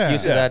 You make Yeah.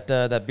 use of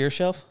that beer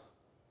shelf?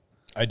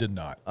 I did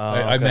not. Oh,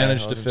 I okay.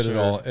 managed to Wasn't fit it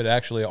sure. all. It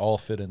actually all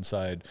fit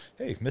inside.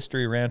 Hey,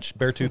 Mystery Ranch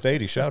Beartooth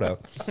 80, shout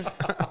out.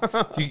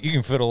 you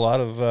can fit a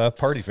lot of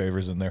party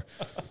favors in there.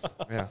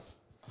 Yeah.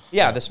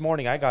 Yeah, this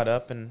morning I got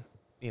up and,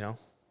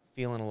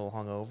 feeling a little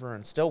hungover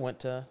and still went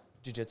to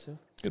jiu-jitsu,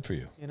 Good for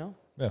you.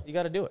 Yeah. You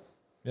got to do it.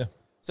 Yeah.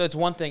 So it's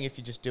one thing if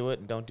you just do it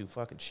and don't do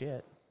fucking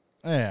shit,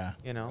 yeah.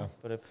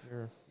 but if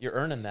you're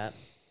earning that,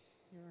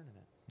 you're earning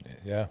it.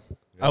 Yeah.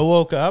 I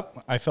woke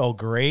up. I felt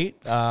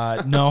great.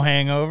 No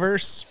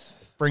hangovers.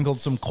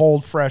 Sprinkled some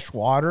cold, fresh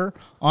water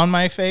on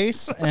my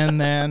face, and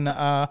then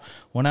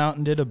went out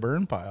and did a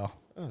burn pile.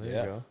 Oh, there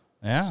Yeah. you go.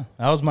 Yeah,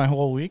 that was my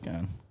whole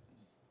weekend.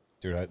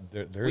 Dude,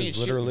 there Were you is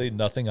literally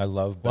nothing I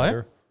love What?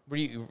 better. Were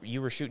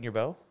you were shooting your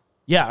bow?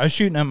 Yeah, I was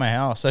shooting at my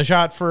house. I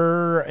shot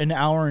for an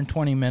hour and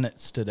 20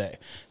 minutes today.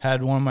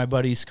 Had one of my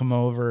buddies come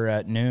over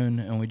at noon,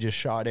 and we just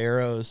shot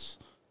arrows.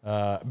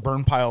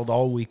 Burn piled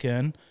all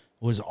weekend.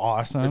 It was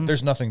awesome.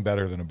 There's nothing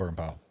better than a burn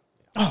pile.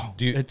 Oh,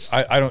 Do you? it's.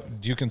 I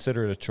don't. Do you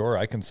consider it a chore?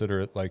 I consider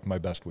it like my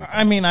best weekend.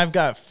 I mean, I've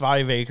got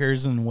 5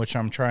 acres in which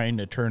I'm trying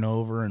to turn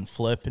over and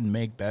flip and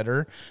make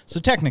better. So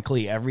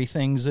technically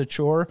everything's a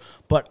chore,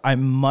 but I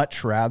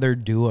much rather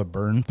do a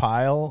burn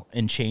pile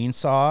and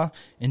chainsaw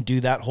and do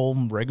that whole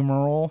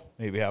rigmarole.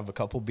 Maybe have a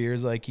couple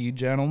beers like you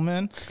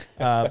gentlemen,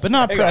 but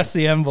not press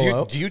the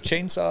envelope. Do you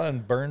chainsaw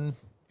and burn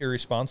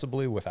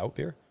irresponsibly without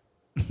beer?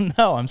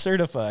 No, I'm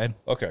certified.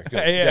 Okay,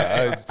 good.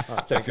 Yeah.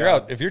 So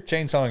if you're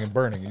chainsawing and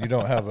burning, and you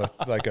don't have a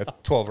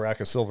 12 rack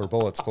of silver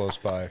bullets close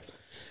by,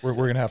 we're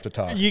gonna have to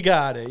talk. You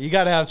got it. You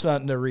got to have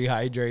something to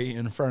rehydrate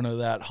in front of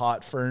that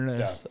hot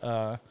furnace.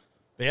 But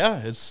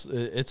yeah,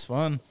 it's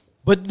fun.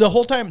 But the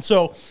whole time,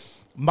 so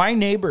my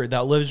neighbor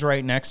that lives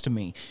right next to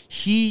me,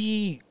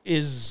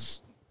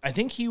 I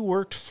think he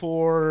worked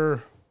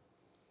for,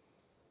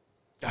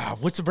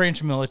 what's the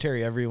branch of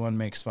military everyone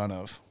makes fun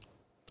of?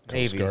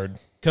 Coast Guard.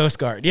 Coast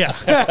Guard, yeah.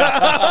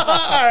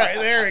 All right,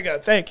 there we go.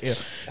 Thank you.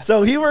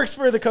 So he works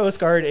for the Coast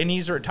Guard, and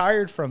he's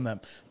retired from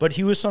them. But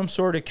he was some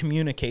sort of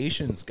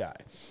communications guy,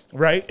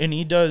 right? And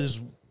he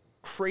does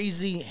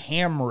crazy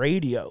ham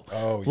radio.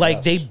 Oh, like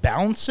yes. they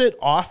bounce it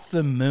off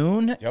the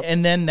moon, Yep.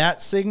 and then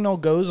that signal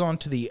goes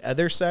onto the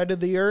other side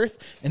of the Earth,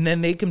 and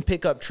then they can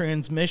pick up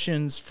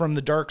transmissions from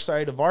the dark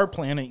side of our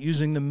planet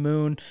using the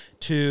moon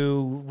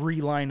to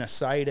reline a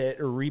sight it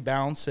or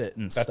rebounce it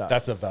and stuff.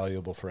 That's a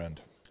valuable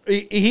friend.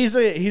 He's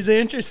an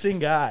interesting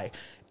guy,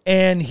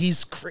 and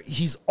he's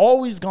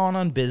always gone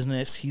on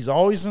business. He's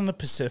always in the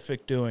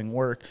Pacific doing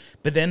work,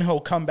 but then he'll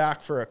come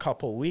back for a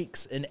couple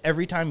weeks, and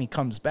every time he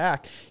comes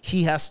back,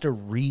 he has to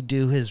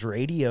redo his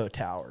radio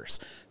towers.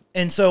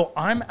 And so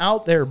I'm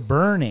out there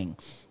burning,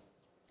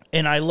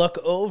 And I look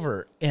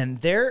over, and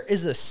there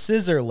is a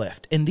scissor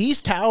lift. And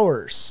these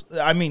towers,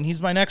 I mean,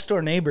 he's my next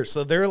door neighbor,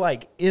 so they're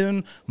like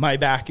in my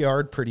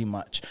backyard pretty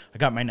much. I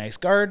got my nice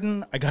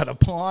garden, I got a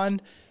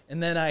pond,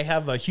 and then I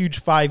have a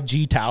huge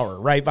 5G tower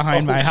right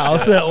behind my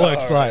house, it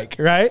looks like,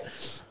 right?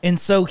 And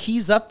so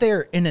he's up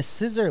there in a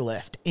scissor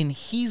lift, and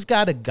he's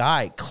got a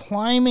guy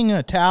climbing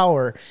a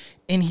tower,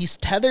 and he's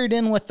tethered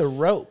in with the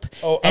rope.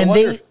 Oh, and I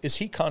wonder, is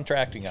he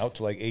contracting out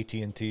to like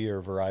AT&T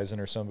or Verizon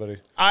or somebody?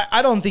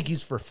 I don't think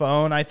he's for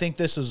phone. I think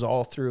this is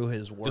all through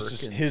his work. This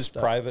is and his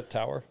stuff. private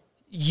tower?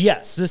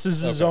 Yes, this is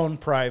his own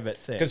private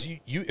thing. Because you,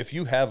 if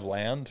you have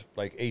land,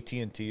 like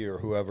AT&T or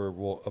whoever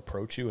will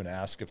approach you and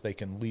ask if they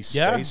can lease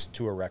space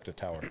to erect a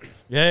tower.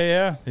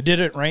 Yeah. They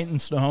did it right in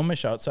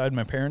Snohomish outside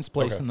my parents'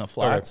 place in the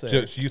flats.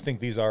 Okay. So you think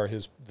these are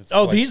his?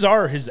 These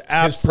are his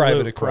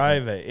absolute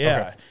private.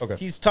 Yeah. Okay.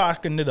 He's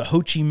talking to the Ho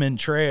Chi Minh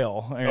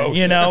Trail.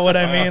 You know what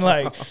I mean?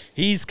 Like,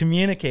 he's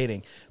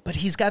communicating. But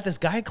he's got this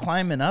guy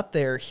climbing up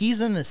there. He's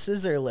in the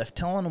scissor lift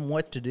telling him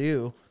what to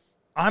do.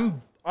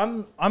 I'm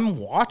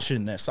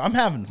watching this. I'm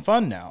having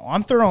fun now.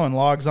 I'm throwing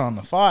logs on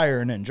the fire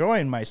and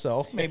enjoying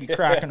myself, maybe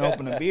cracking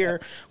open a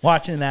beer,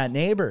 watching that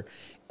neighbor.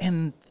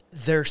 And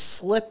they're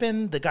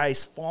slipping. The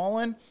guy's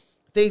falling.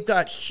 They've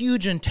got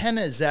huge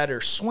antennas that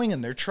are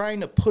swinging. They're trying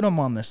to put them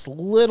on this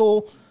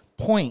little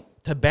point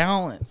to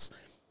balance.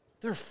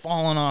 They're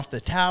falling off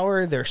the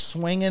tower. They're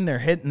swinging. They're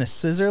hitting the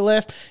scissor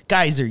lift.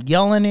 Guys are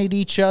yelling at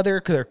each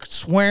other. They're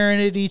swearing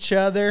at each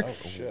other. Oh,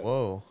 shit.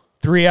 Whoa.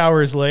 3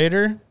 hours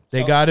later,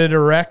 they got it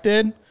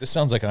erected. This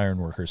sounds like iron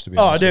workers, to be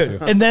Oh, honest with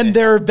dude. you. And then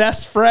they're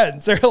best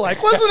friends. They're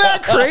like, wasn't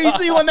that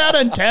crazy when that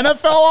antenna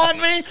fell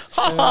on me?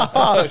 Ha, ha,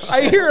 ha.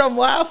 I hear them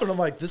laughing. I'm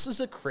like, this is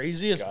the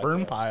craziest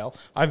burn pile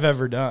I've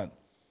ever done.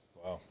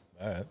 Wow.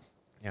 All right.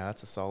 Yeah,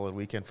 that's a solid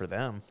weekend for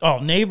them. Oh,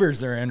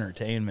 neighbors are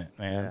entertainment,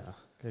 man. Yeah,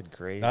 good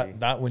gravy.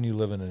 Not when you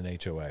live in an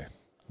HOA.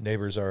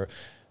 Neighbors are.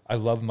 I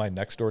love my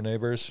next door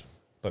neighbors,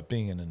 but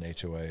being in an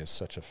HOA is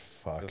such a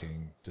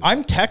fucking disaster.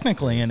 I'm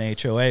technically an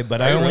HOA, but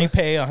I only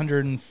pay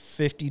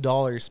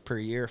 $150 per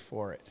year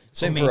for it.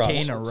 Same to for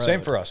maintain us. a road.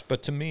 Same for us.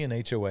 But to me, an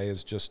HOA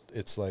is just,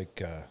 it's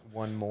like...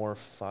 one more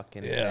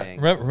fucking yeah.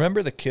 thing.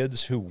 Remember the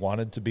kids who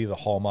wanted to be the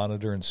hall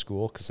monitor in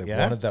school because they Yeah.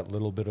 wanted that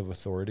little bit of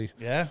authority?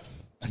 Yeah. To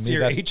That's me,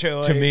 your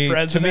HOA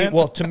president?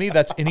 president. To me,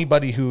 that's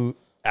anybody who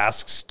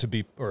asks to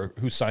be or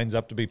who signs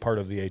up to be part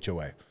of the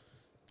HOA.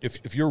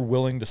 If you're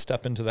willing to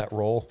step into that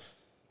role,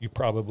 you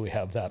probably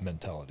have that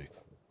mentality.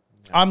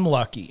 I'm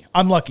lucky.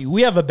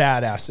 We have a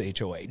badass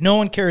HOA. No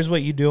one cares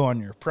what you do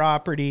on your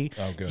property.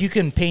 Oh, good. You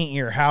can paint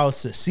your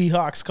house the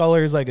Seahawks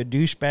colors like a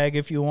douchebag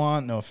if you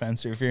want. No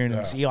offense if you're into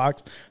the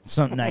Seahawks. It's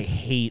something I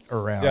hate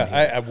around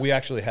here. We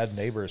actually had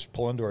neighbors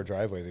pull into our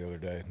driveway the other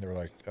day, and they were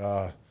like,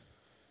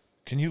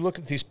 can you look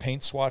at these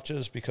paint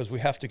swatches? Because we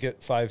have to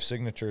get 5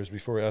 signatures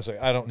before. I was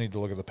like, I don't need to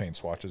look at the paint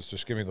swatches.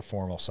 Just give me the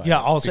formal sign.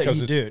 Yeah, I'll say because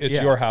you it's, do. It's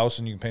Yeah. your house,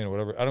 and you can paint it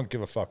whatever. I don't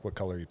give a fuck what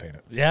color you paint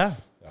it. Yeah.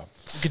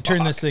 You could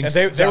turn this thing And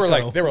they were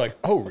stucco. like,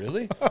 oh,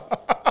 really?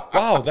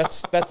 Wow,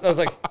 that's. I was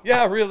like,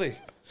 yeah, really.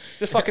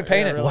 Just fucking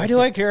paint it. Why do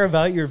I care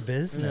about your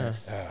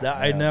business?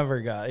 I never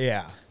got,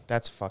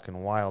 That's fucking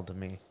wild to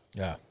me.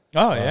 Yeah.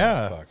 Oh,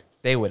 yeah. Fuck.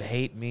 They would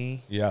hate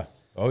me. Yeah.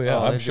 Oh yeah.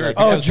 Oh, I'm they'd be sure. like,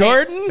 Oh, "That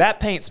Jordan? paint- that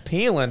paint's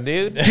peeling,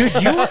 dude. Dude,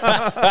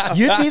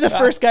 you'd be the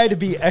first guy to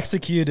be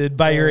executed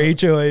by your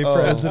HOA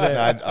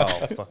president.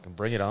 Fucking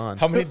bring it on.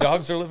 How many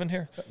dogs are living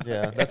here?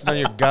 Yeah, that's none of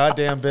your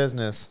goddamn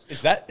business.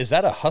 Is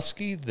that a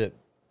husky that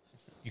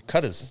you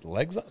cut his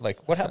legs?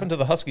 Like, what happened to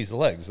the husky's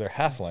legs? They're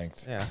half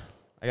length. Yeah,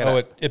 I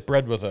got It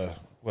bred with a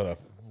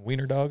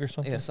wiener dog or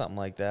something. yeah, something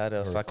like that. Or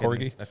a Fucking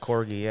corgi? a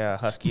corgi, yeah,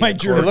 husky. My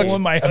and a gerbil corgi.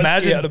 and my husky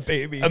imagine- had a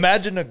baby.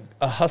 Imagine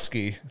a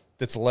husky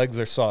that's legs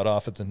are sawed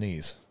off at the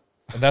knees,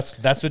 and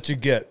that's what you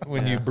get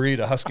when you breed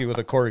a husky with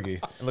a corgi,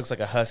 It looks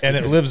like a husky, and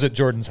it lives at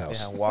Jordan's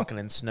house. yeah, walking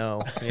in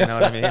snow. You know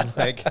what I mean?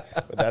 Like,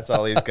 but that's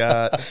all he's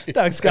got.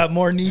 Dog's got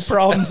more knee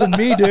problems than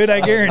me, dude.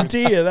 I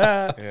guarantee you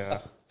that. Yeah,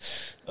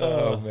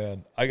 Oh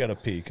man, I gotta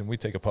pee. Can we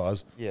take a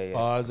pause? yeah.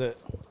 Pause it.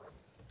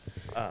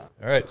 All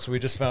right, so we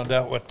just found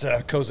out what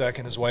Kozak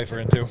and his wife are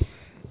into.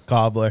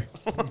 Cobbler.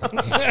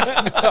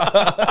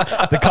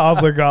 The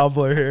cobbler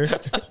gobbler here.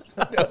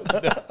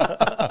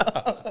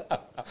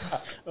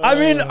 I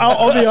mean,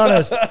 I'll be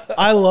honest.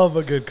 I love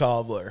a good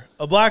cobbler.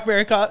 A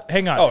blackberry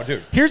hang on. Oh,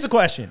 dude. Here's the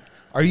question.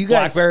 Are you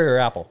guys... Blackberry or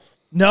apple?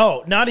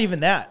 No, not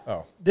even that.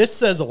 Oh. This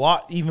says a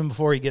lot even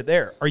before you get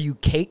there. Are you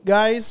cake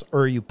guys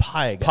or are you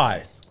pie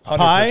guys? Pie. 100%.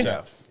 Pie?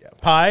 Yeah.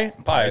 Pie?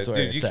 Pie, Pie's where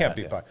dude, you it's can't at.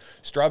 beat pie.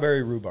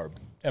 Strawberry rhubarb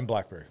and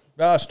blackberry.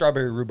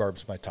 Strawberry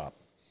rhubarb's my top.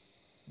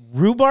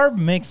 Rhubarb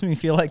makes me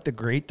feel like the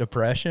Great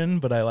Depression,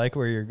 but I like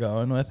where you're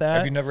going with that.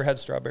 Have you never had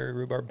strawberry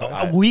rhubarb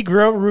pie? We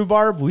grow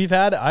rhubarb.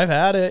 I've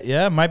had it.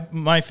 Yeah,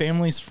 my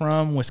family's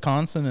from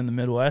Wisconsin in the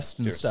Midwest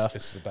and Dude, stuff.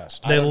 It's the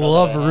best. They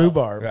love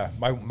rhubarb. Yeah,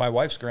 my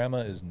wife's grandma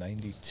is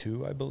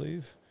 92, I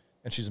believe,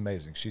 and she's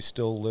amazing. She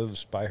still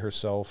lives by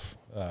herself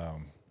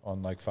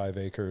on like 5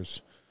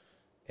 acres,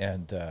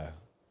 and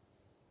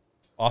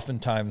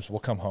oftentimes we'll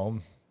come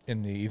home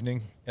in the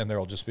evening, and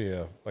there'll just be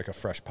a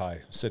fresh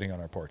pie sitting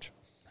on our porch.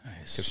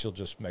 Because she'll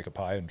just make a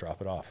pie and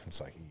drop it off.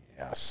 It's like,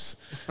 yes.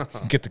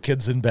 Get the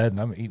kids in bed,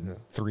 and I'm eating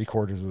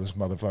 3/4 of this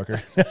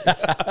motherfucker.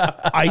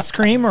 Ice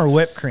cream or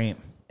whipped cream?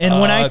 And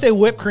when I say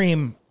whipped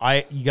cream,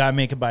 you gotta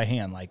make it by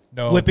hand, like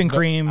whipping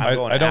cream. I'm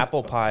going I don't-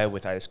 apple pie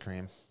with ice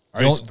cream.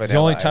 The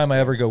only time I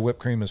ever go whipped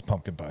cream is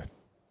pumpkin pie.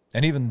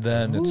 And even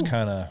then, it's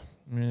kind of...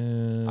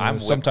 I'm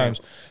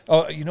sometimes...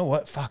 Oh, you know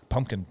what? Fuck,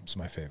 pumpkin's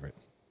my favorite.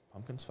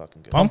 Pumpkin's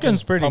fucking good.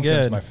 Pumpkin's pretty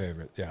Pumpkin's good. my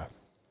favorite, yeah.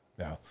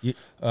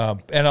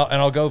 And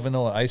I'll go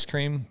vanilla ice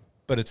cream,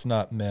 but it's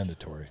not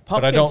mandatory.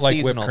 But I Pumpkin's don't like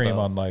whipped seasonal, cream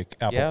though. on like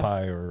apple Yeah.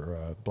 pie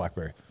or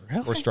blackberry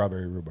or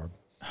strawberry rhubarb.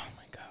 Oh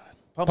my god.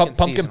 Pumpkin's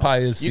pumpkin seasonal. pie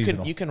is you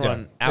seasonal. can Yeah. run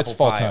It's apple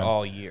fall pie time.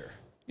 all year.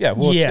 Yeah,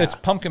 well, Yeah. It's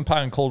pumpkin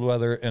pie in cold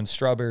weather, and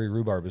strawberry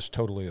rhubarb is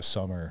totally a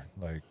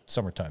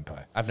summertime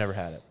pie. I've never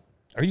had it.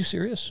 Are you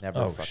serious? Never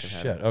oh fucking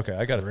had shit! it. Okay,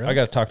 I got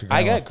to talk to.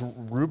 I Grandma. got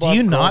rhubarb. Do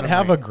you not growing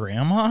have up a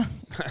grandma?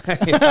 What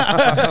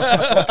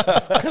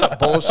kind of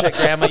bullshit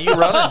grandma you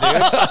running,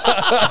 dude?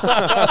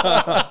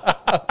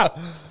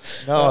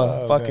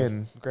 No,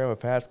 fucking Grandma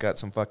Pat's got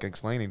some fucking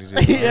explaining to do.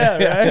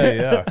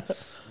 yeah.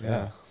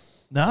 Yeah.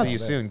 No, See you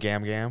soon,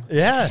 Gam Gam.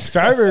 yeah,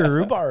 strawberry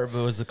rhubarb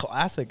was a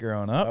classic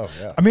growing up. Oh,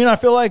 yeah. I mean, I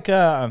feel like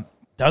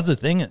that's the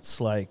thing. It's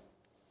like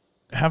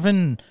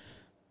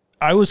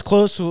I was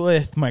close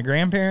with my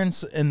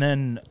grandparents, and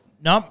then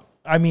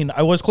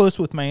I was close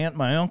with my aunt and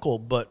my uncle,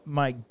 but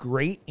my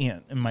great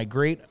aunt and my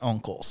great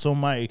uncle, so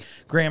my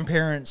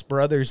grandparents'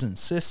 brothers and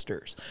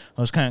sisters,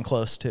 I was kind of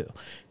close to.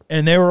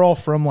 And they were all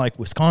from like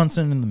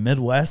Wisconsin in the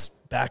Midwest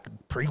back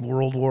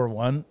pre-World War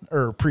I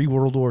or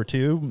pre-World War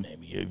II,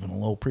 maybe even a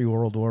little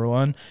pre-World War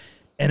I.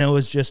 And it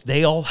was just,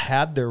 they all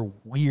had their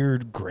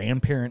weird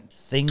grandparent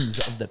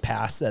things of the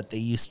past that they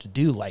used to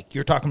do. Like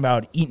you're talking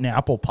about eating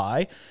apple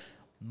pie.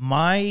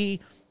 My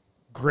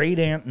great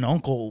aunt and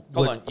uncle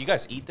Hold on, you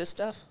guys eat this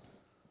stuff?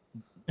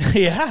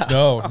 yeah.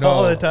 No,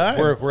 all the time.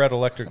 We're at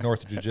Electric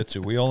North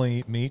Jiu-Jitsu. We only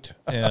eat meat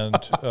and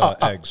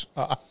eggs.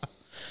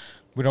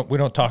 We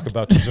don't talk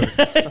about dessert.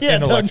 Yeah,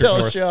 in don't Electric tell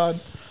North. Sean.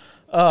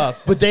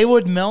 But they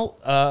would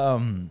melt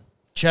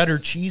cheddar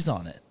cheese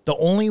on it. The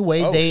only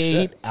way Oh, they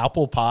shit. ate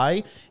apple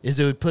pie is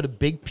they would put a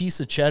big piece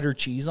of cheddar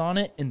cheese on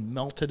it and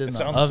melt it in It the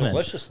sounds oven.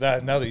 delicious.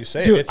 Now that you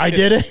say Dude, it, I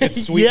did it.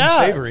 It's sweet and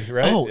savory,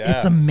 right? Oh, Yeah.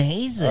 it's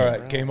amazing. All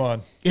right, game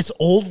on. It's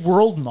old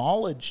world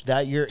knowledge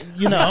that you're,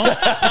 Did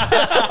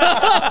I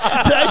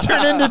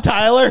turn into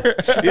Tyler?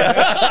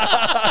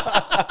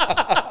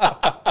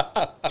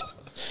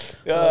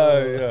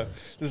 Yeah.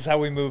 This is how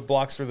we move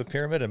blocks for the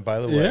pyramid. And by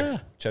the way, Yeah.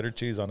 cheddar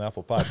cheese on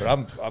apple pie. But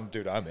I'm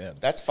in.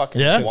 That's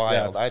fucking Yeah.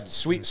 wild. Yeah.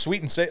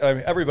 Sweet and I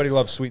mean, everybody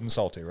loves sweet and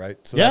salty, right?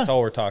 So Yeah. that's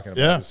all we're talking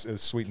about Yeah.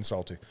 is sweet and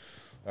salty.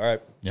 All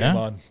right,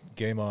 Yeah.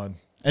 game on.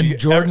 And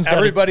Jordan's gotta-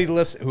 everybody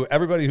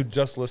who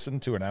just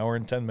listened to an hour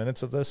and 10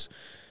 minutes of this,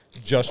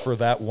 just for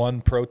that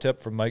one pro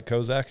tip from Mike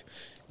Kozak,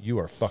 you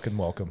are fucking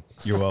welcome.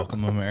 You're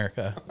welcome,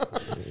 America.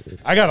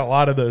 I got a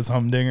lot of those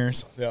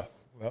humdingers. Yeah.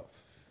 Well,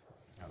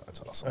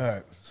 that's awesome. All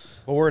right.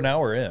 Well, we're an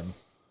hour in.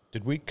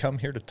 Did we come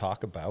here to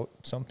talk about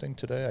something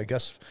today? I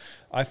guess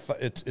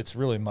it's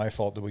really my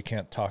fault that we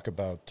can't talk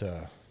about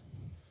the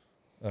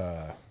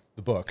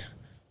book.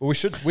 But we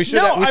should.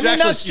 No, I mean, actually,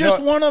 that's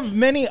just one of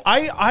many.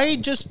 I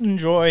just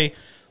enjoy.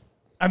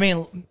 I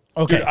mean,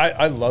 okay. Dude,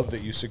 I love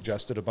that you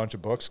suggested a bunch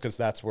of books because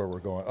that's where we're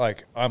going.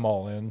 Like, I'm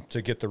all in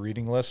to get the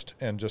reading list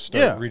and just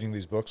start reading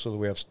these books so that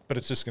we have. But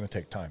it's just going to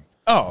take time.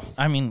 Oh,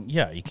 I mean,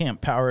 yeah, you can't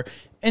power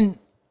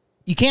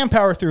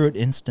through it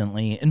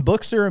instantly. And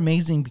books are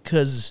amazing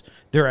because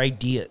they're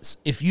ideas.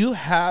 If you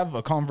have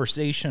a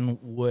conversation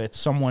with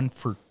someone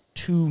for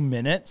 2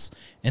 minutes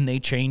and they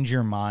change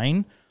your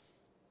mind,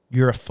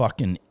 you're a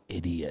fucking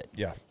idiot.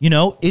 Yeah.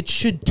 It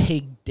should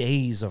take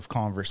days of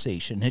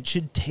conversation. It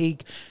should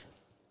take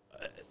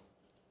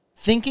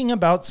thinking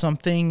about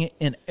something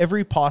in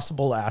every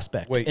possible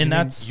aspect. Wait, and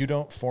you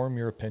don't form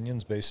your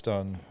opinions based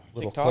on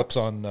little TikToks? clips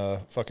on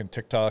fucking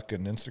TikTok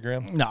and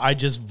Instagram? No, I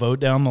just vote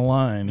down the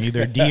line,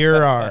 either D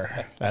or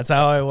R. That's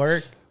how I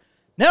work.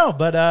 No,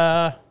 but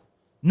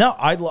no,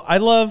 I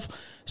love.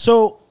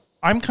 So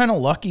I'm kind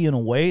of lucky in a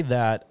way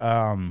that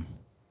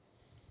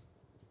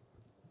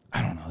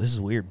I don't know. This is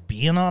weird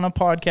being on a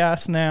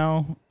podcast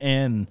now,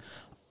 and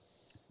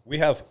We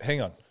have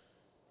 14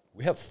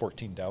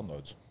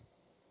 downloads.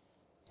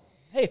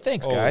 Hey,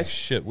 thanks, Holy guys.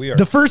 shit, we are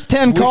the first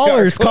 10 We are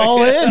callers going-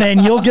 call in,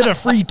 and you'll get a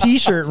free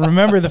T-shirt.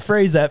 Remember, the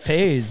phrase that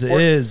pays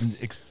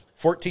is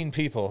 14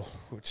 people,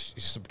 which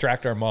you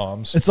subtract our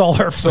moms. it's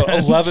all our So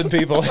friends. 11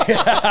 people.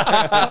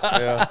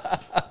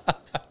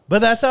 But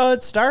that's how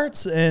it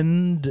starts.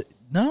 And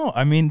no,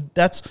 I mean,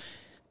 that's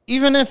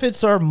even if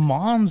it's our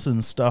moms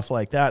and stuff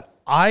like that.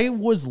 I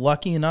was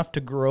lucky enough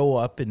to grow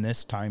up in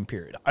this time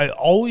period. I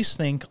always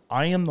think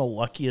I am the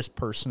luckiest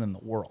person in the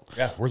world.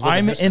 Yeah, we're living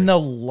I'm history. in the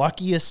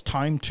luckiest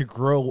time to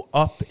grow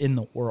up in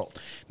the world.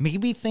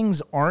 Maybe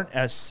things aren't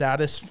as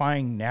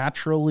satisfying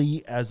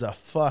naturally as a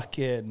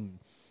fucking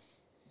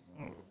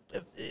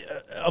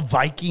a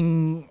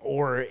Viking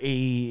or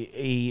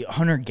a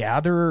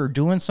hunter-gatherer or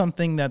doing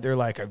something that they're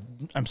like,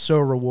 I'm so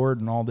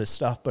rewarded and all this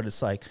stuff. But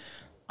it's like,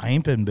 I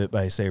ain't been bit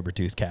by a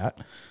saber-toothed cat.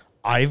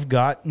 I've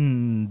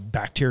gotten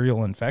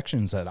bacterial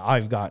infections that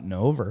I've gotten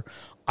over.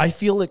 I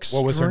feel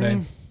extreme. What was her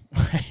name?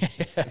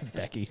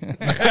 Becky.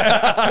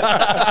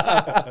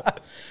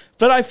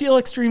 But I feel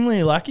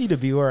extremely lucky to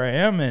be where I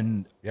am.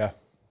 And Yeah.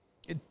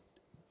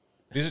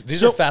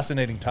 These are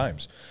fascinating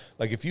times.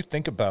 Like, if you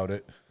think about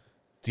it,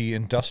 the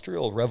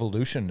Industrial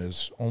Revolution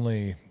is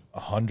only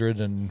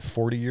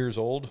 140 years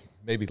old,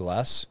 maybe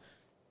less.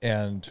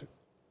 And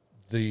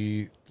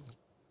the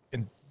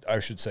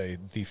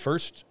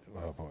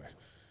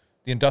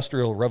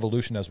Industrial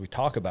Revolution, as we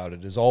talk about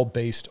it, is all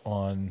based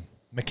on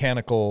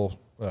mechanical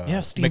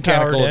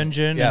steam-powered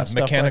engine and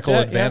stuff mechanical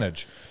like that,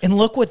 advantage. Yeah. And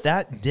look what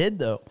that did,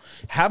 though.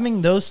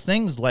 Having those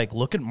things, like,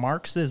 look at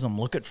Marxism,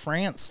 look at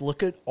France,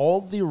 look at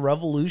all the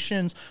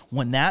revolutions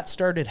when that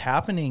started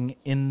happening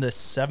in the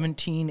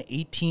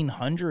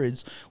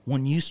 1800s,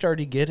 when you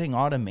started getting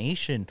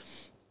automation,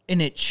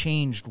 and it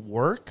changed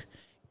work,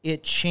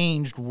 it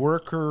changed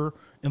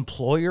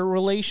worker-employer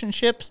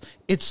relationships.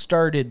 It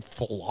started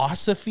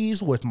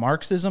philosophies with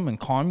Marxism and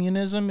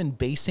communism and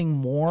basing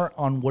more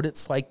on what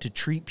it's like to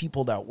treat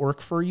people that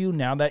work for you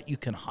now that you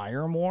can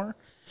hire more.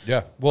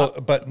 Yeah. Well,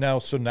 but now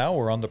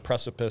we're on the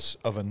precipice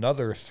of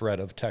another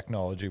thread of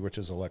technology, which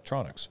is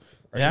electronics.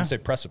 I shouldn't say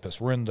precipice.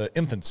 We're in the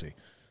infancy.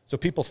 So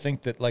people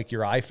think that, like,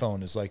 your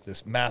iPhone is like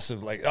this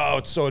massive, like, oh,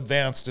 it's so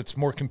advanced. It's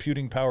more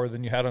computing power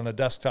than you had on a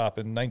desktop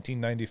in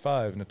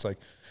 1995. And it's like,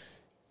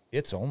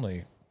 it's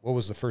only, what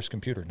was the first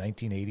computer?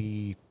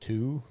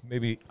 1982,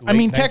 maybe. I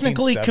mean,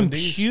 technically, 1970s?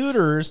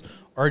 computers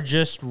are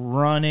just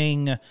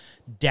running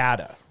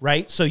data,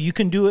 right? So you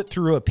can do it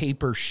through a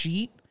paper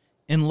sheet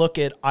and look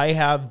at, I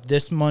have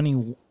this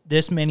many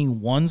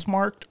ones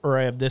marked, or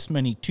I have this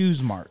many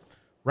twos marked,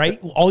 right?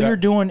 All you're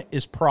doing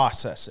is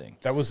processing.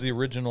 That was the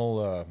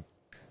original.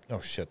 Oh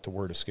shit! The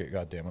word escaped.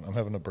 God damn it! I'm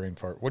having a brain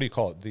fart. What do you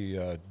call it?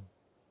 The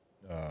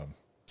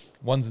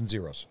ones and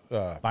zeros.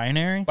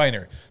 Binary?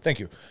 Binary. Thank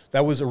you.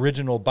 That was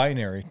original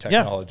binary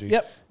technology.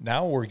 Yep.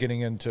 Now we're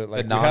getting into,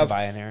 like, The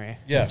non-binary.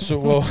 So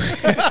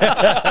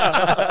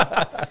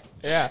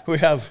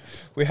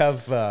we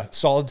have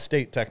solid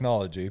state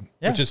technology,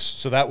 which is,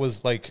 so that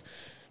was like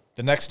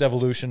the next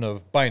evolution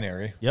of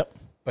binary. Yep.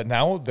 But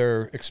now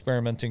they're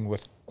experimenting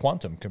with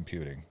quantum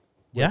computing.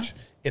 Which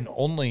in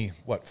only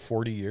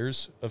 40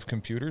 years of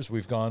computers,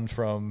 we've gone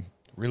from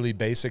really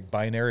basic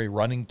binary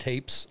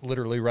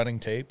literally running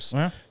tapes,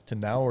 to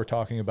now we're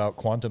talking about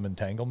quantum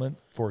entanglement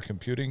for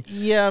computing.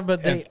 Yeah,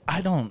 but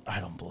I don't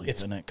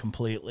believe in it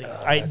completely.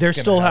 They're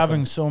still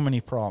having so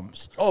many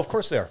problems. Oh, of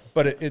course they are.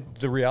 But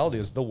the reality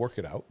is they'll work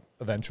it out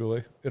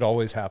eventually. It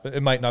always happens.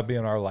 It might not be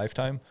in our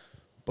lifetime,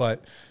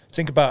 but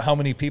think about how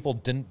many people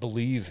didn't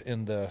believe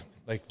in the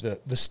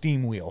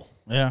steam wheel.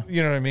 Yeah.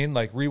 You know what I mean?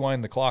 Like,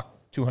 rewind the clock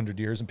 200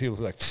 years and people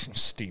are like,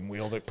 steam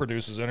wheel that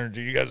produces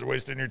energy, you guys are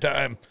wasting your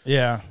time.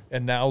 Yeah.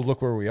 And now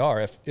look where we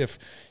are. If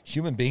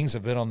human beings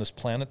have been on this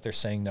planet, they're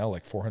saying now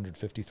like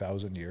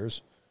 450,000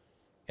 years,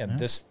 and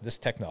this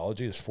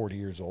technology is 40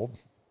 years old.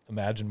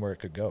 Imagine where it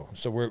could go.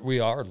 So we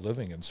are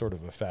living in sort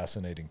of a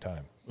fascinating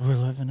time. We're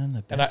living in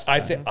the best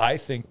And I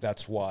think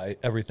that's why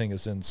everything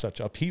is in such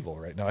upheaval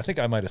right now. I think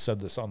I might have said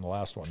this on the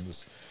last one.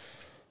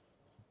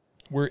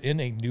 We're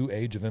in a new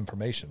age of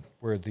information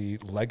where the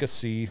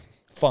legacy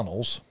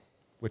funnels,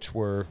 which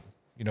were,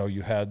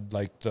 you had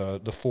like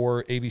the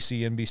four,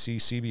 ABC, NBC,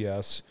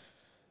 CBS,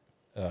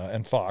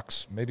 and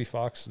Fox. Maybe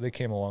Fox, they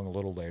came along a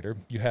little later.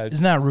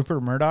 Isn't that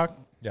Rupert Murdoch?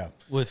 Yeah.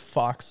 With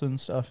Fox and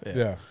stuff?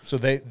 Yeah. So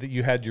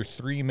you had your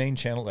three main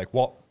channels, like,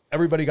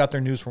 everybody got their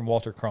news from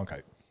Walter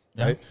Cronkite,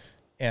 right?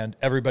 And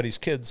everybody's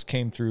kids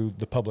came through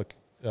the public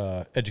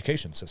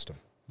education system.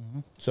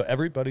 Mm-hmm. So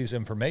everybody's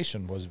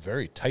information was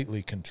very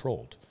tightly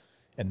controlled.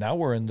 And now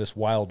we're in this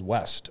wild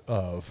west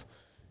of,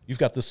 you've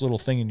got this little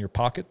thing in your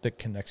pocket that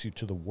connects you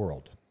to the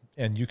world,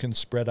 and you can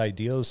spread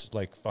ideas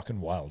like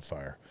fucking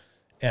wildfire.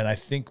 And I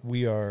think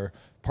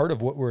part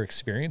of what we're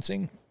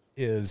experiencing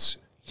is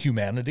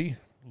humanity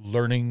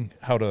learning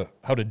how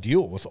to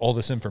deal with all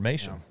this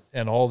information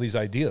and all these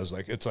ideas.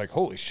 Like, it's like,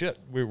 holy shit,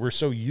 we're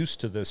so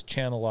used to this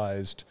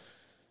channelized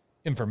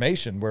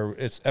information where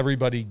it's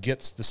everybody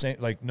gets the same,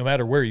 like, no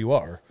matter where you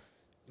are.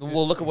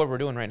 Well, look at what we're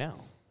doing right now.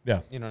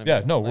 Yeah. You know what I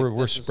mean? Yeah, no, Like,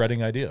 we're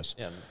spreading ideas.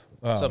 Yeah.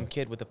 Some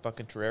kid with a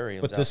fucking terrarium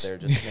out but this- there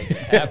just making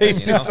it happen,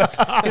 He's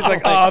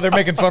like, oh, they're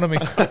making fun of me.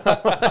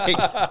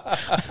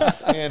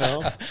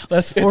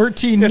 That's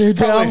 14 new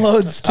probably-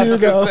 downloads too,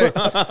 though.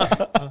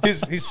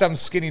 He's some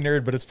skinny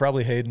nerd, but it's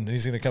probably Hayden.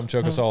 He's going to come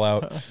choke us all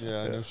out.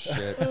 Yeah, no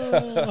shit.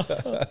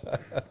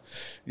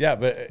 Yeah,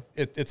 but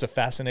it's a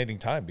fascinating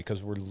time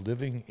because we're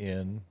living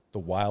in the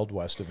wild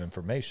west of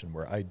information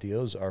where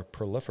ideas are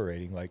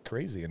proliferating like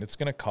crazy, and it's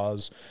going to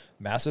cause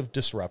massive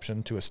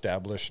disruption to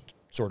established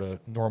sort of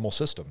normal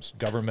systems,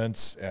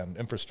 governments and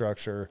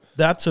infrastructure.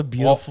 That's a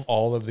beautiful...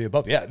 all of the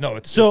above. Yeah, no,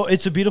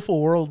 it's a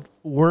beautiful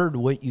word.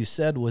 What you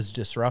said was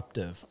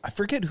disruptive. I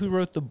forget who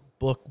wrote the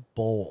book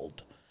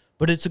Bold,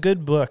 But it's a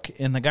good book,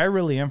 and the guy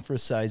really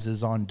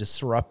emphasizes on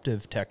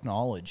disruptive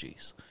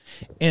technologies.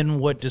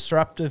 And what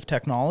disruptive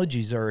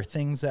technologies are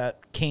things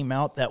that came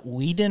out that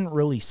we didn't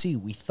really see.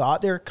 We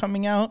thought they were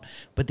coming out,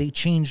 but they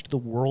changed the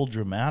world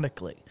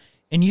dramatically.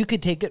 And you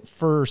could take it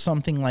for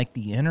something like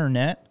the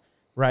internet,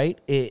 right?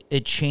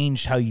 It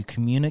changed how you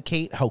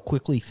communicate, how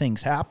quickly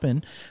things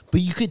happen.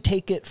 But you could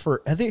take it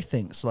for other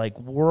things, like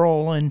we're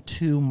all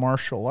into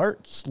martial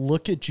arts.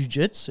 Look at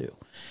jiu-jitsu.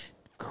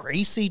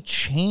 Gracie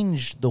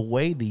changed the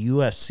way the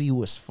UFC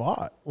was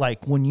fought.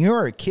 Like when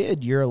you're a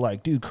kid, you're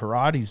like, dude,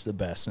 karate's the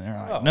best. And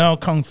they're like, no,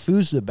 kung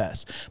fu's the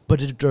best.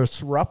 But a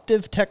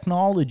disruptive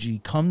technology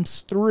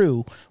comes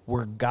through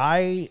where a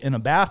guy in a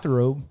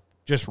bathrobe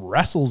just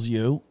wrestles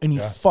you and he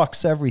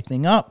fucks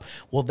everything up.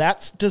 Well,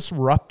 that's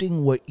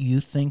disrupting what you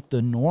think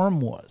the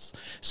norm was.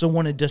 So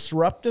when a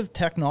disruptive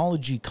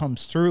technology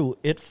comes through,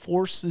 it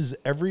forces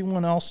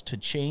everyone else to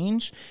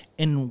change,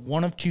 and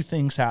one of two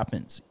things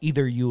happens.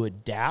 Either you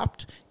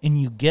adapt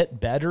and you get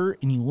better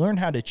and you learn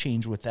how to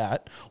change with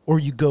that, or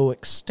you go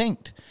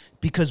extinct.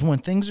 Because when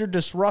things are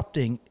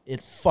disrupting,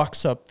 it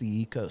fucks up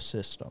the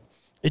ecosystem.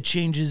 It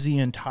changes the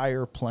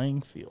entire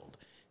playing field.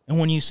 And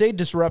when you say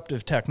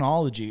disruptive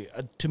technology,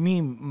 to me,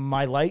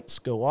 my lights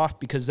go off,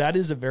 because that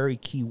is a very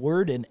key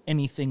word in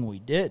anything we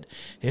did.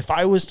 If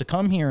I was to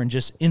come here and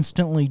just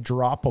instantly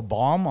drop a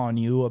bomb on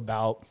you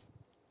about,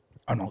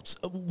 I don't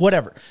know,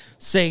 whatever,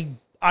 say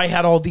I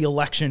had all the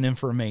election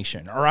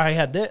information or I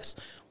had this,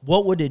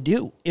 what would it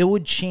do? It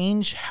would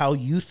change how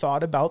you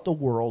thought about the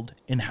world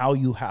and how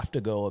you have to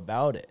go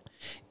about it.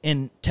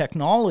 And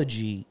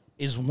technology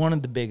is one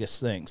of the biggest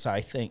things,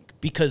 I think,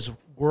 because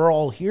we're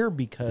all here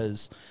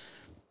because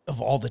of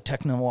all the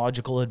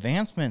technological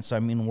advancements. I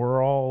mean,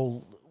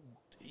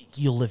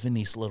 you live in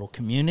these little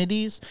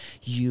communities.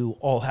 You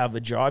all have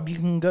a job you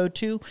can go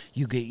to.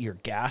 You get your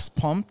gas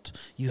pumped.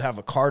 You have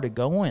a car to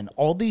go in.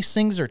 All these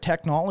things are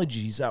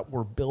technologies that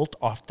were built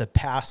off the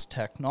past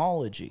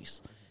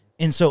technologies.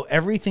 And so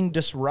everything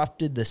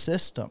disrupted the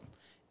system.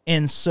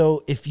 And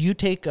so if you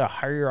take a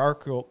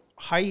hierarchical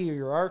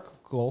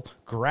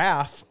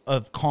graph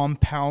of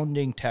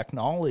compounding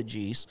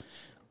technologies,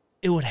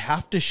 it would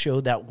have to show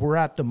that we're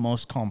at the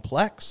most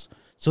complex.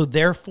 So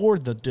therefore,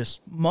 the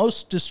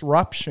most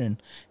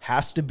disruption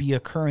has to be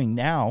occurring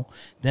now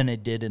than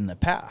it did in the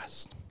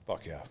past.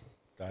 Fuck yeah.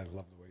 I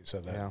love the way you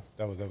said that. Yeah.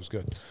 That was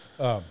good.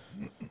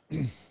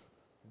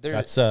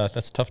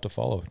 That's tough to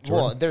follow,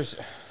 Jordan. Well,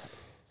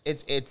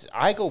 it's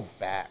I go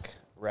back,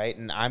 right?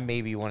 And I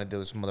may be one of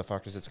those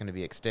motherfuckers that's going to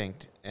be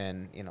extinct,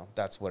 and,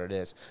 that's what it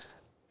is.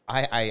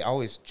 I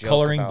always joke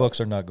Coloring about,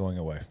 books are not going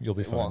away. You'll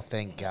be fine. Well,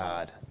 thank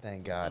God.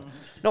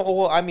 No,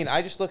 well, I mean,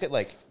 I just look at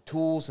like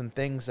tools and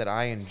things that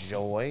I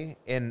enjoy,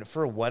 and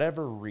for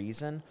whatever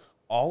reason,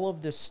 all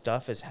of this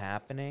stuff is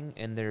happening,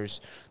 and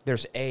there's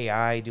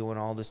AI doing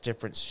all this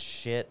different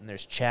shit, and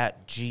there's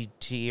Chat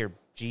GT or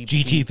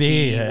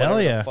GPT,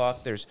 hell yeah. The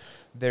fuck.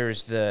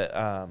 There's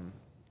the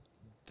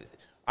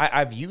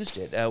I've used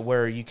it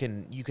where you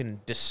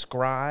can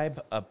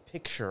describe a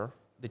picture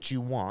that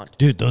you want,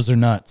 dude. Those are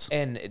nuts.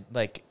 And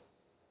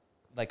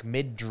like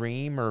mid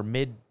dream or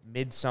mid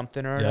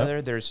something or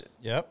another. There's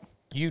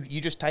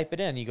you just type it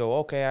in. You go,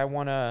 okay, I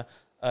want a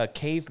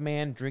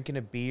caveman drinking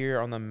a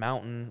beer on the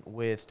mountain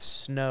with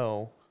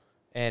snow,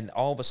 and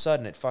all of a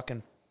sudden it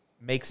fucking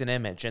makes an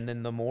image. And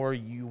then the more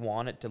you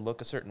want it to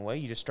look a certain way,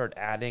 you just start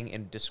adding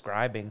and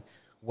describing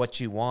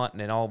what you want,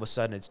 and then all of a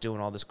sudden it's doing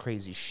all this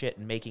crazy shit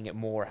and making it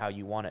more how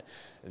you want it.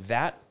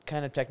 That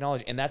kind of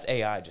technology, and that's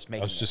AI just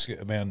making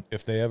man,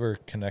 if they ever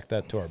connect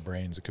that to our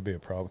brains, it could be a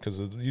problem,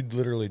 because you'd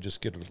literally just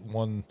get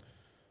one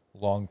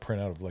long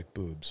printout of like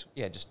boobs.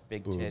 Yeah, just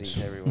big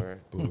titties everywhere.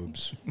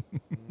 Boobs.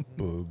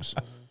 Boobs.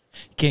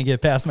 Can't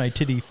get past my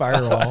titty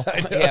firewall.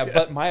 Yeah,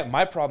 but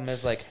my problem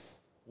is like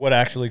what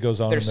actually goes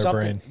on in their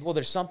brain. Well,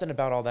 there's something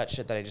about all that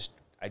shit that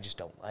I just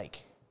don't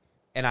like.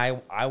 And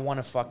I want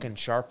a fucking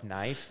sharp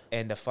knife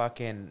and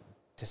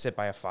to sit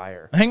by a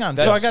fire. Hang on.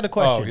 So I got a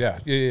question. Oh,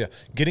 yeah.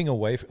 Getting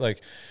away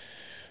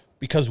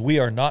because we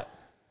are not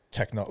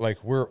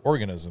we're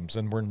organisms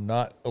and we're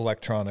not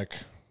electronic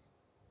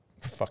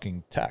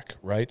fucking tech,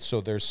 right? So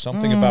there's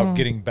something about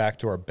getting back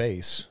to our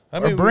base.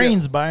 Our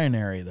brain's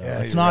binary, though.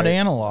 It's not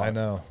analog. I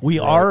know. We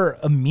are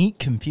a meat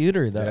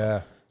computer, though.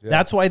 Yeah.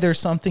 That's why there's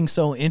something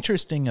so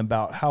interesting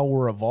about how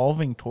we're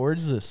evolving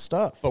towards this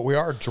stuff. But we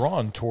are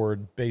drawn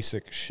toward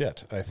basic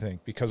shit, I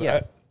think, because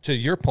to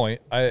your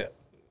point, I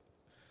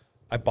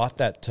bought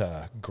that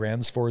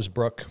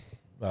Gransforsbruck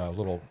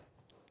little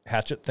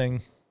hatchet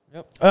thing.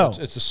 Yep. Oh,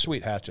 it's a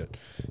sweet hatchet,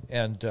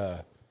 and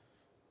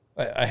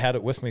I had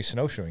it with me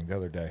snowshoeing the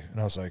other day,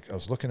 and I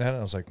was looking at it, and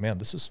I was like, man,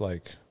 this is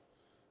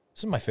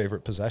my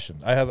favorite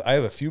possession. I have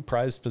a few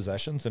prized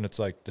possessions, and it's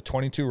like the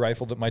 .22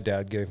 rifle that my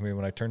dad gave me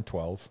when I turned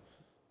 12.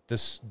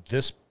 This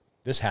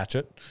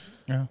hatchet,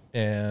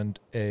 and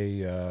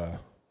a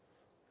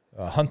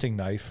hunting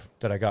knife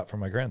that I got from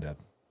my granddad.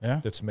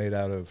 Yeah, that's made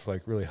out of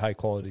like really high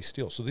quality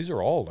steel. So these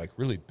are all like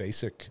really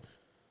basic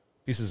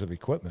pieces of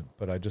equipment,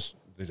 but I just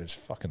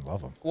fucking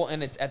love them. Well,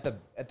 and it's at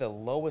the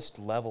lowest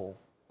level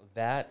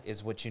that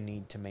is what you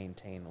need to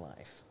maintain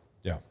life,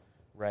 Yeah.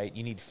 right?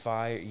 You need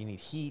fire, you need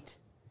heat.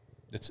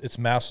 It's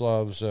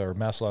Maslow's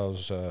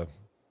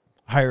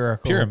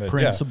Hierarchical pyramid,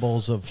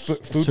 principles of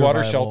food,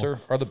 water, shelter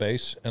are the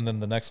base, and then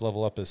the next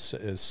level up is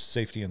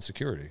safety and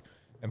security.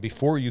 And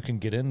before you can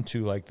get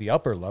into like the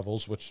upper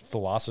levels, which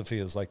philosophy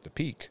is like the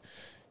peak,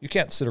 you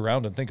can't sit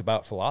around and think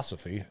about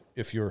philosophy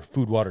if your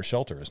food, water,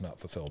 shelter is not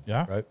fulfilled.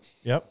 Yeah. Right.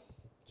 Yep.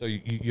 So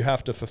you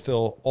have to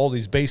fulfill all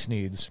these base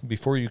needs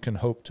before you can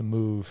hope to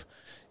move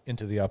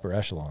into the upper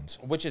echelons.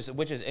 Which is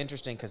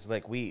interesting because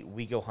like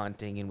we go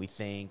hunting and we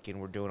think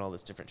and we're doing all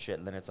this different shit,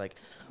 and then it's like,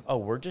 oh,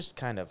 we're just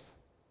kind of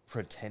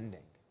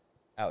pretending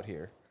out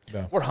here.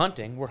 Yeah. We're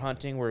hunting,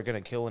 we're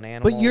gonna kill an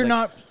animal. But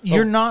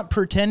you're not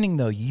pretending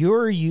though.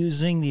 You're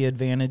using the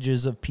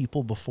advantages of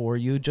people before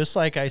you. Just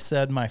like I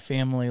said, my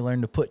family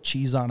learned to put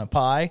cheese on a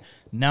pie.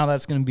 Now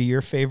that's going to be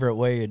your favorite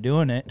way of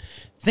doing it.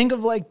 Think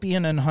of like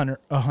being a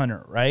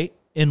hunter, right?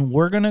 And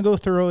we're going to go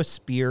throw a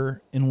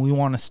spear and we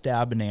want to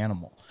stab an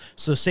animal.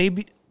 So say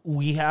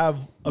we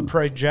have a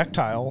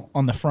projectile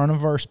on the front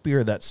of our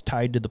spear that's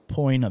tied to the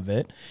point of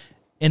it,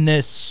 and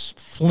this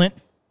flint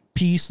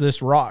piece,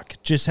 this rock,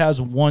 just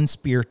has one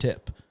spear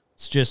tip.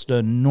 It's just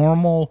a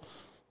normal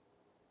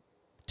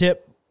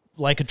tip,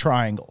 like a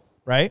triangle,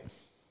 right?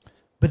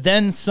 But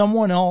then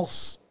someone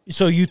else,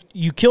 so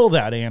you kill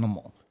that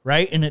animal,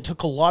 right? And it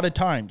took a lot of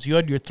times. You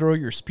had to throw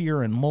your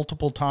spear in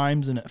multiple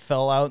times, and it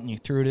fell out, and you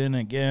threw it in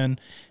again,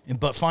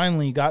 but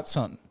finally you got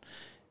something.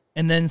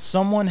 And then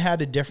someone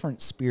had a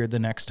different spear the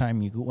next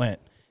time you went,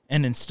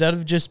 and instead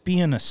of just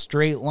being a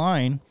straight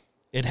line,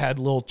 it had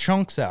little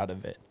chunks out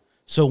of it.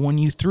 So when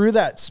you threw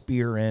that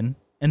spear in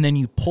and then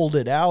you pulled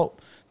it out,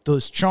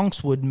 those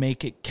chunks would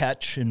make it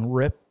catch and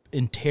rip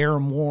and tear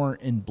more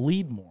and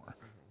bleed more,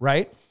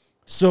 right?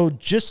 So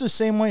just the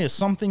same way as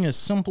something as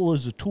simple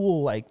as a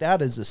tool like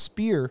that as a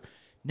spear,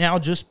 now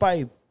just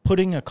by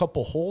putting a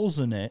couple holes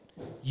in it,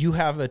 you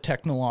have a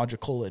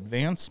technological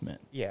advancement.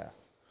 Yeah.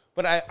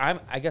 But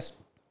I guess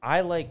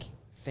I like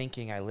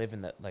thinking I live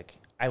in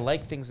I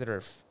like things that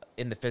are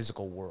in the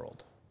physical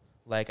world.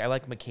 Like I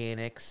like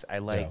mechanics, I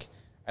like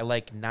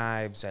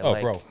knives.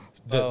 Bro,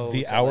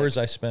 the hours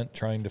I spent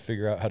trying to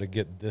figure out how to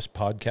get this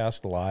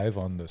podcast live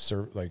on the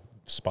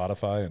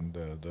Spotify and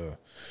the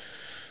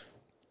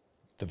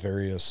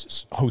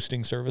various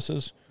hosting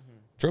services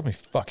drove me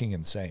fucking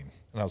insane.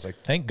 And I was like,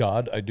 thank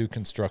God I do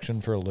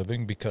construction for a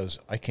living because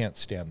I can't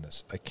stand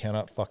this. I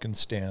cannot fucking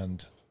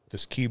stand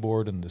this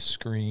keyboard and this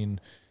screen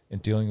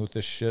and dealing with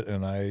this shit.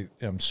 And I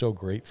am so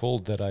grateful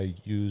that I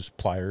use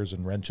pliers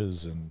and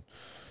wrenches and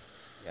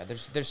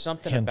there's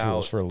something hand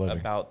tools for a living.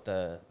 about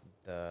the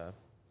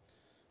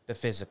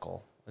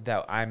physical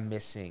that I'm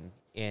missing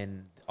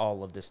in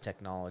all of this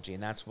technology,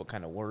 and that's what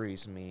kind of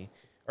worries me,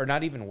 or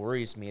not even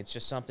worries me. It's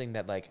just something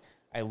that like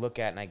I look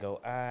at and I go,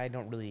 I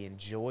don't really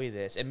enjoy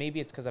this, and maybe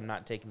it's because I'm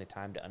not taking the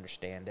time to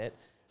understand it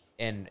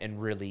and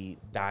really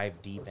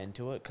dive deep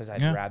into it because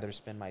I'd rather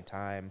spend my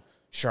time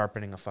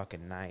sharpening a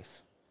fucking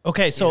knife.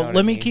 Okay, so You know what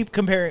let I me mean? keep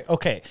comparing.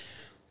 Okay,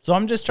 so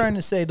I'm just trying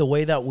to say the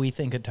way that we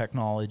think of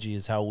technology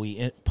is how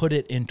we put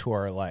it into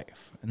our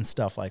life and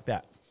stuff like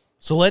that.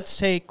 So let's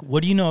take,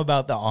 what do you know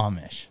about the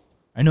Amish?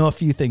 I know a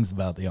few things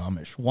about the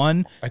Amish.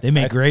 One, they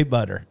make great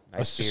butter. I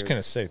was just going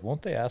to say,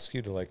 won't they ask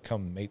you to like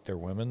come mate their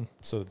women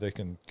so that they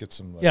can get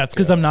some? Like, Yeah, it's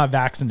because I'm not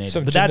vaccinated.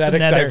 some But that's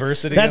genetic another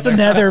diversity That's in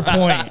there. another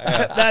point.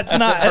 That's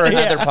not For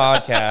another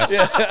podcast.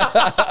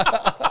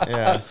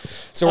 Yeah.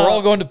 So we're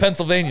all going to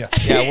Pennsylvania.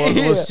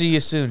 We'll see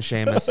you soon,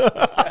 Seamus.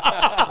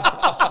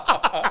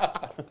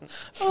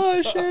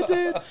 Oh shit,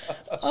 dude.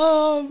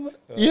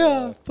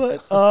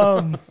 But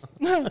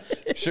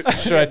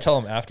Should I tell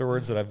them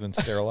afterwards that I've been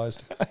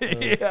sterilized?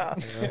 yeah.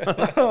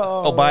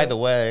 Oh, by the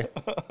way,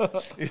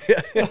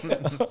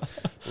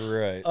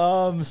 Right.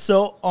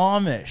 So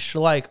Amish,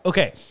 like,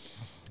 okay.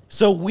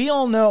 So we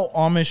all know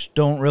Amish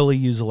don't really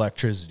use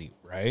electricity,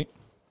 right?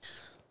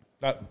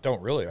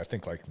 Don't really. I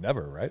think like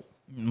never, right?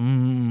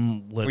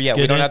 Let's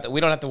we don't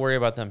have to worry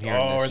about them here.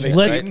 Oh, in this are they shit,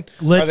 let's right?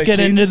 let's they get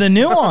cheating? into the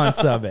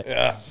nuance of it.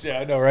 Yeah,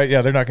 I know, right?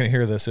 Yeah, they're not going to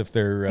hear this if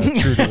they're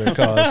true to their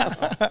cause.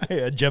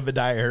 Yeah,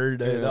 Jebediah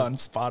heard it on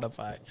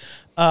Spotify.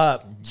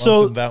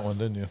 So that one,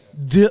 didn't you?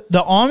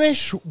 The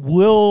Amish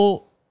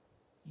will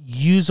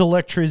use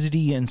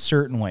electricity in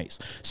certain ways.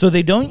 So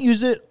they don't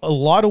use it a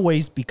lot of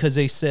ways because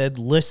they said,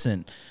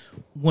 listen,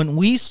 when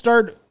we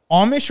start,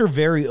 Amish are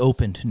very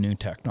open to new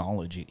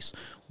technologies.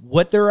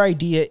 What their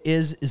idea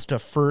is to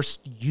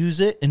first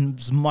use it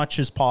as much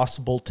as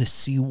possible to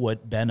see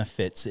what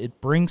benefits it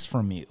brings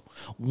from you.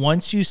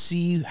 Once you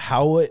see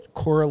how it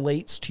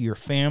correlates to your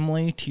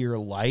family, to your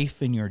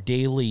life, and your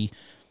daily,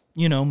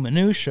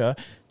 minutia,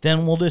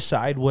 then we'll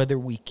decide whether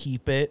we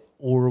keep it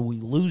or we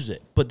lose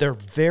it. But they're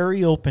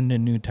very open to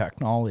new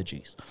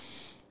technologies.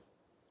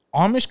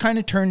 Amish kind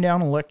of turned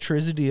down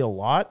electricity a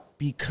lot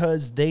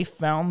because they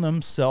found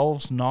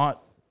themselves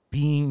not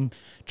being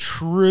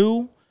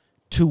true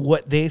to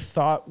what they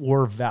thought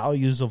were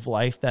values of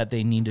life that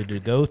they needed to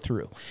go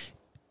through.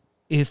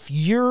 If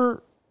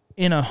you're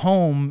in a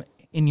home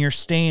and you're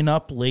staying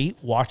up late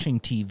watching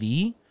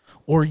TV,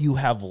 or you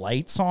have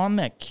lights on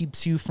that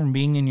keeps you from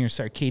being in your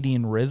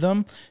circadian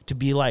rhythm to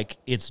be like,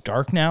 it's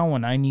dark now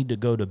and I need to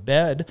go to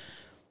bed,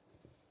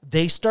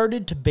 they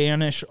started to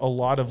banish a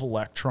lot of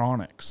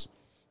electronics.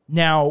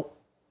 Now,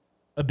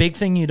 a big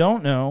thing you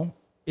don't know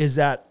is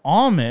that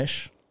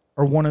Amish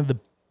are one of the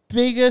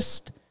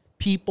biggest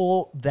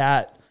people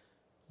that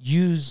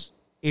use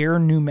air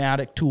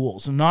pneumatic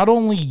tools. And not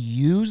only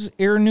use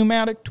air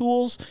pneumatic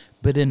tools,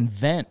 but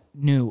invent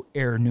new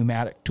air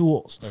pneumatic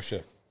tools. No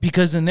shit.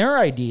 Because in their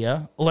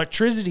idea,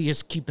 electricity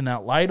is keeping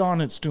that light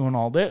on, it's doing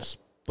all this.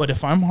 But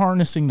if I'm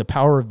harnessing the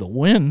power of the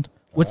wind,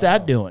 what's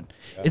that doing?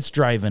 Yeah. It's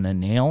driving a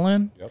nail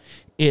in. Yep.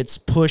 It's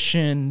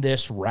pushing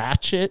this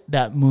ratchet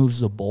that moves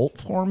the bolt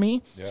for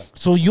me. Yeah.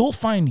 So you'll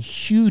find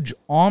huge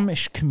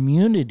Amish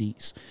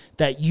communities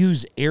that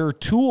use air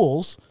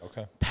tools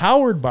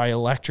powered by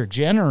electric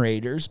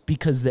generators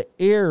because the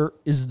air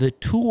is the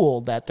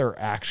tool that they're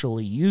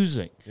actually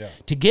using. Yeah.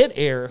 To get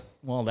air,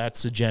 well,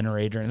 that's a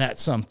generator and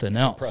that's something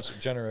else. Compressor,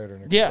 generator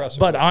and a compressor.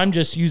 But I'm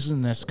just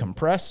using this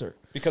compressor.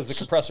 Because the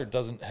compressor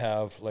doesn't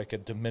have like a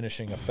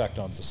diminishing effect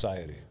on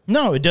society.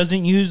 No, it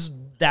doesn't use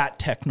that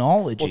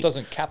technology. Well, it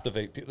doesn't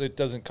captivate people. It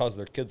doesn't cause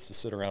their kids to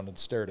sit around and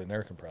stare at an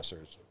air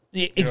compressor.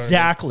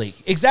 Exactly. I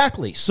mean?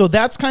 Exactly. So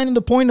that's kind of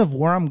the point of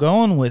where I'm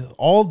going with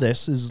all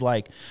this is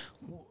like,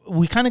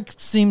 we kind of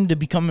seem to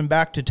be coming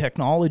back to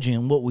technology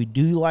and what we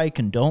do like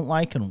and don't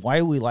like and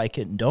why we like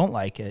it and don't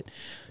like it.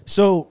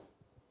 So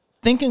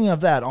thinking of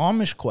that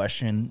Amish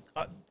question,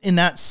 in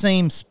that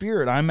same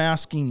spirit, I'm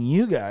asking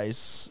you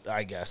guys,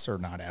 I guess, or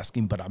not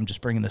asking, but I'm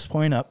just bringing this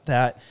point up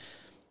that,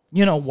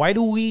 you know, why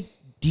do we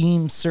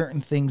deem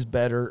certain things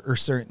better or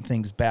certain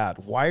things bad?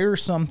 Why are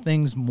some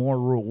things more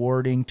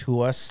rewarding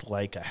to us,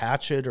 like a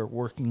hatchet or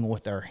working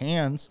with our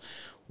hands,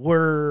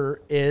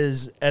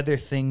 whereas other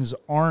things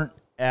aren't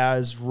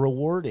as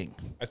rewarding?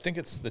 I think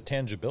it's the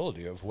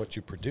tangibility of what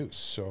you produce.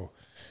 So,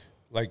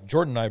 like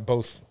Jordan and I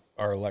both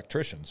are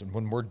electricians, and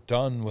when we're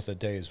done with a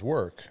day's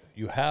work,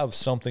 you have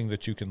something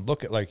that you can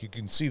look at. Like you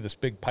can see this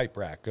big pipe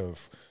rack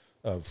of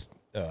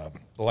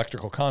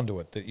electrical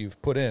conduit that you've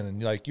put in,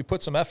 and like you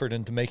put some effort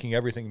into making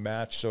everything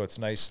match, so it's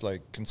nice,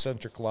 like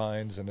concentric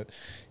lines, and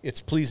it's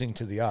pleasing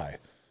to the eye.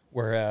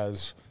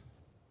 Whereas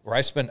where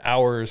I spend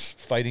hours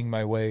fighting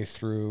my way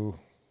through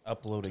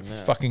uploading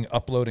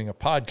a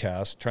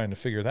podcast, trying to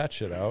figure that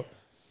shit out.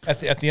 At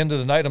the end of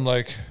the night, I'm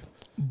like,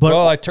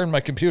 well, I turned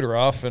my computer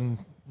off and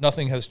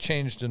nothing has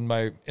changed in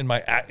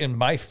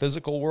my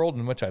physical world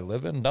in which I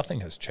live in.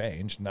 Nothing has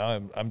changed.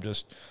 Now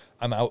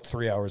I'm out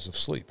 3 hours of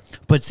sleep.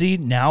 But see,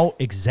 now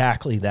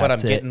exactly that's it. But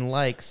I'm getting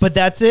likes. But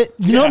that's it.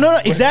 No,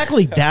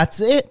 exactly.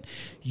 That's it.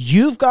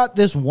 You've got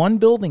this one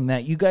building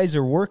that you guys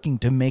are working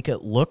to make it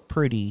look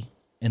pretty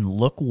and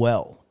look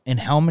well. And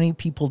how many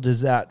people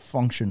does that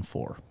function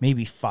for?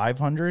 Maybe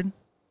 500?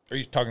 Are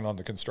you talking on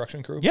the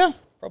construction crew? Yeah.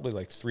 Probably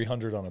like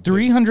 300 on a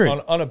 300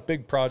 on a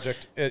big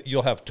project.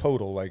 You'll have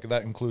total, like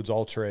that includes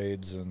all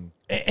trades and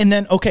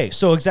then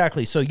so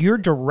exactly. So you're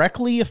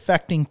directly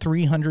affecting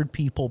 300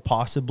 people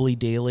possibly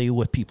daily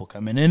with people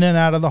coming in and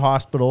out of the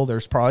hospital.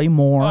 There's probably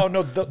more. Oh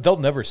no, they'll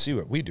never see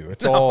what we do.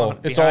 It's all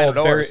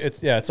very,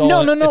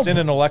 it's in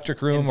an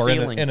electric room or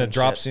in a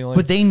drop ceiling.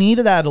 But they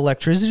needed that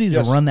electricity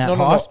to run that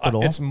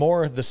hospital. It's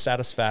more the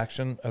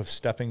satisfaction of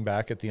stepping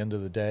back at the end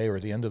of the day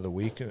or the end of the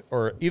week,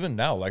 or even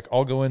now. Like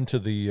I'll go into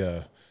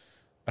the.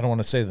 I don't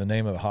want to say the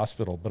name of the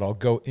hospital, but I'll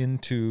go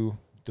into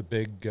the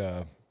big,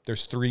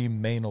 there's 3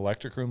 main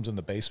electric rooms in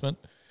the basement,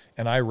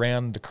 and I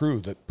ran the crew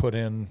that put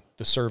in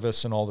the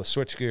service and all the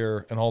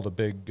switchgear and all the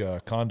big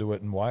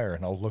conduit and wire,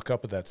 and I'll look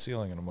up at that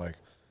ceiling, and I'm like,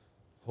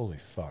 holy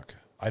fuck.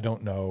 I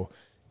don't know.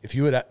 If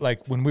you had,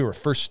 like, when we were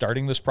first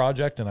starting this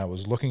project and I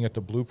was looking at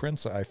the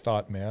blueprints, I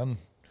thought, man,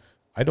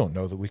 I don't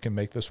know that we can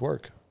make this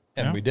work.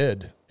 And we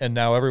did. And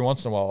now every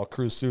once in a while I'll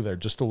cruise through there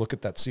just to look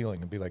at that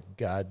ceiling and be like,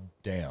 God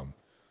damn.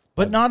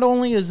 But not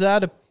only is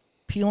that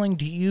appealing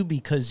to you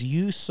because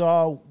you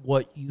saw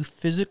what you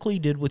physically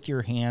did with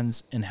your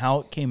hands and how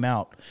it came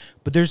out,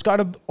 but there's got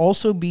to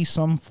also be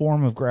some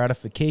form of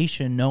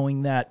gratification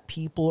knowing that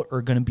people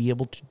are going to be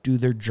able to do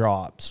their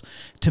jobs,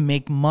 to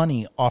make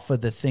money off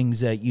of the things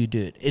that you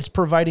did. It's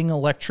providing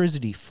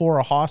electricity for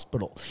a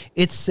hospital.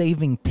 It's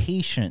saving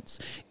patients.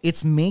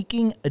 It's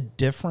making a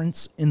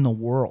difference in the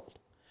world.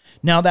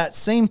 Now, that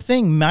same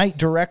thing might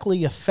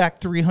directly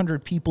affect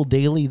 300 people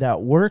daily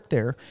that work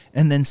there,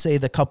 and then say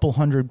the couple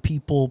hundred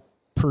people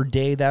per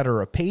day that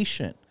are a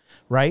patient,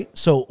 right?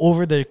 So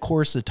over the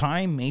course of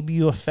time, maybe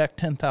you affect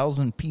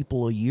 10,000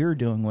 people a year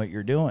doing what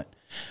you're doing.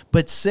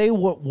 But say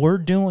what we're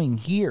doing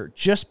here,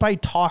 just by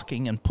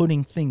talking and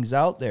putting things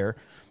out there,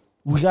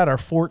 we got our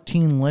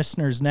 14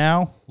 listeners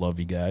now. Love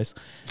you guys.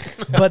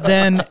 But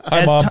then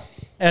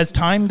as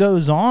time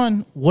goes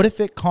on, what if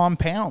it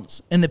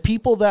compounds? And the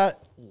people that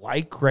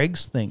like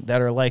Greg's thing,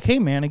 that are like, hey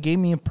man, it gave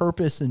me a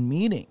purpose in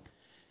meeting.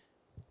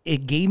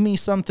 It gave me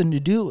something to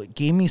do. It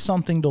gave me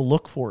something to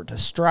look for, to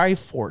strive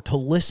for, to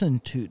listen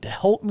to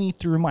help me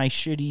through my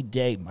shitty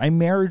day. My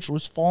marriage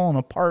was falling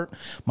apart.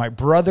 My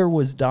brother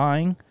was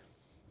dying.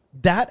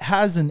 That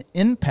has an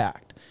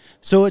impact.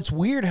 So it's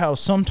weird how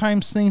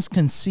sometimes things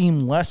can seem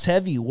less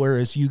heavy,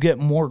 whereas you get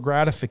more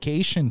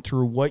gratification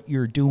through what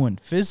you're doing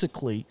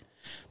physically.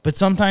 But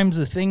sometimes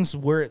the things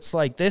where it's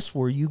like this,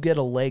 where you get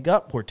a leg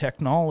up, where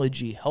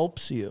technology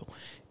helps you,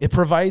 it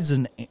provides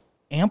an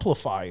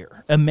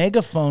amplifier, a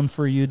megaphone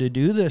for you to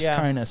do this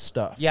kind of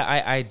stuff. Yeah,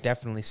 I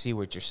definitely see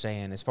what you're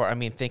saying. As far, I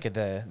mean, think of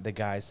the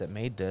guys that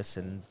made this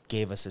and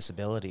gave us this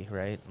ability,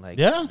 right? Like,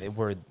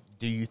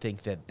 do you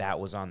think that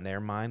was on their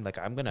mind? Like,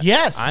 I'm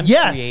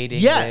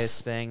creating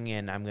this thing,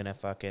 and I'm gonna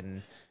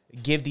fucking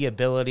give the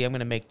ability. I'm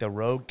gonna make the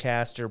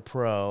Rodecaster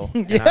Pro,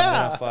 and I'm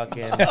gonna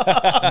fucking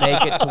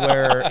make it to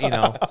where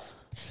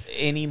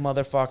any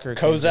motherfucker.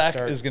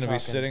 Kozak is gonna be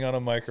sitting on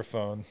a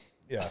microphone.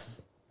 Yeah.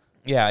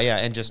 Yeah,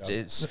 and just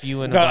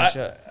spewing a bunch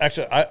of...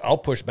 Actually, I'll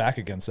push back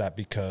against that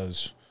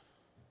because...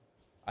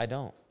 I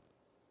don't.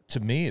 To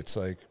me, it's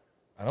like,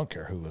 I don't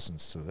care who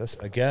listens to this.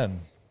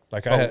 Again,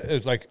 like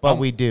but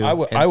we do. I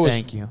was,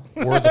 thank you.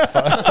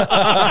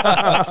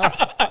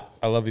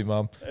 I love you,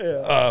 Mom.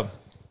 Yeah.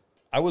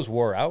 I was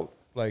wore out,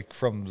 like,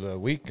 from the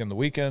week and the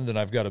weekend, and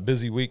I've got a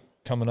busy week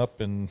coming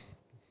up, and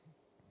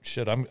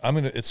shit,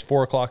 it's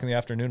 4:00 in the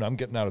afternoon. I'm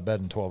getting out of bed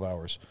in 12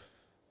 hours.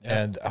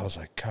 Yeah. And I was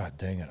like, God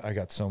dang it. I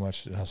got so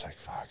much. And I was like,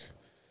 fuck.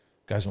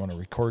 Guys want to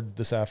record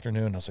this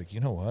afternoon? I was like, you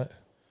know what?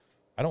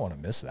 I don't want to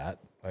miss that.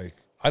 Like,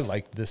 I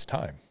like this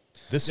time.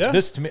 This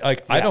to me,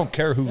 like, I don't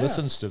care who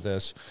listens to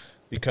this,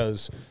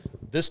 because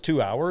this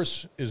 2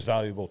 hours is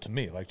valuable to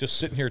me. Like, just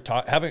sitting here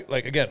having,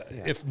 like, again,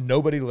 if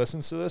nobody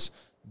listens to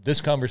this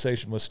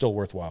conversation was still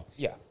worthwhile.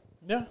 Yeah.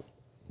 Yeah.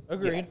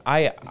 Agreed.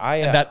 Yeah.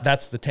 And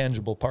that's the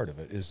tangible part of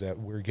it, is that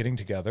we're getting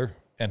together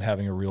and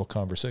having a real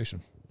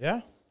conversation.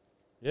 Yeah.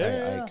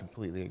 I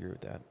completely agree with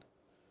that.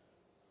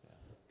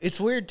 It's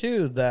weird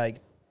too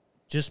that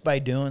just by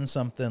doing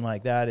something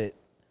like that,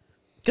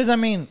 because I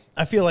mean,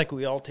 I feel like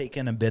we all take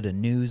in a bit of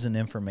news and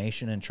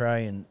information and try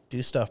and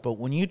do stuff, but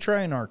when you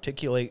try and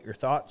articulate your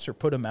thoughts or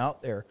put them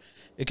out there,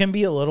 it can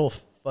be a little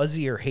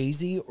fuzzy or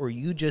hazy, or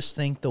you just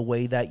think the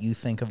way that you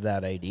think of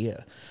that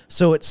idea.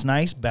 So it's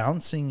nice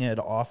bouncing it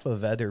off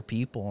of other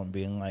people and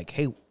being like,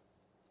 hey,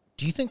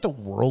 do you think the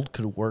world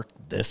could work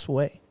this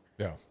way?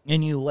 Yeah.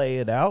 And you lay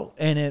it out,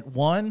 and it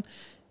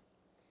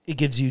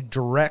gives you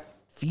direct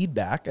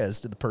feedback as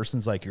to the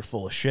person's like, you're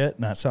full of shit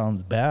and that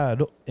sounds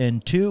bad.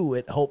 And two,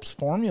 it helps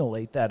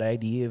formulate that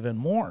idea even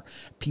more.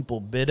 People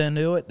bit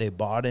into it. They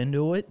bought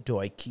into it. Do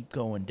I keep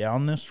going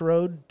down this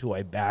road? Do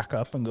I back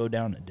up and go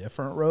down a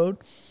different road?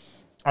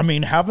 I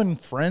mean, having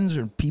friends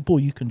or people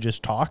you can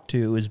just talk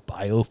to is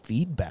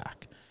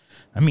biofeedback.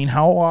 I mean,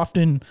 how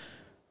often,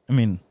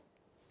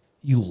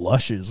 you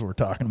lushes were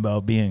talking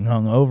about being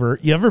hungover.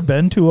 You ever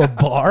been to a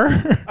bar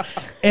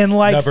and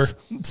like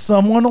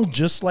someone will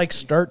just like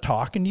start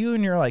talking to you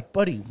and you're like,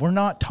 buddy, we're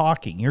not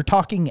talking. You're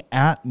talking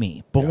at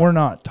me, but we're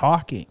not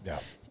talking. Yeah.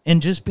 And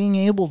just being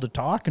able to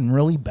talk and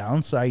really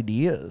bounce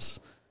ideas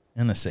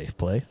in a safe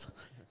place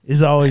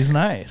is always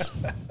nice.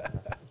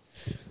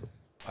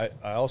 I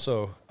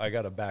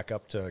got to back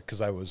up to,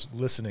 because I was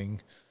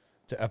listening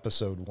to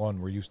episode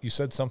 1 where you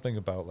said something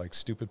about like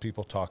stupid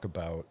people talk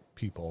about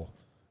people.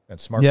 And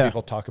smart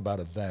people talk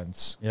about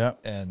events. Yeah.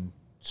 And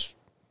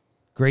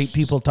great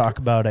people talk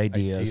about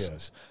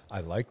ideas. I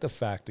like the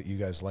fact that you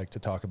guys like to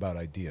talk about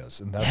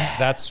ideas. And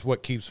that's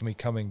what keeps me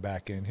coming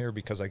back in here,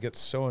 because I get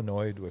so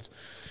annoyed with,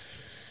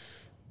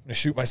 I'm going to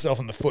shoot myself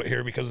in the foot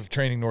here because of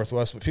Training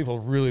Northwest, but people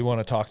really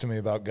want to talk to me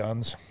about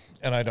guns.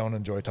 And I don't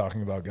enjoy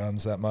talking about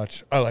guns that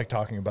much. I like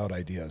talking about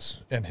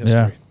ideas and history.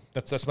 Yeah.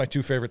 That's my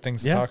two favorite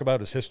things to talk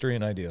about, is history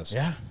and ideas.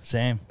 Yeah,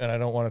 same. And I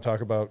don't want to talk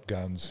about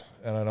guns,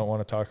 and I don't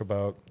want to talk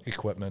about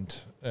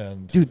equipment.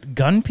 And dude,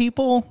 gun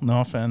people,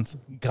 no offense,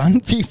 gun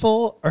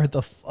people are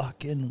the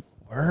fucking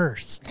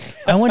worst.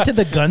 I went to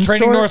the gun store.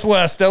 Training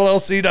Northwest,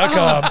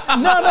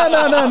 LLC.com.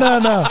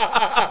 No.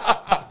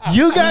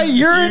 You guys,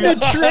 you're into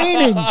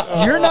training.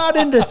 You're not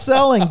into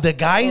selling. The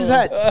guys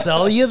that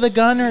sell you the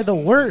gun are the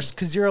worst,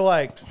 because you're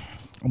like,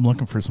 I'm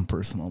looking for some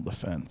personal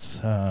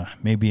defense.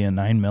 Maybe a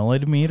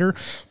 9mm.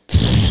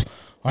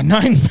 A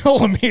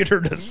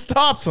 9mm to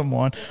stop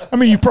someone. I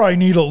mean, you probably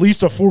need at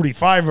least a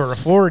 45 or a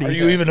 40. Are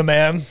you even a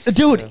man?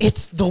 Dude,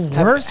 it's the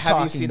worst.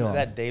 Have you seen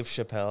that Dave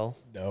Chappelle?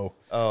 No.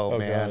 Oh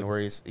man, God. Where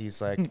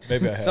he's like,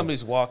 maybe I have.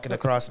 Somebody's walking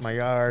across my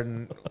yard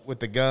and with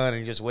the gun,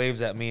 and he just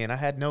waves at me, and I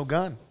had no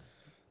gun.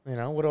 What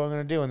am I going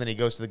to do? And then he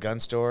goes to the gun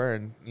store,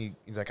 and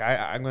he's like,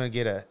 I'm going to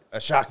get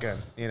a shotgun,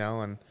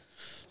 and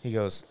he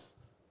goes,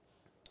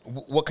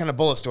 what kind of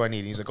bullets do I need?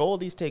 And he's like,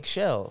 these take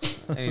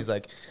shells. And he's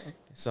like,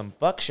 some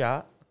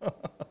buckshot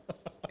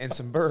and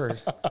some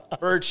bird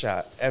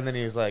shot. And then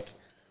he was like,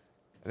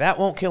 that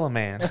won't kill a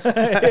man.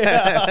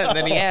 And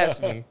then he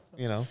asked me,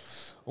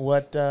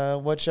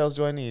 what shells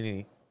do I need? And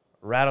he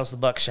rattles the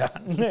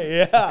buckshot.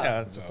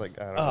 Yeah. It's just like,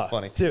 I don't know,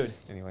 funny. Dude.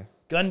 Anyway.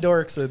 Gun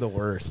dorks are the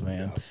worst,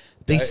 man.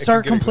 They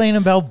start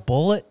complaining about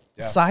bullet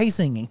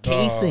sizing and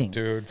casing.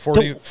 Oh, dude,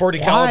 40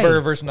 caliber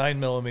versus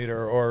 9mm,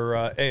 or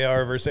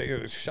AR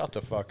versus. Shut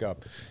the fuck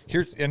up.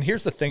 Here's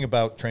the thing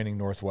about Training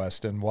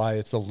Northwest and why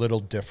it's a little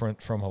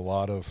different from a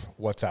lot of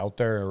what's out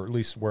there, or at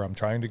least where I'm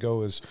trying to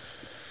go, is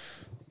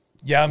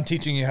Yeah, I'm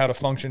teaching you how to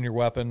function your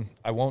weapon.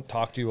 I won't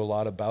talk to you a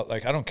lot about,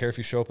 like, I don't care if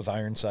you show up with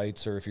iron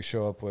sights or if you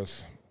show up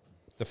with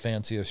the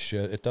fanciest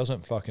shit. It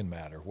doesn't fucking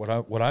matter.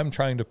 What I'm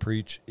trying to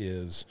preach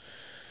is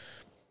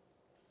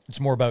it's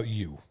more about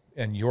you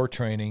and your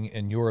training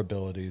and your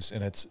abilities,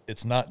 and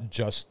it's not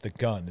just the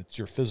gun. It's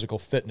your physical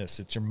fitness.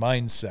 It's your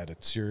mindset.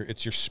 It's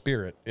your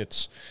spirit.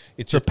 It's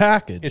a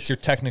package. It's your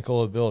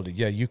technical ability.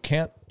 Yeah, you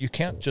can't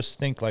just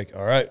think like,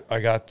 all right, I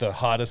got the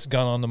hottest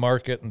gun on the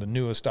market and the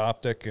newest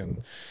optic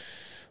and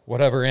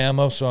whatever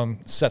ammo, so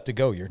I'm set to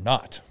go. You're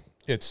not.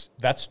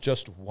 That's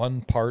just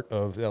one part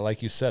of,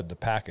 like you said, the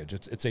package.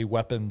 It's a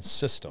weapon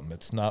system.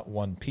 It's not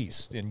one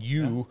piece. And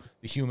you,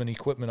 the human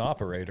equipment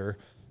operator,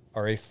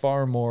 are a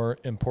far more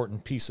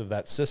important piece of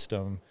that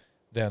system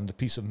than the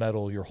piece of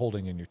metal you're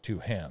holding in your two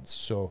hands.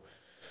 So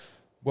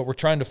what we're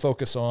trying to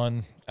focus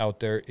on out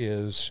there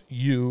is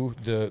you,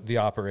 the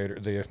operator,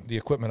 the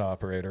equipment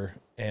operator,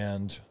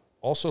 and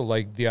also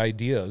like the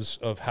ideas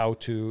of how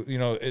to,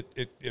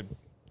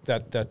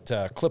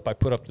 that clip I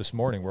put up this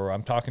morning where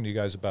I'm talking to you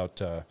guys about,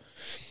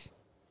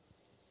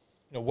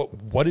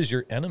 what is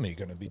your enemy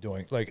going to be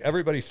doing? Like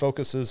everybody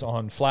focuses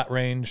on flat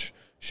range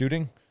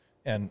shooting,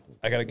 and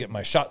I got to get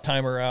my shot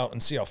timer out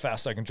and see how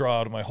fast I can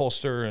draw out of my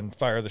holster and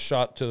fire the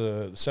shot to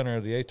the center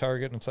of the A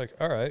target. And it's like,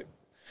 all right,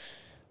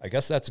 I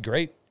guess that's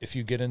great if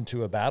you get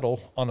into a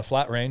battle on a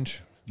flat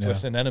range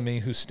with an enemy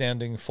who's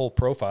standing full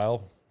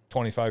profile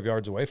 25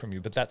 yards away from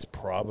you, but that's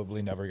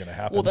probably never going to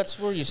happen. Well, that's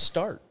where you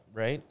start,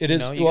 right? It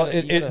is.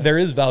 There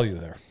is value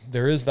there.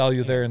 There is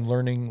value there in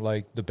learning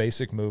like the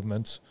basic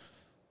movements.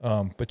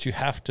 But you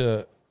have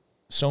to,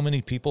 so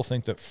many people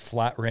think that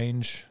flat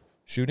range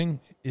shooting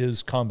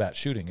is combat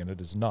shooting, and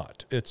it is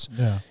not. It's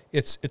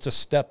a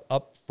step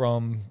up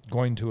from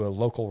going to a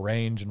local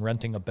range and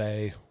renting a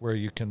bay where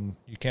you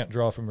can't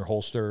draw from your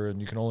holster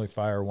and you can only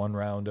fire one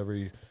round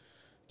every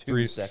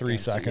 3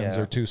 seconds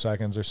or 2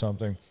 seconds or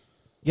something.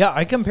 Yeah,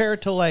 I compare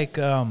it to like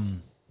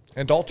and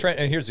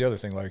here's the other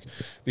thing, like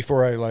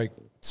before I like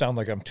sound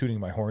like I'm tooting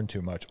my horn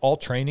too much, all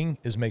training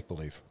is make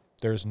believe.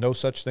 There's no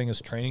such thing as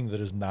training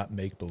that is not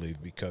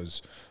make-believe,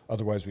 because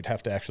otherwise we'd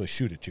have to actually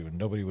shoot at you and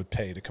nobody would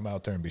pay to come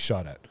out there and be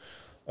shot at.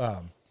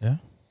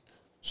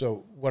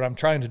 So what I'm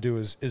trying to do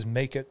is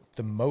make it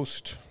the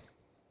most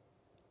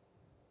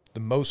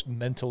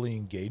mentally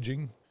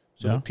engaging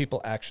so that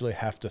people actually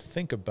have to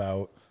think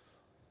about.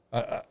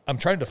 I'm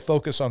trying to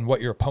focus on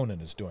what your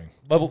opponent is doing.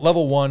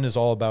 Level 1 is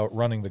all about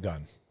running the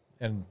gun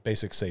and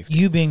basic safety.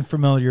 You being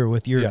familiar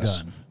with your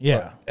gun.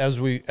 Yeah. But as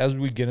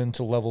we get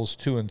into levels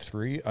 2 and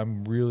 3,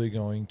 I'm really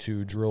going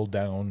to drill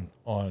down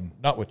on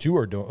not what you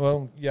are doing.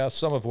 Well, yeah,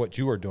 some of what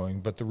you are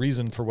doing, but the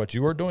reason for what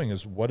you are doing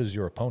is what is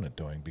your opponent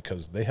doing,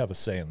 because they have a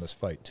say in this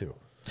fight too.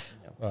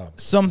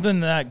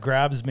 Something that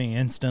grabs me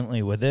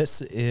instantly with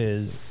this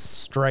is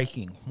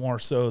striking more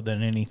so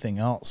than anything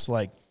else.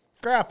 Like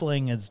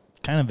grappling is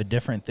kind of a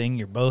different thing.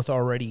 You're both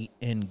already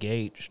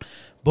engaged.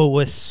 But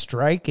with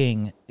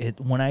striking,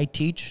 when I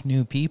teach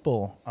new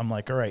people, I'm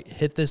like, all right,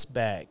 hit this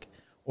bag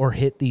or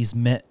hit these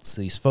mitts,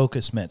 these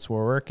focus mitts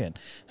we're working.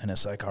 And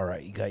it's like, all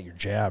right, you got your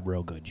jab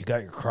real good. You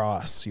got your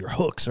cross. Your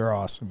hooks are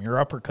awesome.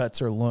 Your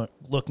uppercuts are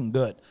looking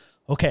good.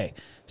 Okay,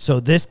 so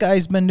this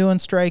guy's been doing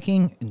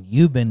striking and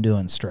you've been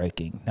doing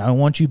striking. Now I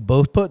want you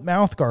both put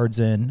mouth guards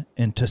in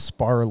and to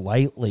spar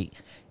lightly.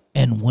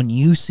 And when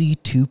you see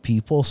two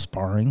people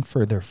sparring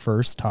for their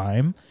first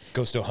time, it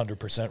goes to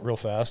 100% real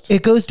fast.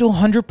 It goes to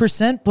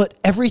 100%, but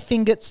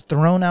everything gets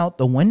thrown out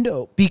the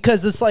window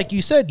because it's like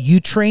you said, you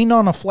trained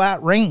on a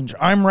flat range.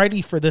 I'm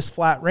ready for this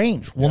flat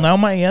range. Well, now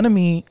my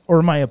enemy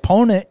or my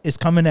opponent is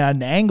coming at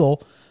an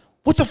angle.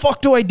 What the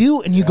fuck do I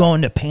do? And you go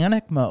into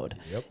panic mode.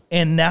 Yep.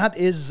 And that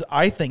is,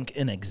 I think,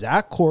 an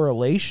exact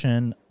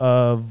correlation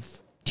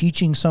of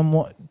teaching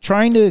someone,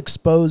 trying to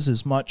expose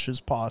as much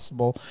as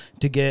possible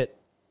to get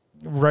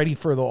ready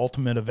for the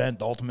ultimate event,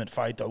 the ultimate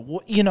fight,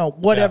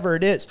 whatever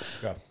it is.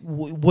 Yeah.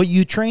 What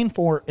you train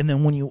for and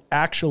then when you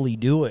actually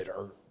do it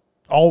are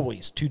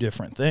always two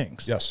different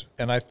things. Yes.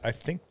 And I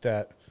think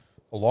that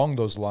along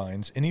those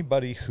lines,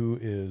 anybody who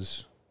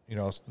is,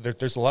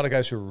 there's a lot of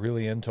guys who are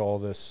really into all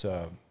this,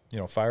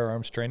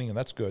 firearms training, and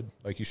that's good.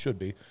 Like you should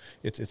be.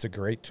 It's a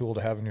great tool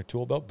to have in your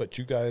tool belt, but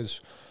you guys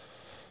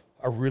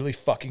are really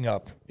fucking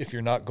up if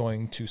you're not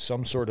going to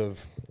some sort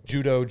of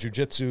judo,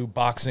 jiu-jitsu,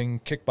 boxing,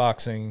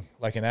 kickboxing,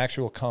 like an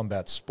actual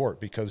combat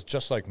sport, because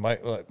just like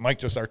Mike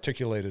just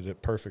articulated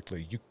it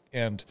perfectly.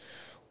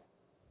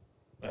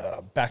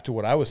 Back to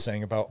what I was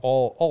saying about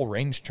all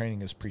range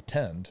training is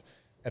pretend.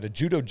 At a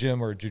judo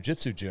gym or a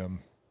jiu-jitsu gym,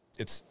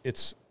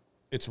 it's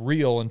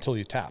real until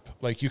you tap.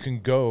 Like you can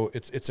go,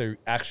 it's a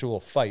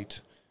actual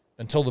fight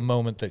until the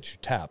moment that you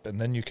tap,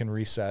 and then you can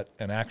reset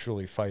and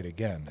actually fight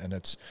again. And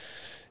it's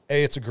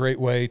a great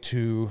way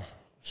to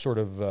sort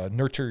of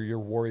nurture your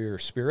warrior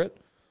spirit,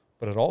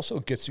 but it also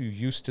gets you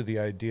used to the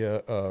idea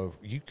of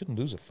you can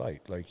lose a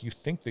fight. Like you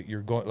think that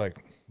you're going,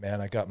 like,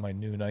 man, I got my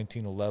new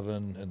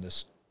 1911 and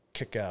this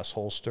kick-ass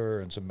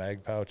holster and some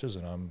mag pouches,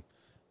 and I'm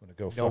going to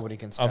go. Nobody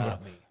can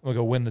stop me. I'm going to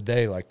go win the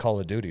day like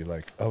Call of Duty.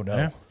 Like, oh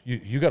no,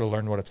 you got to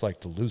learn what it's like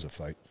to lose a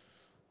fight.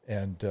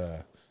 And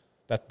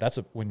that's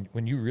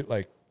when you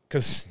like,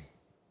 because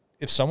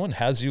if someone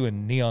has you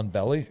in knee on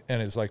belly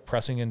and is like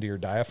pressing into your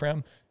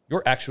diaphragm,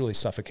 you're actually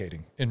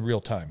suffocating in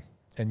real time,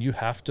 and you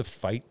have to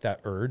fight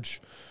that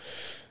urge.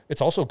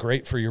 It's also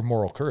great for your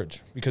moral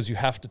courage, because you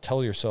have to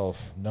tell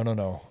yourself,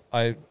 no,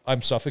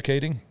 I'm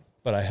suffocating,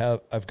 but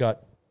I've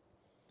got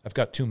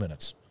 2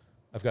 minutes.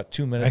 I've got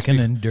 2 minutes. I can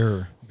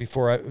endure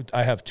before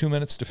I have 2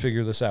 minutes to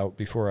figure this out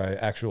before I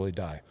actually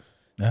die.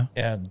 Yeah.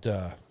 And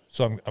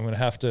so I'm going to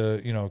have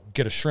to,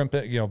 get a shrimp,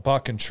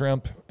 buck and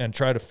shrimp, and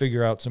try to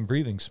figure out some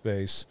breathing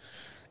space.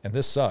 And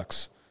this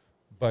sucks,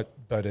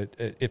 but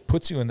it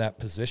puts you in that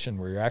position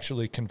where you're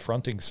actually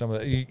confronting some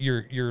of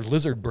your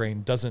lizard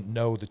brain doesn't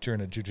know that you're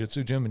in a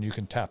jiu-jitsu gym and you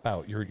can tap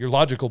out. Your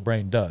logical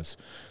brain does,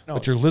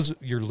 but your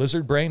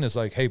lizard brain is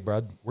like, hey,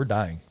 bud, we're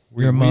dying.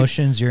 Your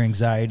emotions, your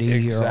anxiety,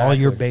 Exactly. all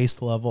your base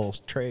level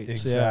traits.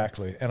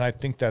 Exactly. And I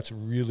think that's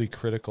really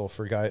critical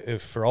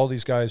for all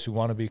these guys who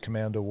want to be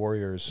commando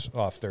warriors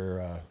off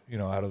their,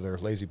 out of their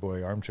lazy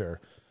boy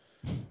armchair.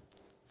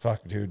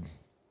 Fuck, dude.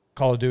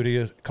 Call of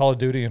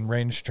Duty and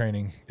range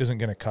training isn't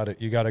going to cut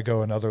it. You got to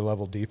go another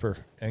level deeper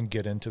and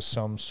get into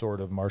some sort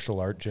of martial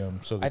art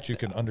gym so that you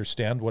can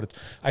understand what it's.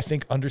 I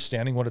think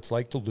understanding what it's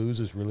like to lose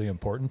is really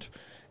important.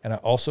 And I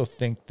also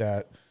think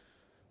that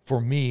for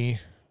me,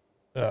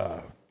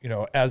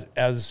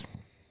 as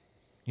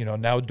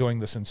now doing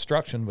this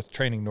instruction with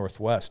Training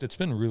Northwest, it's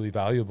been really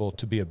valuable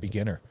to be a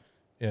beginner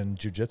in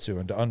jiu-jitsu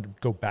and to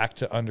go back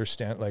to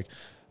understand, like,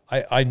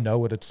 I know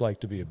what it's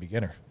like to be a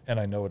beginner, and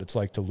I know what it's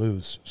like to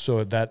lose.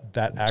 So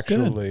that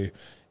actually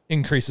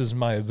increases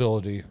my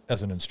ability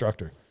as an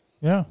instructor.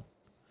 Yeah.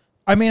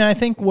 I mean, I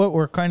think what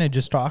we're kind of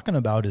just talking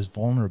about is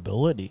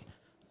vulnerability.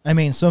 I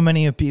mean, so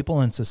many of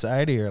people in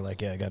society are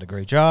like, yeah, I got a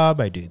great job.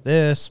 I do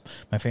this.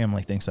 My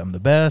family thinks I'm the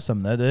best.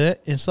 I'm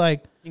that. It's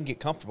like, You can get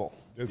comfortable.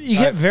 you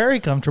get very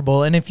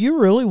comfortable. And if you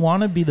really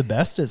want to be the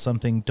best at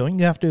something, don't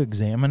you have to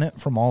examine it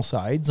from all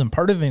sides? And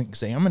part of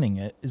examining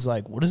it is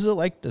like, what is it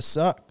like to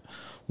suck?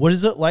 What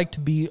is it like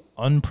to be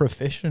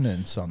unproficient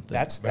in something?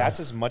 That's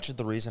as much of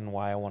the reason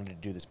why I wanted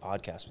to do this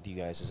podcast with you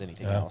guys as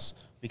anything else.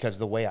 Because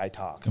the way I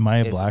talk. Am I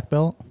a black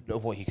belt? No,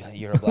 well,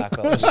 you're a black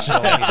belt. You're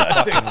showing me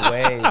the fucking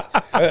ways.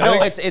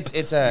 No,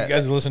 it's a. You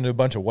guys listen to a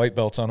bunch of white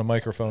belts on a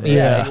microphone.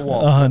 Yeah.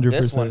 Well, 100%.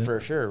 this one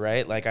for sure,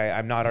 right? Like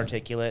I'm not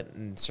articulate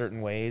in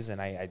certain ways,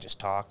 and I just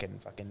talk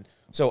and fucking.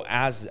 So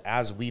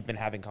as we've been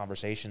having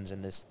conversations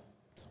and this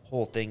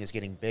whole thing is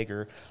getting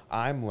bigger,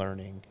 I'm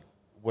learning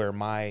where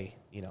my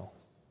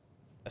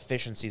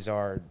efficiencies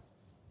are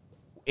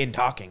in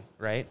talking,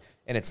 right?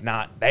 And it's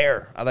not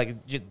there. I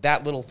like just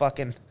that little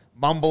fucking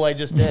mumble I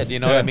just did. You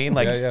know what I mean?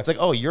 Like it's like,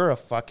 oh, you're a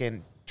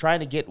fucking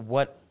trying to get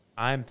what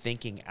I'm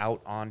thinking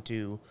out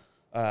onto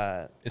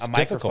a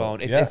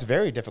microphone. It's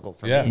very difficult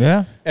for me.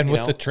 Yeah. And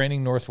with the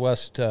Training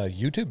Northwest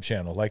YouTube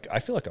channel, like, I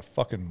feel like a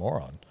fucking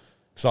moron.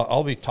 So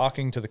I'll be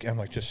talking to I'm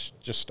like,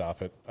 just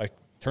stop it. I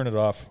turn it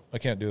off. I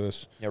can't do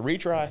this. Yeah,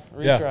 retry.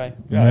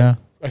 Yeah.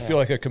 I feel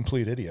like a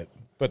complete idiot.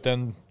 But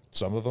then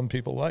some of them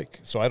people like.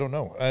 So I don't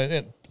know.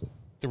 And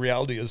the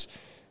reality is,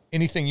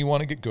 anything you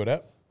want to get good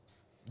at,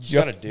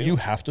 you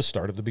have to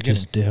start at the beginning.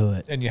 Just do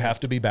it. And you have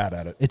to be bad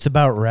at it. It's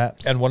about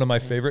reps. And one of my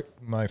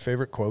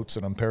favorite quotes,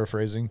 and I'm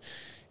paraphrasing,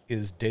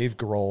 is Dave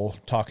Grohl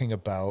talking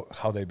about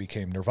how they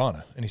became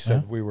Nirvana. And he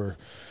said, we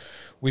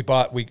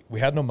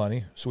had no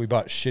money, so we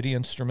bought shitty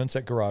instruments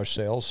at garage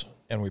sales,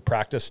 and we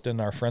practiced in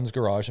our friend's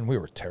garage, and we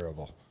were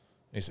terrible.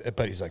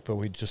 But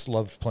we just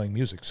loved playing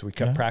music, so we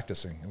kept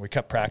practicing,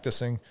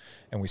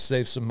 and we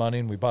saved some money,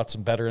 and we bought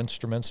some better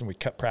instruments, and we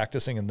kept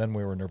practicing, and then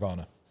we were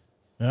Nirvana.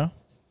 Yeah.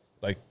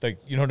 Like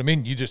you know what I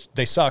mean?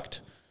 They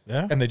sucked,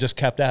 Yeah. and they just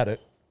kept at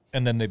it,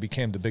 and then they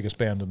became the biggest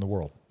band in the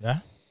world. Yeah.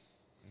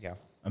 Yeah.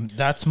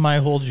 That's my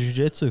whole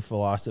jiu-jitsu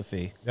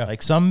philosophy. Yeah.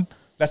 Like some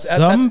That's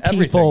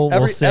people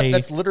will say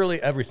that's literally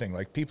everything.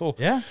 Like people,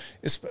 Yeah.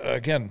 It's,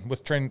 again,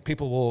 with training,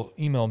 people will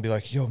email and be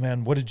like, "Yo,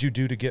 man, what did you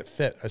do to get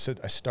fit?" I said,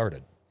 "I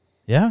started."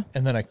 Yeah.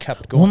 And then I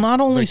kept going. Well,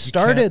 not only Like, you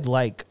started,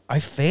 like I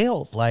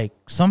failed. Like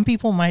some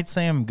people might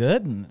say I'm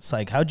good, and it's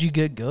like, how'd you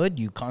get good?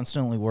 You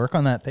constantly work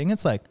on that thing.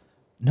 It's like,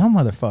 no,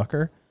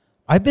 motherfucker.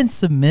 I've been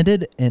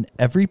submitted in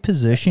every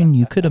position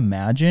you could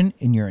imagine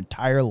in your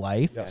entire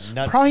life,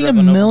 probably a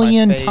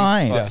million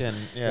times.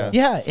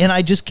 Yeah, and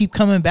I just keep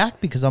coming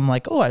back because I'm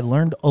like, oh, I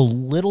learned a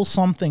little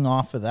something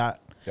off of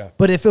that. Yeah.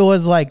 But if it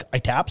was like I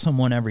tap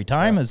someone every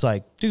time, it's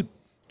like, dude,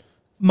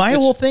 my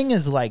whole thing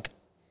is like,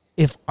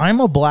 if I'm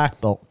a black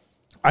belt,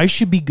 I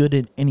should be good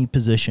in any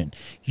position.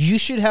 You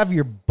should have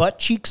your butt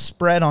cheeks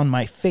spread on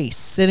my face,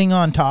 sitting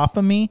on top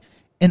of me,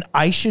 and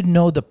I should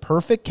know the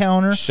perfect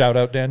counter. Shout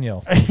out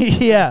Danielle.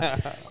 Yeah.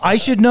 I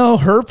should know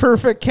her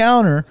perfect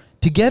counter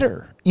to get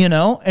her,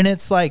 And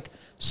it's like,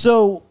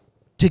 so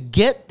to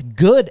get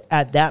good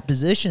at that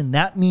position,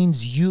 that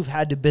means you've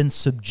had to been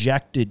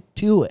subjected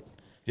to it.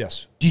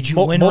 Yes. Did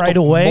you win right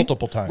away?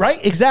 Multiple times.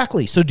 Right?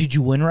 Exactly. So did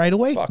you win right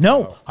away? Fuck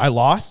No. no. I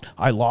lost.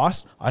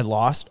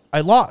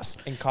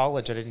 In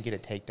college, I didn't get a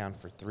takedown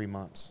for 3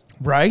 months.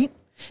 Right?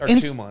 Or And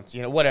 2 months,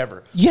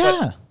 whatever. Yeah.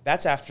 But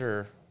that's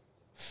after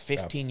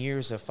 15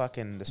 years of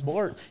fucking the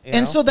sport. You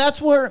And know? so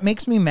that's where it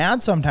makes me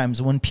mad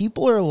sometimes when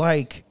people are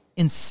like,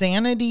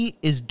 insanity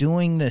is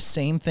doing the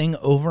same thing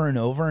over and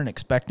over and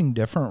expecting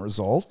different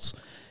results.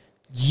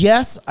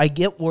 Yes, I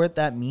get what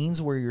that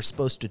means, where you're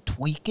supposed to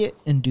tweak it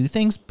and do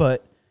things,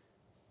 but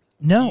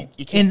no.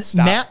 you can't And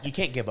stop. You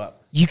can't give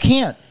up. You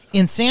can't.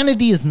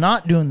 Insanity is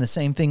not doing the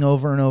same thing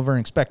over and over and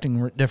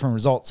expecting different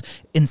results.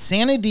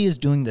 Insanity is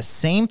doing the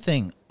same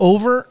thing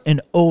over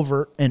and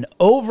over and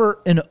over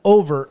and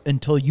over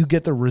until you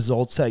get the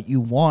results that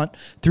you want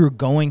through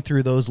going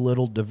through those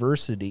little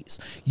diversities.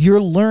 You're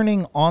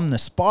learning on the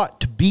spot.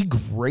 To be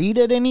great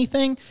at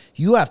anything,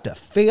 you have to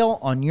fail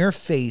on your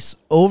face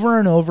over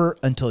and over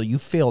until you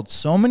failed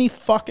so many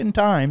fucking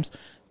times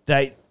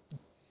that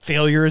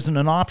failure isn't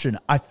an option.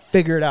 I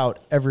figured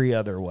out every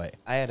other way.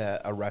 I had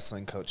a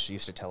wrestling coach who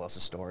used to tell us a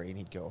story, and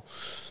he'd go,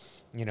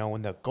 you know,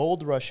 when the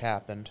gold rush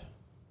happened,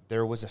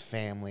 there was a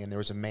family, and there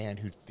was a man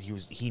who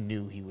he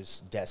knew he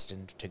was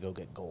destined to go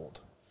get gold.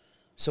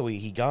 So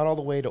he got all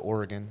the way to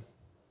Oregon,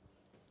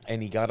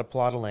 and he got a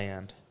plot of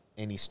land,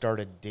 and he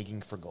started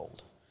digging for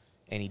gold.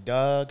 And he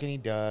dug, and he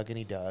dug, and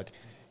he dug,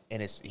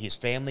 and his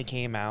family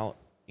came out,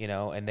 you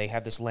know, and they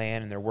have this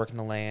land, and they're working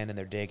the land, and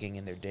they're digging,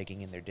 and they're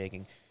digging, and they're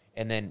digging.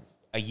 And then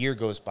a year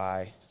goes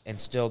by, and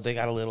still they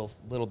got a little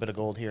bit of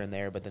gold here and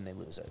there, but then they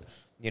lose it,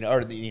 you know,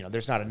 or you know,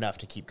 there's not enough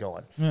to keep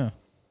going. Yeah.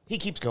 He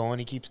keeps going.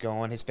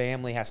 His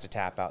family has to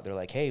tap out. They're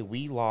like, hey,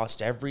 we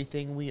lost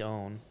everything we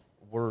own.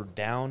 We're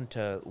down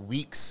to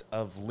weeks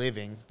of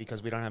living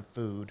because we don't have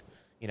food.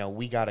 You know,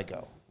 we got to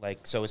go.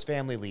 Like, so his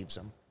family leaves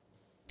him.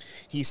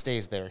 He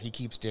stays there. He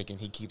keeps digging.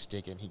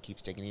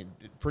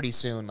 Pretty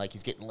soon, like,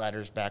 he's getting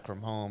letters back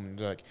from home, and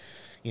like,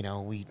 you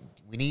know, we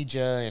need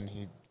you. And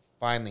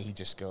finally he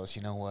just goes,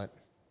 you know what?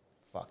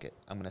 Fuck it.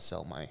 I'm going to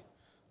sell my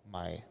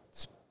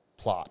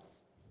plot.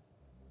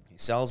 He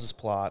sells his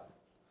plot,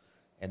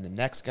 and the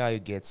next guy who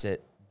gets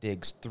it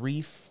digs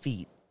 3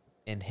 feet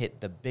and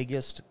hit the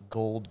biggest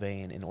gold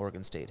vein in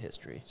Oregon State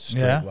history.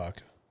 Straight luck.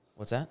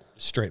 What's that?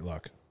 Straight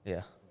luck.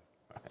 Yeah.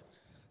 Right.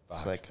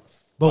 It's like,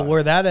 But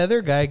where that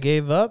other guy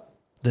gave up,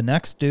 the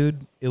next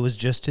dude, it was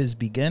just his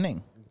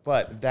beginning.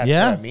 but that's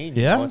Yeah, what I mean.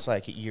 You yeah. know, it's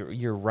like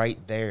you're right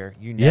there.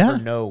 You Yeah. never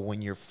know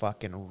when you're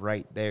fucking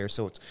right there.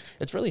 So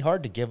it's really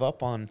hard to give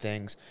up on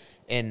things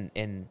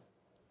and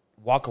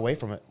walk away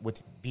from it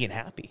with being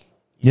happy.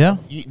 Yeah.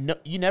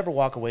 You never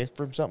walk away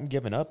from something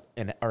giving up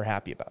and are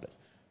happy about it.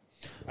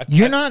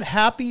 You're not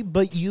happy,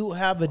 but you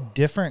have a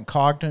different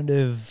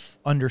cognitive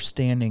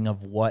understanding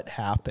of what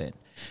happened.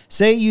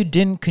 Say you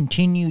didn't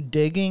continue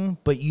digging,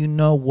 but you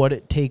know what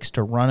it takes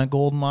to run a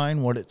gold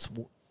mine, what it's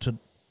to,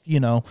 you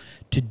know,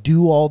 to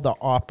do all the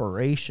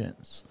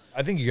operations.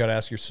 I think you got to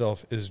ask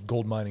yourself, is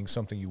gold mining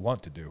something you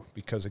want to do?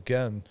 Because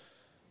again,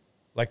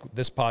 like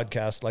this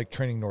podcast, like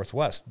Training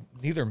Northwest,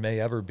 neither may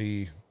ever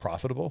be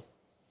profitable,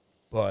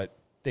 but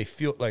they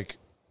feel like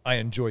I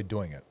enjoy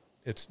doing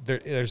it.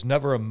 There's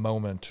never a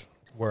moment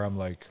where I'm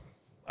like,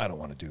 I don't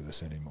want to do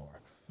this anymore.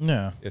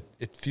 No.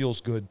 It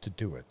feels good to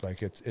do it.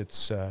 Like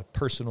it's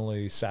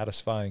personally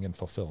satisfying and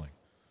fulfilling.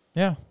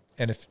 Yeah.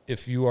 And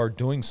if you are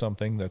doing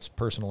something that's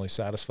personally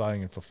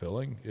satisfying and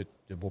fulfilling, it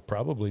will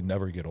probably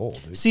never get old.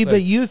 See,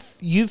 but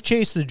you've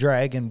chased the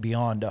dragon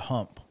beyond a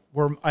hump.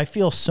 Where I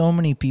feel so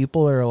many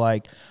people are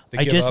like,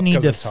 I give just up need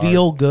 'cause to it's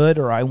feel hard. good,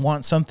 or I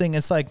want something.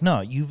 It's like,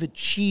 no, you've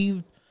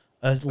achieved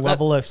a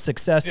level of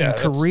success in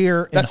that's-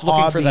 career and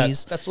looking for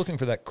hobbies. that's looking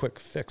for that quick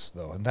fix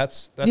though, and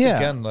that's Yeah.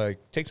 again like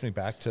takes me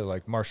back to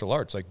like martial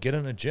arts. Like get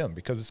in a gym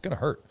because it's gonna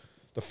hurt.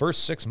 The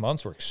first 6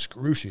 months were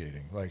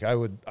excruciating. Like I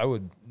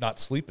would not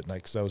sleep at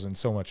night because I was in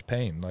so much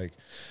pain. Like,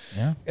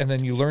 Yeah. and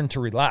then you learn to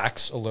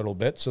relax a little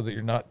bit so that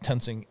you're not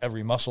tensing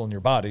every muscle in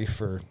your body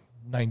for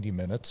 90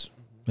 minutes.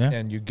 Yeah.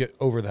 And you get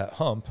over that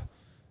hump,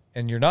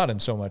 and you're not in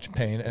so much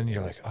pain, and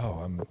you're like,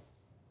 oh,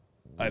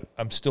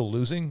 I'm still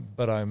losing,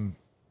 but I'm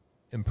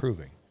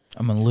improving.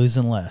 I'm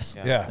losing less.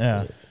 Yeah.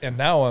 Yeah. And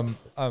now I'm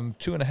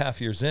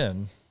 2.5 years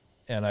in,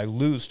 and I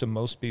lose to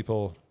most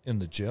people in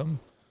the gym,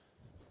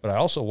 but I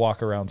also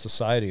walk around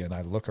society and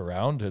I look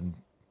around and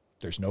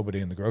there's nobody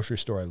in the grocery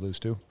store I lose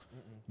to.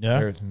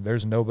 Yeah.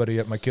 There's nobody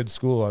at my kids'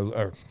 school,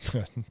 or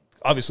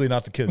obviously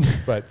not the kids,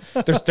 but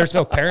there's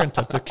no parent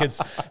of the kids.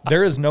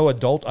 There is no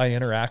adult I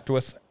interact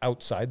with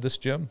outside this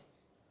gym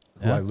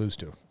who Yeah. I lose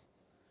to.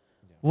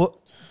 Well,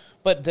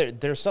 But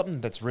there's something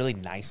that's really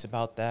nice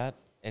about that,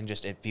 and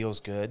just it feels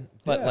good.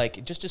 But Yeah.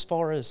 like just as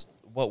far as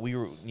what we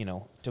were, you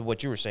know, to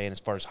what you were saying as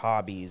far as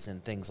hobbies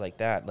and things like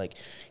that, like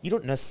you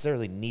don't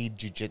necessarily need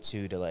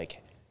jujitsu to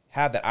like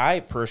have that.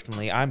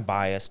 I'm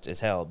biased as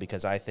hell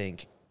because I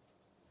think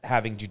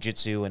having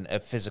jujitsu and a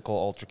physical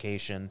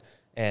altercation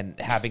and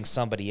having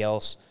somebody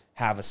else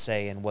have a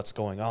say in what's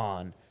going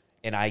on,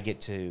 and I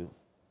get to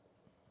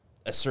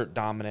assert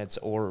dominance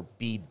or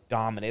be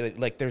dominated.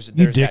 Like there's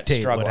that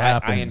dictate struggle. what I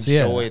happens,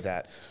 enjoy yeah.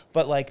 that,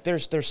 but like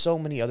there's so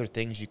many other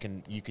things you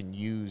can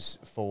use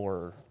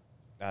for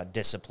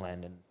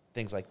discipline and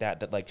things like that.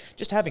 That like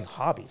just having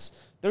hobbies.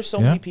 There's so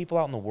many people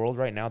out in the world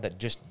right now that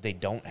just they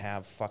don't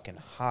have fucking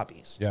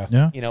hobbies.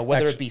 Yeah. You know,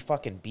 whether it be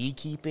fucking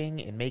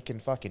beekeeping and making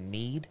fucking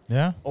mead.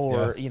 Yeah.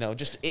 Or you know,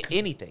 just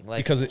anything.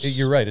 Like Because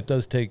you're right, it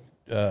does take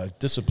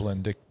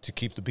discipline to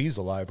keep the bees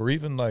alive, or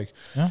even like.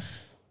 Yeah.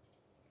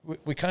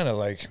 We kind of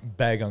like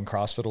bag on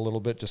CrossFit a little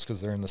bit just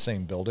because they're in the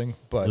same building,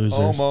 but Losers.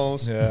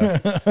 almost. yeah.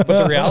 But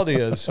the reality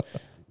is,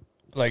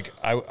 like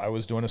I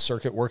was doing a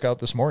circuit workout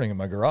this morning in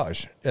my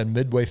garage, and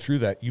midway through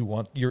that,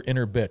 your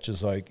inner bitch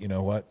is like, you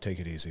know what, take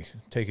it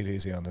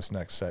easy on this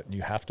next set, and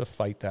you have to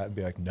fight that and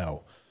be like,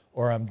 no.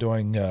 Or I'm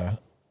doing,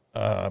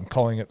 I'm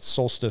calling it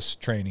solstice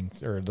training,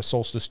 or the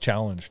solstice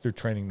challenge through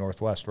Training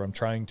Northwest, where I'm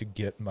trying to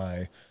get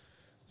my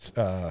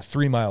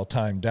 3 mile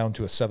time down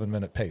to a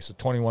 7-minute pace, a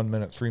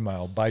 21-minute 3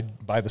 mile by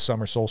the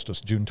summer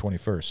solstice, June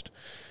 21st.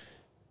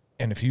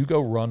 And if you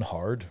go run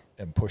hard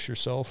and push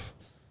yourself,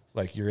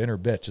 like your inner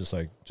bitch is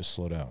like, just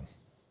slow down,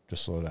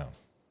 just slow down,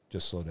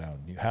 just slow down.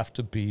 You have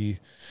to be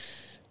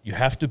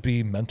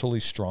mentally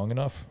strong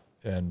enough,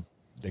 and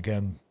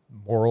again,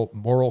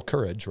 moral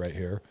courage right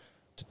here,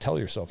 to tell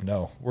yourself,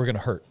 no, we're going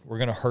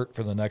to hurt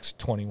for the next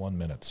 21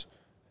 minutes,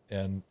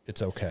 and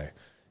it's okay.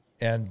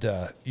 And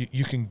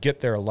you can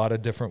get there a lot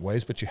of different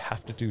ways, but you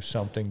have to do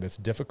something that's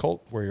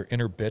difficult, where your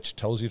inner bitch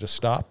tells you to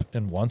stop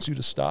and wants you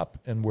to stop,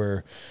 and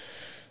where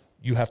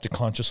you have to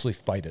consciously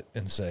fight it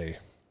and say,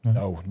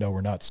 no,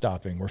 we're not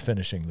stopping. We're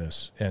finishing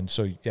this. And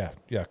so, yeah,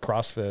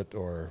 CrossFit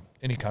or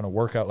any kind of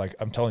workout, like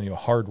I'm telling you, a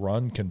hard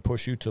run can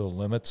push you to the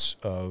limits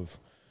of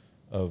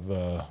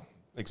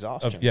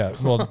exhaustion.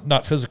 Well,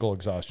 not physical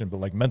exhaustion, but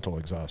like mental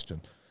exhaustion.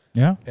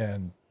 Yeah.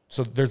 And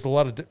so there's a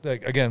lot of,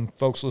 like, again,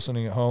 folks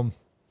listening at home,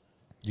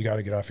 you got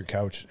to get off your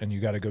couch and you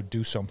got to go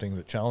do something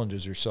that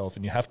challenges yourself,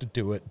 and you have to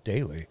do it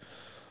daily.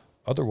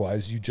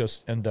 Otherwise, you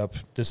just end up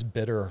this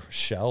bitter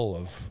shell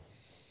of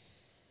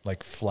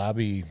like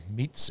flabby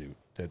meat suit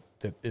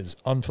that is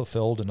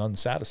unfulfilled and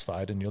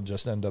unsatisfied, and you'll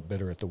just end up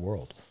bitter at the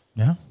world.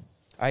 Yeah.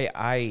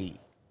 I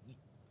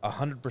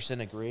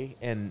 100% agree.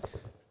 And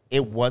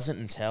it wasn't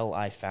until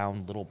I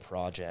found little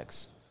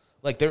projects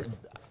like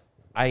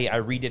I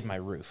redid my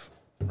roof,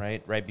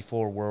 right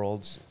before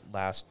Worlds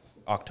last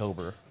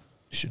October.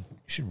 You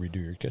should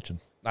redo your kitchen.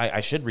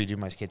 I should redo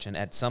my kitchen.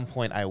 At some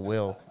point I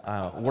will,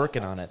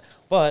 working on it.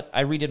 But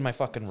I redid my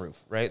fucking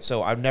roof, right?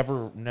 So I've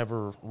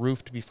never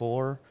roofed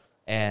before,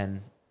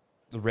 and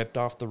ripped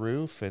off the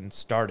roof and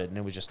started. And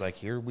it was just like,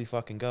 here we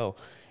fucking go.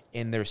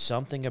 And there's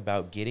something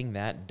about getting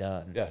that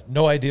done. Yeah,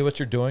 no idea what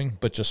you're doing,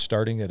 but just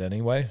starting it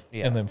anyway,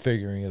 and then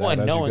figuring it out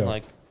and as knowing you go.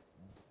 like,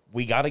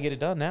 we got to get it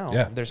done now.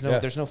 Yeah, There's no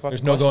fucking there's no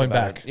question going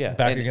about back. it. Yeah,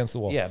 back and against the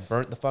wall. Yeah,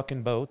 burnt the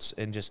fucking boats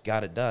and just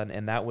got it done.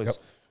 And that was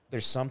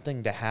there's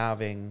something to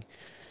having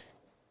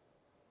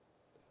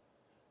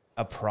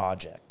a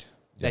project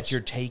that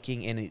you're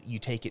taking, and you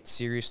take it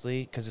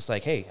seriously, because it's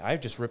like, hey, I've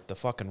just ripped the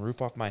fucking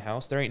roof off my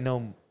house. There ain't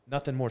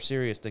nothing more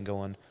serious than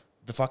going,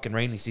 the fucking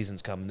rainy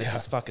season's coming. This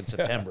is fucking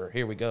September.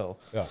 Here we go.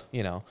 Yeah.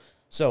 You know,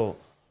 so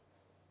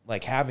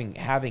like having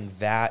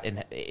that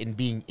and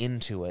being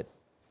into it,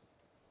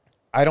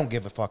 I don't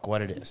give a fuck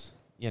what it is.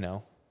 You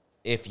know,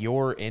 if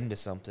you're into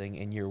something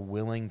and you're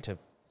willing to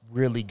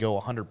really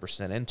go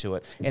 100% into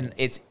it, and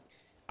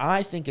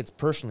I think it's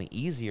personally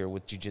easier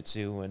with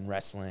jiu-jitsu and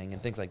wrestling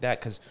and things like that,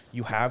 because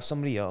you have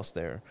somebody else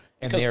there,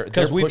 and they're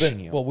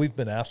pushing you. Well, we've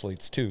been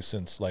athletes too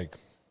since like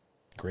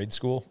grade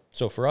school.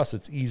 So for us,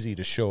 it's easy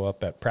to show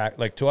up at practice.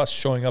 Like to us,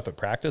 showing up at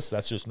practice,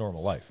 that's just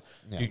normal life.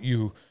 Yeah.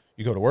 You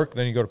go to work,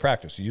 then you go to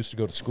practice. You used to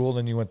go to school,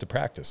 then you went to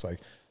practice. Like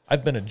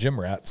I've been a gym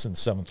rat since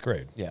 7th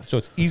grade. Yeah. So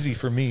it's easy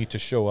for me to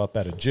show up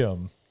at a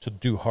gym to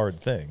do hard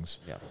things.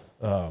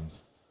 Yeah.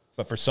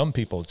 But for some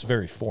people, it's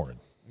very foreign.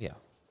 Yeah.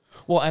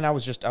 Well, and I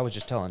was just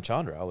telling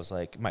Chandra, I was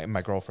like,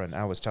 my girlfriend,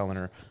 I was telling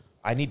her,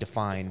 I need to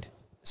find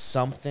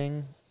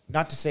something,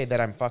 not to say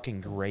that I'm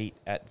fucking great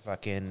at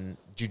fucking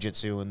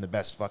jiu-jitsu and the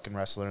best fucking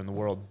wrestler in the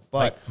world,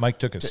 but Mike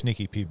took a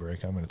sneaky pee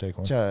break. I'm going to take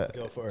one.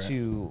 Go for it.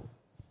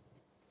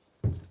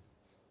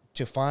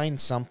 To find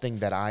something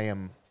that I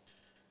am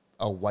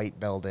a white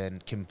belt in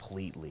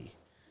completely.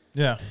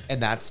 Yeah.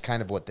 And that's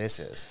kind of what this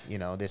is, you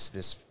know,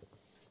 this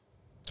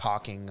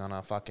talking on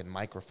a fucking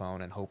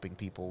microphone and hoping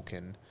people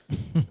can,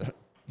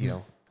 you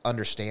know,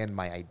 understand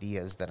my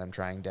ideas that I'm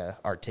trying to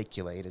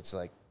articulate. It's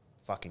like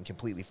fucking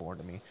completely foreign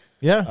to me.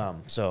 Yeah.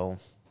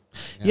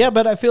 Yeah,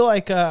 but I feel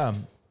like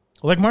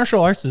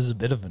martial arts is a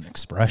bit of an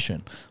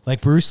expression. Like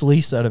Bruce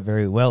Lee said it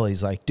very well.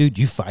 He's like, dude,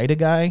 you fight a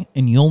guy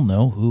and you'll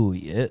know who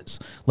he is.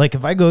 Like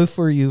if I go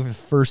for you for the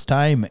first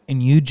time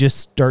and you just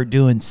start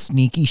doing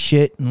sneaky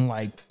shit and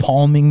like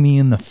palming me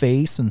in the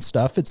face and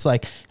stuff, it's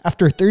like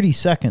after 30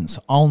 seconds,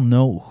 I'll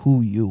know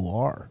who you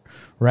are.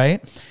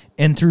 Right.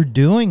 And through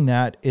doing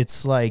that,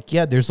 it's like,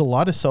 yeah, there's a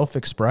lot of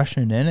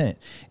self-expression in it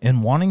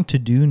and wanting to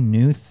do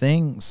new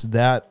things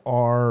that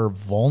are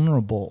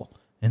vulnerable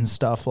and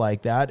stuff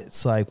like that.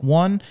 It's like,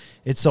 one,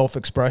 it's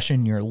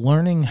self-expression. You're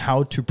learning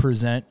how to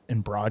present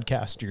and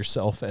broadcast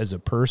yourself as a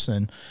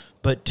person.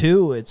 But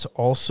two, it's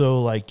also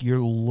like you're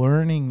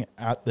learning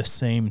at the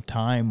same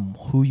time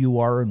who you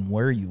are and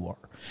where you are.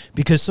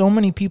 because so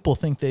many people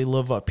think they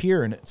live up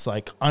here and it's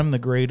like, I'm the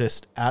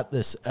greatest at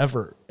this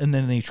ever. And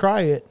then they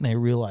try it and they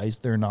realize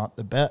they're not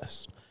the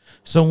best.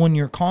 So when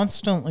you're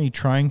constantly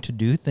trying to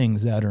do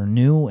things that are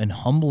new and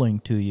humbling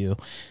to you,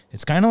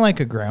 it's kind of like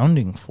a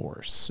grounding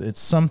force. It's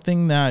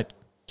something that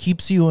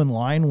keeps you in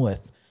line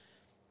with,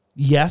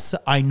 yes,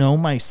 I know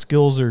my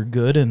skills are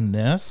good in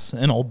this,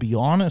 and I'll be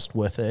honest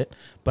with it,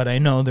 but I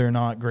know they're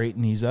not great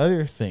in these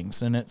other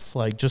things. And it's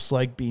like, just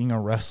like being a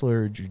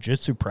wrestler or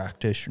jiu-jitsu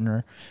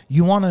practitioner,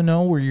 you want to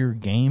know where your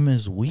game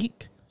is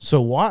weak.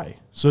 So why?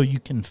 So you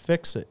can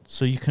fix it.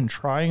 So you can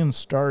try and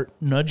start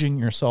nudging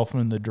yourself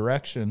in the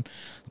direction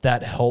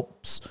that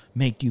helps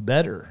make you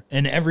better.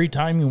 And every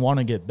time you want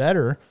to get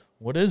better,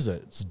 what is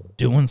it? It's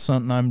doing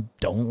something I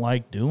don't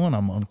like doing,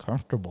 I'm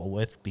uncomfortable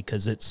with,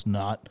 because it's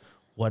not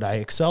what I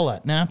excel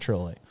at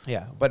naturally.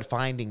 Yeah, but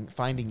finding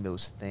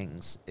those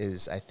things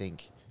is, I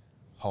think,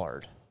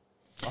 hard.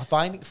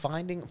 Finding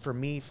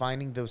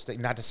those things.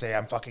 Not to say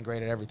I'm fucking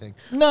great at everything.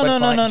 No.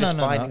 Just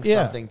finding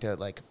Yeah. something to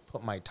like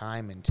put my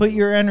time into. Put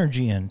your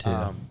energy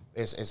into.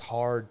 Is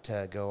hard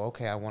to go.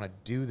 Okay, I want to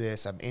do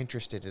this. I'm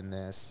interested in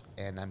this,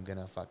 and I'm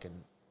gonna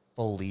fucking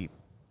fully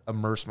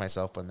immerse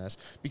myself in this,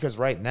 because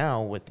right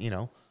now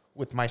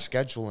with my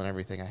schedule and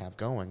everything I have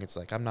going, it's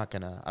like I'm not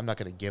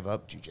gonna give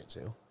up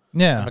jiu-jitsu.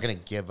 Yeah. I'm not going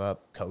to give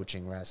up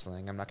coaching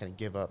wrestling. I'm not going to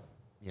give up,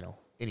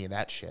 any of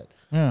that shit.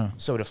 Yeah.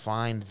 So to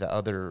find the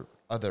other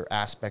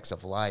aspects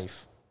of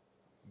life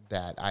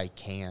that I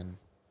can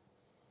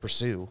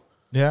pursue,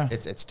 Yeah.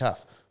 it's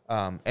tough.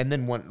 And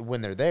then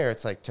when they're there,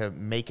 it's like to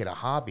make it a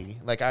hobby.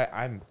 Like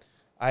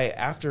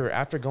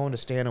after going to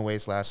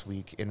Stanaways last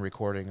week and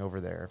recording over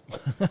there,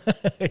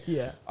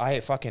 Yeah.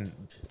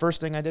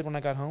 first thing I did when I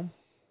got home,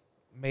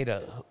 made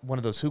one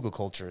of those hugel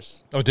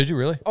cultures. Oh, did you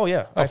really? Oh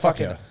yeah. Oh, fuck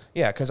yeah.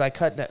 Yeah, because I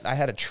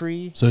had a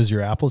tree. So is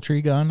your apple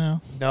tree gone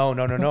now?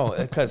 No,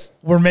 because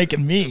We're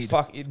making meat.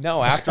 fuck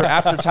no. After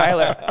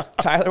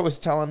Tyler was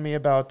telling me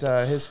about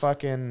his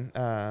fucking.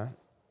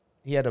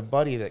 He had a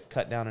buddy that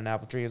cut down an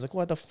apple tree. He was like,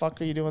 "What the fuck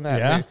are you doing that?"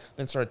 Yeah.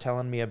 Then started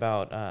telling me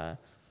about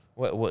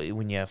what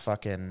when you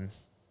fucking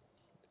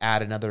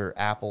add another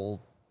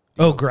apple.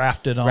 Oh,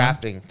 grafted on.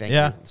 Grafting thing.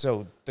 Yeah.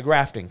 So the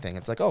grafting thing,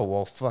 it's like, oh,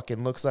 well,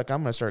 fucking looks like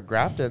I'm going to start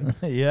grafting.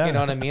 Yeah. You know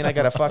what I mean? I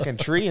got a fucking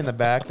tree in the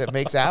back that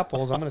makes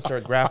apples. I'm going to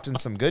start grafting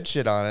some good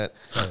shit on it.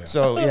 Oh, yeah.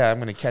 So, yeah, I'm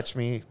going to catch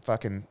me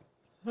fucking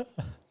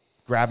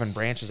grabbing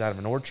branches out of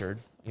an orchard,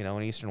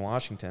 in Eastern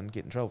Washington,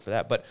 get in trouble for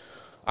that. But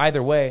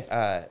either way,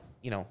 I'm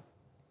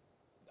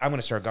going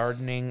to start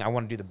gardening. I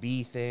want to do the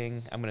bee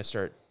thing. I'm going to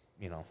start,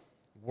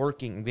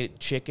 working, get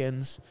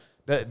chickens.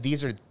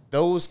 These are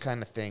those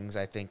kind of things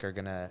I think are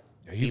going to.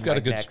 Yeah, you've got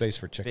a good space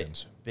for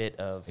chickens. Bit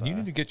of, and you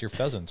need to get your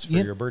pheasants for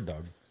Yeah. your bird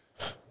dog.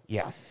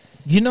 Yeah.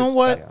 You know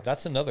what?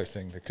 That's another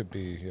thing that could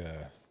be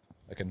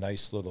like a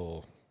nice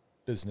little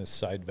business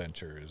side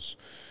venture is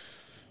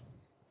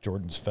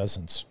Jordan's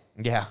pheasants.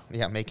 Yeah,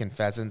 making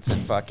pheasants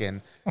and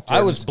fucking.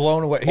 I was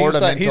blown away.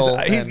 Ornamental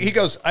He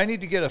goes, I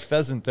need to get a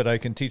pheasant that I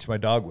can teach my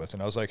dog with.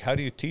 And I was like, how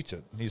do you teach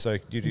it? And he's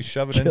like, dude, you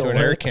shove it into an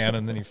air can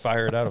and then you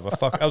fire it out of a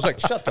fuck. I was like,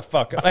 shut the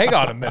fuck up. Hang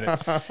on a minute.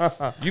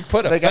 You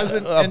put a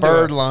pheasant a into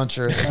bird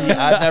launcher.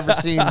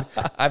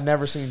 I've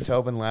never seen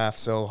Tobin laugh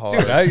so hard.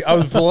 Dude, I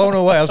was blown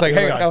away. I was like,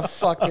 hang Like on. a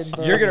fucking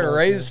bird You're going to launcher.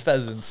 raise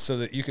pheasants so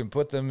that you can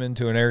put them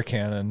into an air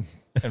cannon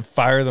and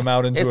fire them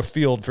out into a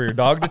field for your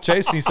dog to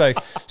chase. And he's like,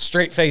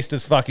 straight faced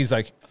as fuck. He's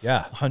like,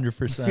 yeah.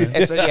 100%.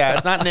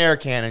 It's not an air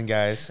cannon,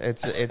 guys.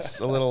 It's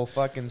a little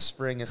fucking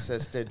spring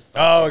assisted.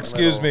 Oh,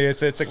 excuse me.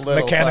 It's a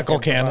mechanical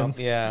cannon.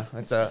 Yeah,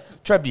 it's a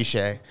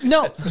trebuchet.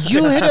 No,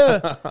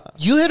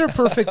 you hit a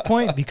perfect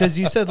point, because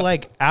you said,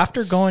 like,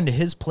 after going to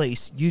his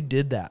place, you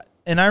did that.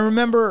 And I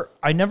remember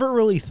I never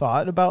really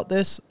thought about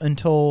this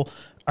until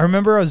I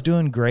remember I was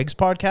doing Greg's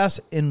podcast,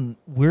 and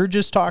we're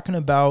just talking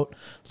about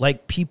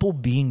like people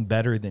being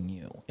better than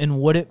you and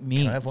what it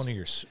means. Can I have one of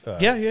your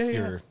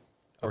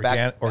your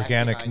Back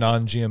organic behind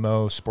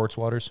non-GMO sports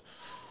waters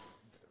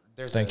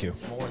There's Thank you.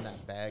 more in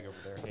that bag over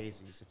there,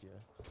 hazies. If you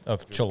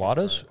of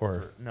chiladas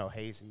or no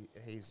hazy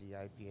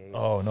IPAs.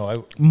 oh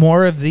no,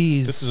 More of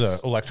these. this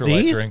is an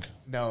electrolyte These? drink.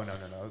 No.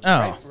 It's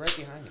Oh. right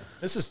behind you.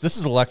 This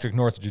is Electric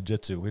North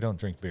Jiu-Jitsu. We don't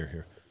drink beer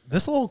here.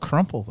 This little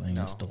crumple thing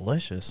is No.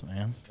 delicious,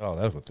 man. Oh,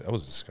 that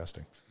was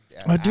disgusting.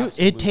 Yeah, Oh, dude,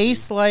 absolutely. it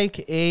tastes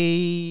like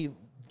a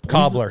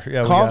Cobbler.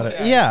 Yeah, we got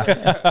it.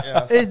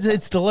 Yeah,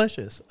 it's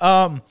delicious.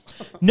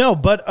 No,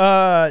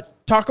 but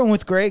talking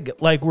with Greg,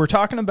 like we're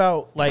talking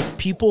about like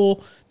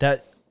people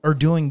that are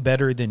doing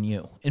better than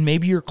you, and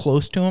maybe you're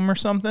close to them or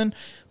something.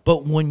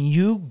 But when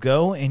you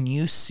go and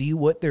you see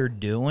what they're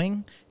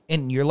doing,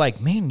 and you're like,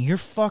 man, you're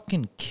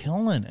fucking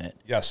killing it.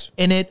 Yes.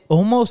 And it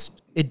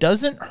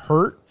doesn't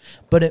hurt,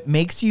 but it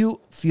makes you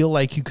feel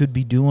like you could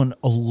be doing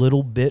a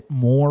little bit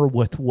more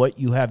with what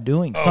you have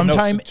doing. Oh, no,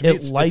 Sometimes to me,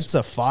 it lights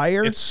a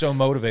fire. It's so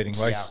motivating.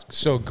 Like Yeah.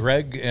 so,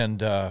 Greg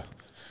and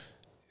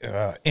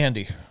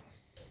Andy,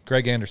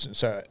 Greg Anderson.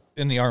 So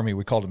in the Army,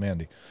 we called him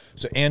Andy.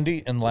 So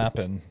Andy and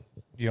Lappin,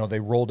 they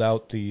rolled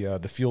out the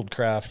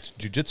Fieldcraft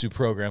Jiu-Jitsu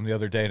program the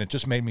other day, and it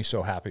just made me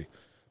so happy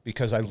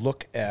because I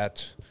look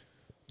at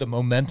the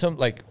momentum,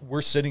 like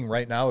we're sitting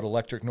right now at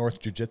Electric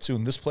North Jiu-Jitsu,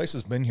 and this place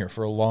has been here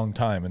for a long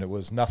time, and it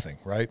was nothing,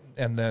 right?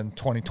 And then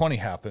 2020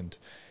 happened,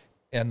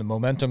 and the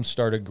momentum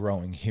started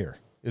growing here.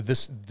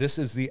 This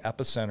is the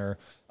epicenter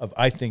of,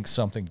 I think,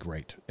 something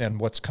great. And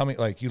what's coming,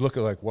 like you look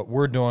at like what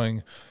we're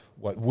doing,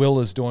 what Will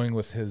is doing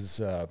with his,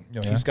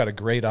 he's got a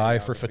great eye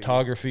for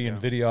photography and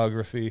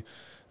videography.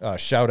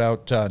 Shout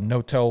out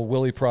No Tell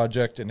Willie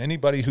Project, and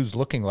anybody who's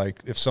looking, like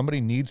if somebody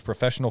needs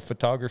professional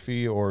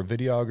photography or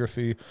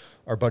videography,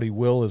 our buddy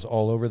Will is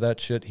all over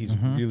that shit. He's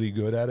really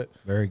good at it.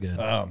 Very good.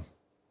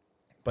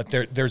 But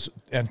there's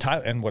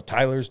what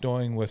Tyler's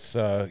doing with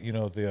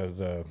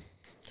the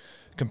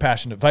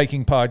Compassionate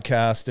Viking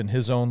podcast and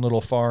his own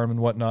little farm and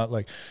whatnot.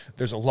 Like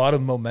there's a lot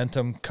of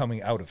momentum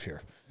coming out of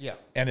here. Yeah.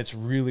 And it's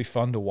really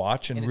fun to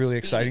watch and really feeding.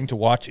 exciting to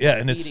watch. Yeah,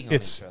 and it's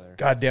each other.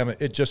 God damn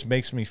it, it just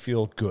makes me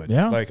feel good.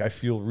 Yeah. Like I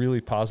feel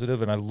really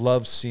positive, and I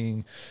love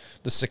seeing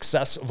the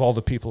success of all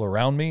the people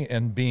around me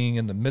and being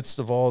in the midst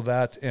of all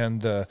that,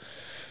 and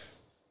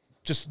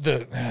just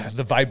the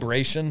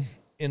vibration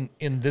in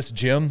this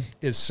gym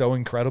is so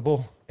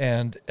incredible.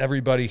 And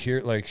everybody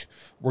here, like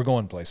we're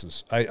going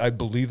places. I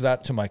believe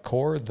that to my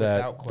core.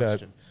 Without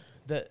question.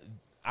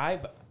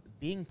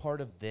 Being part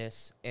of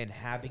this and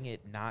having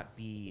it not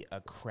be a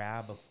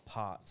crab of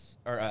pots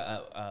or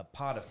a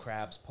pot of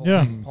crabs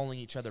pulling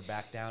each other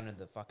back down in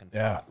the fucking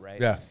pot, right?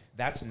 Yeah.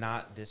 That's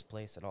not this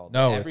place at all.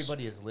 No,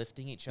 everybody is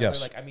lifting each other.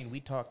 Yes. Like, I mean, we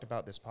talked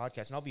about this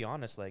podcast, and I'll be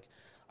honest, like,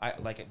 I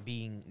like it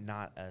being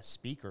not a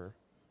speaker,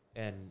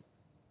 and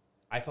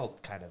I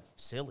felt kind of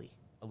silly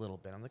a little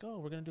bit. I'm like, oh,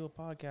 we're going to do a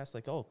podcast.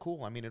 Like, oh,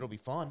 cool. I mean, it'll be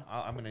fun.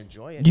 I'm going to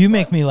enjoy it. You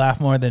make me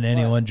laugh more than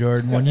anyone,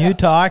 Jordan. When you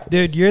talk,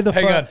 dude, you're the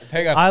Hang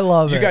on. I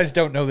love it. You guys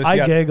don't know this I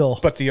yet. giggle.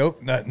 But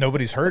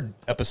nobody's heard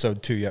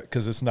episode 2 yet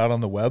because it's not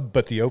on the web.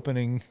 But the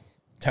opening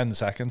 10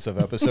 seconds of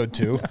episode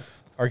 2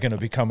 are going to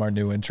become our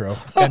new intro.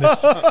 And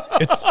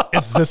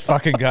it's this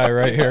fucking guy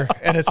right here.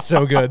 And it's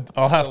so good.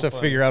 I'll have to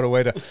figure out a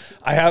way to,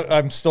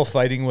 I'm still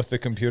fighting with the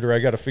computer. I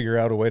got to figure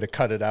out a way to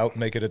cut it out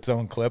and make it its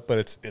own clip, but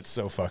it's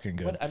so fucking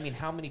good. But I mean,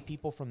 how many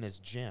people from this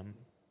gym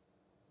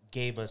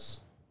gave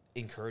us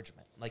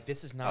encouragement? Like,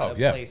 this is not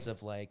place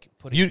of like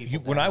putting people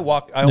down. When I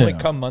walk, I only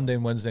come Monday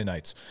and Wednesday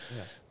nights.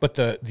 Yeah. But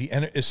the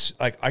is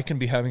like, I can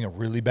be having a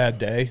really bad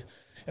day,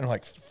 and I'm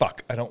like,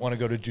 fuck, I don't want to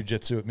go to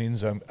jiu-jitsu. It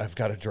means I've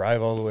got to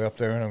drive all the way up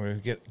there, and I'm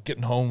going to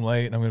getting home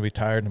late, and I'm going to be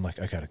tired. And I'm like,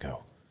 I got to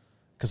go.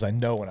 Because I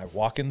know when I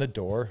walk in the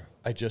door,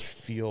 I just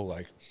feel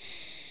like,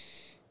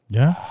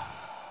 yeah.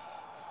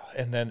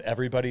 And then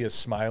everybody is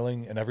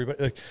smiling, and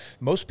everybody, like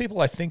most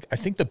people, I think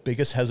the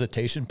biggest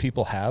hesitation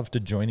people have to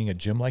joining a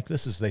gym like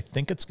this is they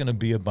think it's going to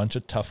be a bunch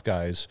of tough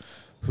guys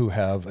who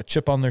have a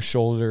chip on their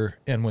shoulder,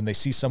 and when they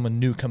see someone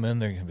new come in,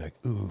 they're going to be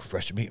like, ooh,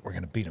 fresh meat, we're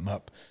going to beat them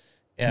up.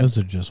 And those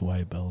are just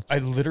white belts. I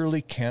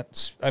literally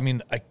can't. I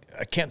mean, I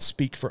can't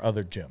speak for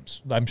other gyms.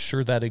 I'm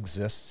sure that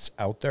exists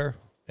out there.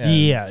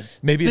 And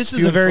maybe this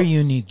is a very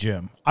unique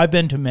gym. I've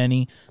been to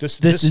many.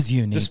 This is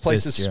unique. This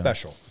place is gym.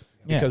 special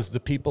because the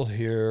people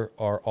here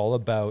are all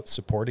about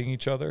supporting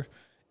each other,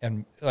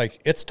 and like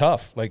it's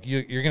tough. Like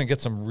you're gonna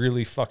get some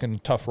really fucking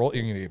tough roll.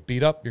 You're gonna get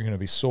beat up. You're gonna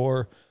be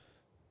sore,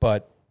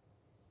 but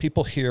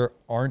people here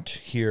aren't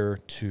here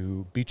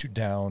to beat you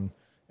down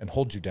and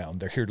hold you down.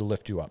 They're here to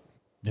lift you up.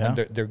 Yeah. And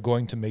they're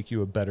going to make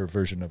you a better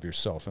version of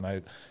yourself. And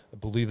I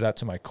believe that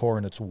to my core,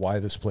 and it's why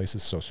this place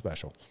is so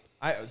special.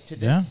 To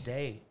this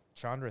day,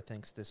 Chandra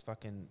thinks this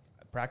fucking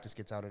practice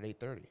gets out at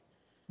 8:30.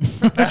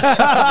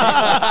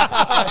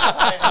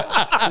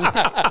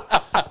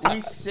 We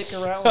stick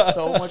around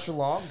so much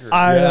longer.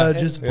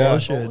 Just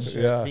bullshit.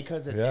 Yeah.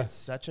 Because it's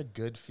such a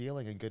good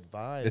feeling, a good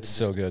vibe. It's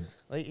so good.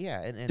 Like,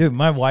 and dude,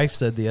 my wife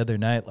said the other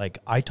night, like,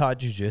 I taught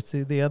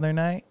jiu-jitsu the other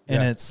night,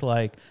 and it's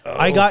like,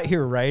 I got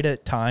here right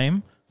at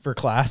time for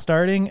class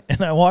starting,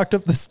 and I walked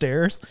up the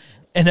stairs,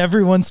 and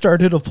everyone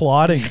started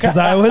applauding because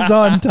I was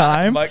on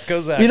time. Mike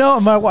Kozak. You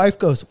know, my wife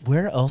goes,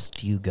 where else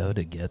do you go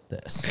to get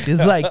this? She's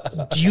like,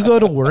 do you go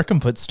to work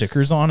and put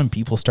stickers on and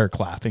people start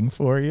clapping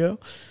for you?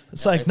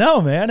 It's like,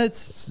 no, man,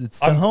 it's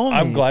the homies.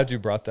 I'm glad you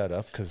brought that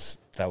up because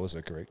that was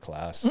a great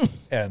class.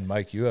 And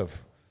Mike, you have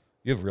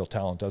real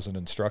talent as an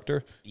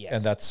instructor,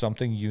 and that's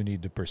something you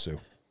need to pursue.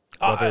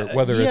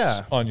 Whether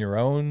it's on your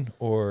own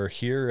or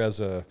here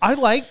as a... I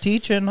like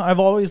teaching. I've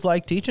always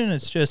liked teaching.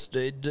 It's just,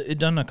 it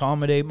doesn't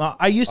accommodate my...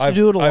 I used to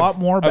do it a lot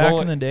more back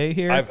in the day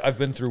here. I've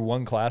been through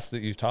one class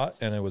that you taught,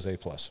 and it was A+.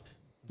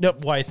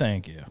 Yep. Why,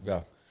 thank you.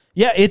 Yeah.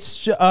 Yeah,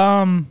 it's...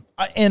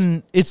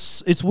 and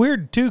it's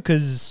weird, too,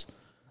 because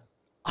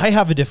I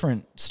have a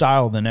different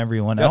style than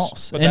everyone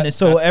else. And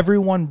so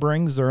everyone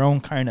brings their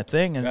own kind of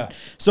thing. And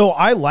so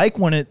I like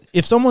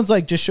if someone's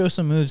like, just show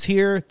some moves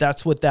here,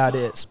 that's what that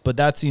is. But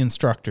that's the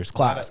instructor's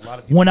class. A lot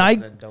of people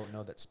don't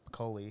know that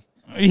Spicoli.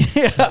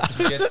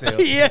 Jiu-jitsu.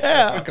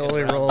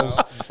 Spicoli rolls.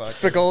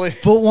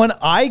 Spicoli. But when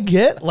I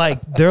get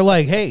they're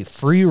like, hey,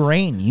 free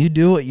reign. You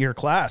do it your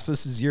class.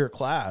 This is your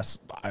class.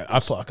 I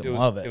fucking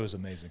love it. It was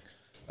amazing.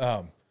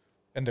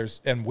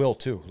 And Will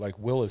too. Like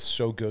Will is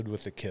so good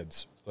with the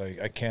kids.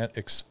 Like I can't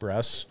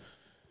express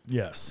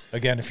Yes.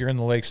 Again, if you're in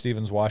the Lake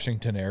Stevens,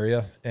 Washington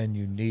area and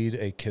you need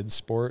a kids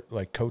sport,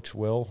 like Coach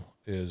Will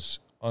is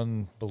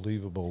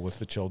unbelievable with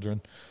the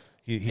children.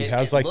 He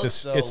has like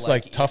this, it's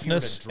like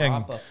toughness. If you were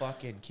to drop a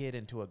fucking kid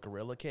into a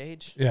gorilla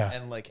cage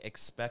and like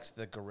expect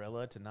the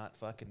gorilla to not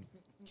fucking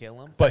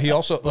kill him. But he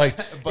also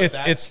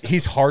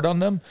he's hard on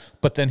them,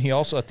 but then he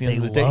also at the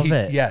end of the day,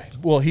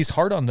 he's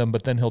hard on them,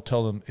 but then he'll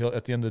tell them,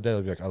 at the end of the day,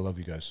 he'll be like, I love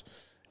you guys.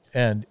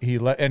 And he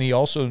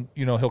also,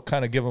 he'll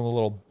kind of give them a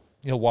little,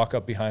 he'll walk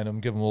up behind him,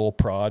 give him a little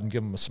prod and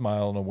give him a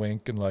smile and a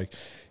wink. And like,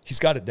 he's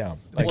got it down.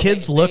 The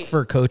kids look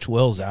for Coach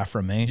Will's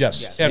affirmation.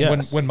 Yes.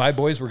 And when my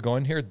boys were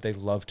going here, they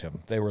loved him.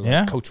 They were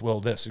like, Coach Will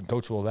this and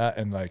Coach Will that.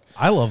 And like,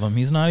 I love him.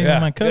 He's not even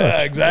my coach.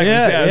 Yeah, exactly.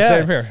 Yeah,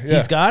 same here. Yeah.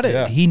 He's got it.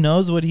 Yeah. He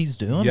knows what he's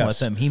doing with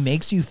him. He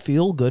makes you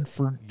feel good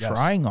for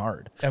trying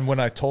hard. And when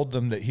I told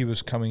them that he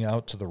was coming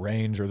out to the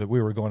range or that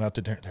we were going out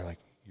to dinner, they're like,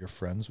 you're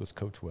friends with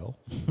Coach Will?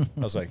 I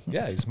was like,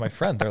 yeah, he's my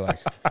friend. They're like,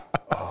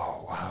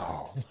 oh,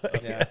 wow.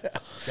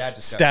 Dad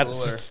just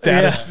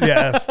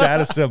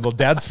status symbol.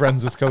 Dad's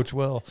friends with Coach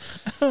Will.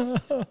 All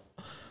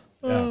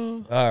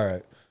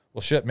right.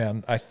 Well, shit,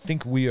 man. I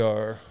think we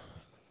are.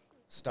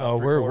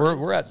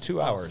 We're at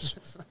 2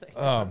 hours.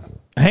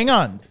 Hang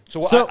on.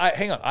 So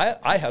hang on.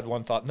 I had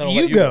one thought. No,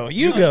 you go.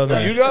 You go.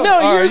 Then. You go.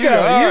 No, you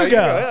go. You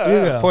go.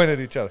 Yeah. Point at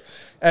each other.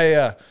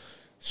 Hey,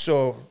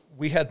 so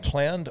we had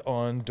planned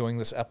on doing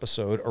this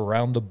episode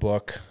around the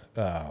book.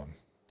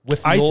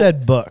 I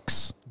said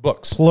books.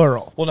 Books.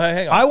 Plural. Well, now,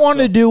 hang on. I want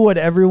to do what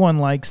everyone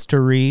likes to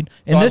read,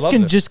 and this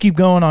can just keep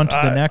going on to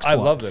the next one.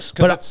 I love this,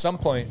 because at some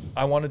point,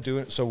 I want to do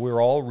it. So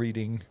we're all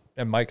reading,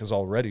 and Mike has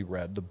already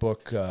read the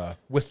book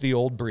With the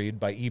Old Breed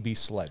by E.B.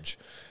 Sledge.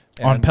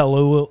 On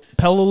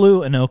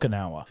Peleliu and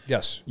Okinawa.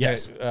 Yes.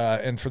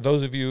 And for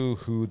those of you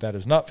who that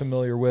is not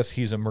familiar with,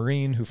 he's a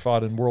Marine who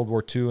fought in World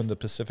War II in the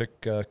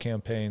Pacific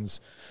campaigns.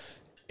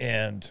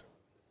 And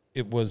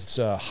it was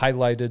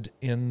highlighted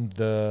in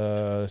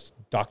the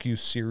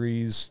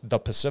docu-series The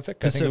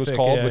Pacific, I think it was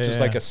called, which is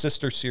like a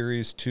sister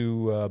series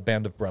to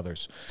Band of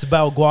Brothers. It's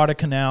about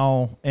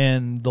Guadalcanal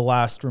and the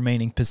last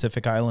remaining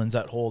Pacific islands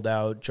that hold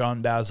out,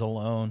 John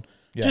Basilone.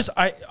 Yeah.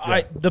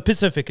 The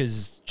Pacific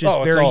is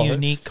just very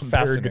unique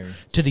compared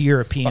to the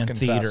European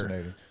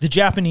theater. The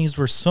Japanese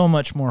were so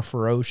much more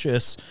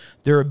ferocious.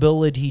 Their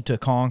ability to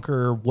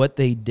conquer what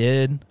they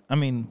did. I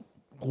mean,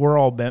 we're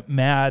all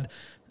mad.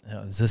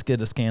 Does this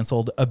get us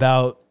canceled?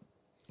 About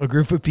a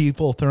group of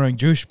people throwing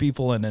Jewish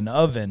people in an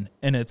oven.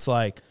 And it's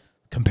like,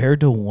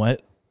 compared to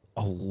what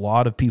a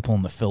lot of people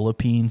in the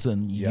Philippines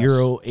and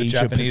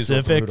Asia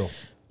Pacific,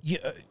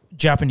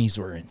 Japanese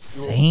were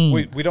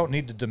insane. We don't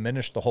need to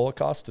diminish the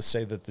Holocaust to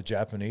say that the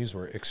Japanese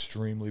were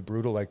extremely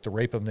brutal. Like the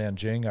rape of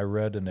Nanjing, I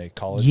read in a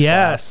college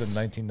class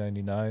in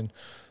 1999.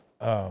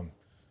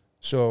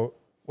 So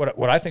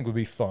what I think would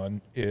be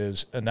fun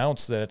is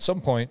announce that at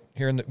some point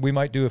here, we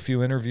might do a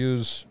few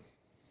interviews,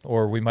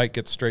 or we might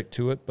get straight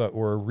to it, but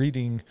we're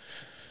reading.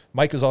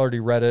 Mike has already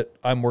read it.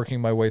 I'm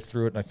working my way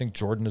through it, and I think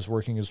Jordan is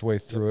working his way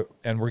through it.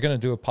 And we're going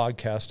to do a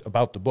podcast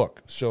about the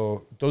book.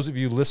 So those of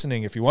you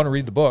listening, if you want to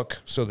read the book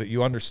so that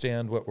you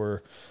understand what we're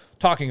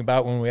talking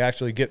about when we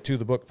actually get to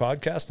the book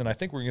podcast, and I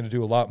think we're going to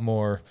do a lot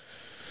more.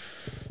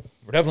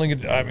 We're definitely going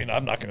to,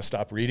 I'm not going to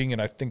stop reading,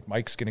 and I think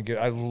Mike's going to get,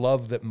 I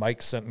love that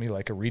Mike sent me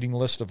like a reading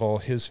list of all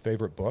his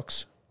favorite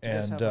books.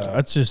 And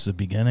that's just the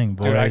beginning,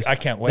 boys. Dude, I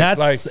can't wait.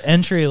 That's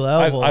entry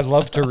level. I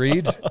love to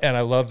read, and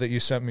I love that you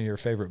sent me your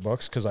favorite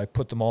books, because I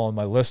put them all on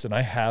my list, and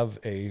I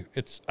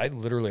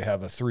literally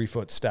have a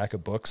 3-foot stack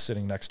of books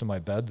sitting next to my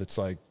bed.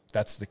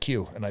 That's the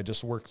queue, and I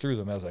just work through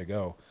them as I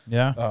go.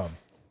 Yeah.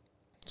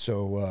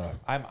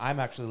 I'm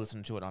actually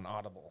listening to it on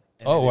Audible.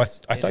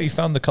 I thought you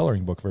found the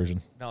coloring book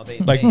version. No,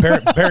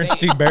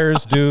 Berenstein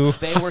Bears do.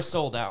 They were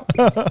sold out.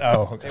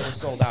 Okay. They were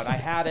sold out. I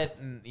had it,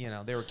 and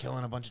they were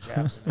killing a bunch of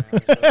Japs in there.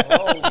 Like,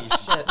 holy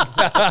shit!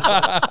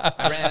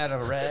 I ran out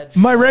of red.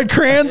 My red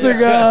crayons are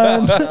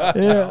gone.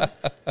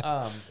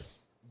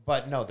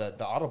 But no,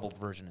 the Audible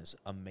version is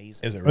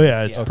amazing. Is it really?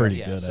 Yeah, it's pretty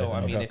good. So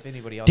if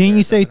anybody else, didn't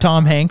you say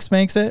Tom Hanks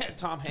makes it?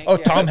 Tom Hanks. Oh,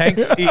 Tom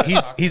Hanks.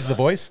 He's the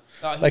voice.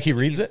 He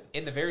reads it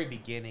in the very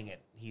beginning.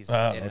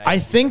 I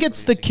think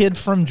it's the kid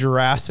from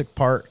Jurassic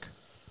Park,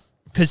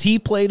 because he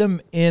played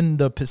him in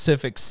the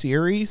Pacific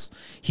series.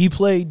 He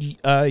played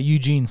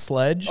Eugene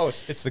Sledge. Oh,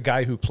 it's the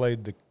guy who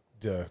played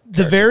the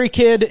very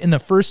kid in the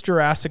first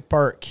Jurassic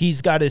Park.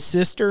 He's got his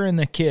sister and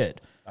the kid.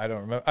 I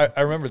don't remember.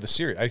 I remember the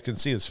series. I can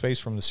see his face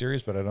from the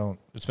series, but I don't.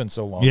 It's been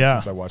so long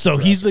since I watched. So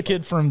he's the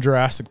kid from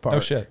Jurassic Park. Oh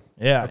shit.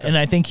 Yeah, okay. And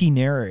I think he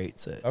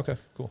narrates it. Okay,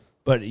 cool.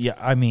 But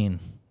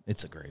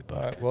it's a great book.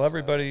 All right. Well,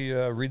 everybody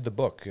read the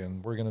book,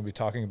 and we're going to be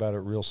talking about it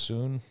real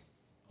soon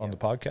on the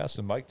podcast.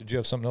 And Mike, did you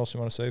have something else you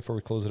want to say before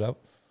we close it out?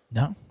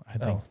 No, I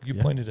think you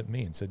pointed at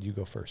me and said you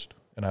go first,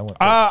 and I went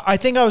first. I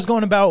think I was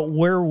going about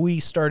where we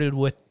started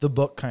with the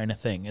book kind of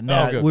thing, and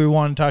that we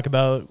want to talk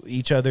about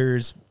each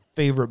other's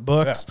favorite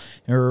books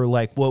or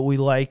like what we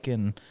like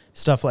and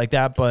stuff like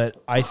that.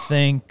 But I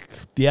think,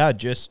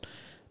 just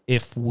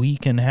if we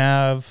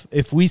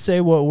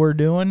say what we're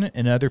doing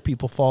and other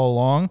people follow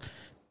along,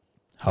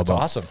 How That's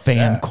about awesome.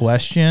 fan Yeah.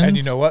 questions? And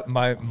you know what?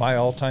 My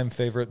all-time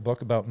favorite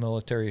book about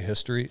military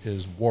history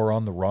is War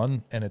on the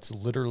Run, and it's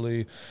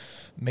literally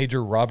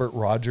Major Robert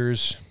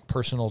Rogers'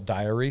 personal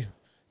diary,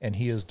 and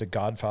he is the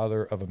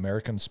godfather of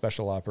American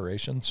special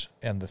operations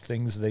and the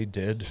things they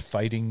did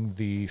fighting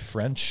the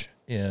French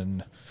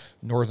in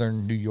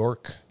northern New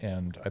York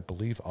and I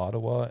believe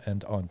Ottawa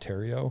and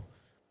Ontario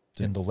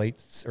in the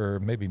late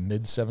or maybe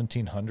mid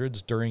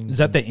 1700s during Is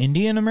that the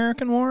Indian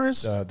American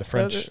Wars? the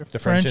French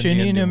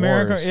Indian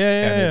American. Wars.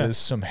 Yeah. And it is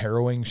some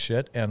harrowing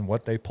shit, and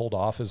what they pulled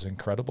off is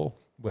incredible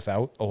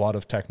without a lot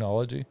of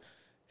technology.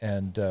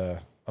 And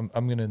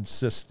I'm going to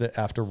insist that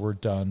after we're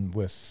done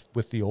with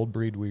the old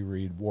breed, we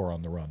read War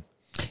on the Run.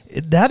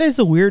 That is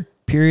a weird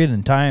period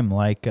in time.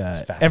 Like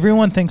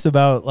everyone thinks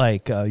about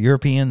like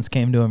Europeans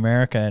came to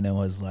America and it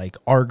was like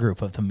our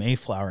group of the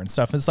Mayflower and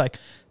stuff. It's like,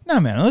 no,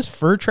 man, it was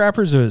fur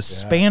trappers. It was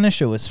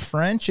Spanish. It was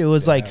French. It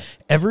was like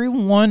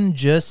everyone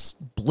just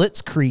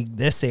blitzkrieg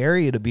this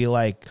area to be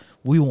like,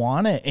 we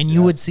want it. And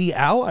you would see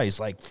allies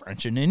like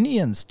French and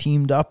Indians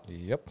teamed up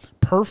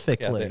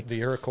perfectly. Yeah, the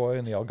Iroquois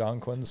and the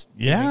Algonquins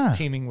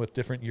teaming with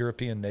different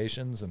European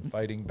nations and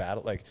fighting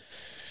battle. Like,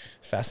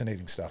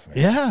 fascinating stuff, man.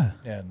 Yeah.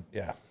 And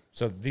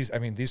so these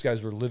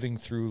guys were living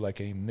through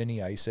like a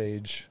mini ice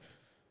age,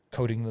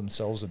 coating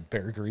themselves in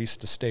bear grease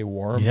to stay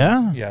warm.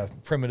 Yeah.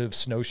 Primitive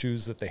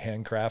snowshoes that they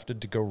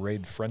handcrafted to go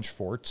raid French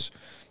forts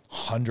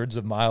hundreds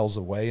of miles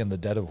away in the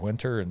dead of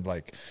winter, and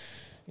like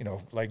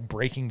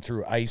breaking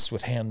through ice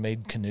with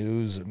handmade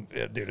canoes. And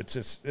dude,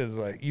 it's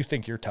like, you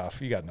think you're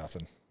tough. You got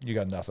nothing. You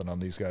got nothing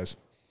on these guys.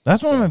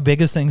 That's one of my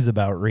biggest things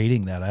about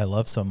reading that I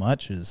love so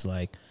much is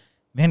like,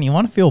 man, you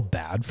want to feel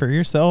bad for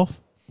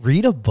yourself?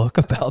 Read a book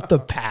about the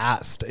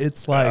past.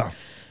 It's like,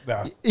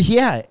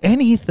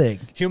 anything.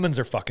 Humans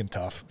are fucking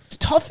tough.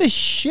 Tough as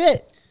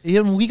shit.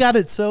 And we got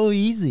it so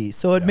easy.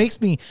 So it makes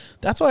me,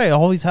 that's why I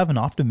always have an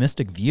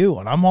optimistic view,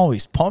 and I'm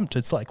always pumped.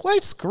 It's like,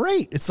 life's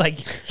great. It's like,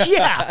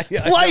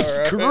 life's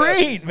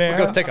great, man.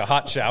 We'll go take a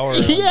hot shower.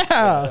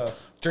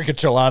 Drink a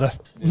chilada.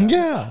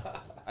 Yeah.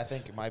 I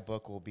think my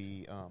book will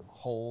be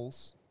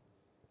Holes.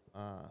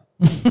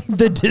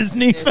 The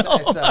Disney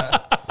film.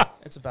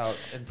 It's about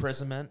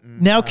imprisonment.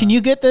 And, now, can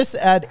you get this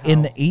at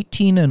an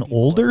 18 and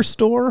older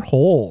store?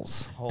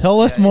 Holes.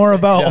 Tell us more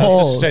about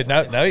Holes.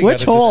 Now you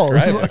Which Holes?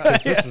 Describe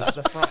it,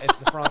 it's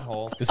the front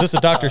hole. Is this a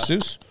Dr.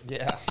 Seuss?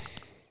 Yeah.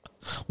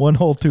 1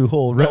 hole, 2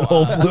 hole, red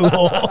hole, blue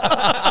hole.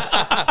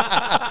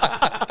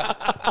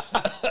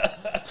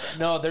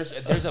 No,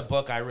 there's a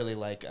book I really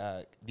like.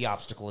 The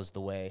Obstacle is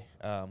the Way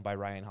by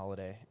Ryan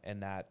Holiday,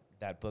 and that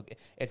book,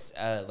 it's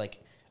like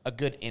a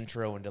good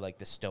intro into like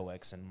the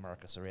Stoics and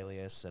Marcus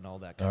Aurelius and all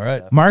that kind of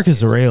stuff.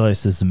 Marcus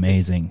Aurelius is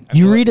amazing.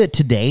 You read it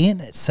today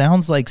and it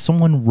sounds like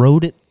someone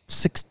wrote it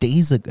 6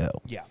 days ago.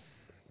 Yeah.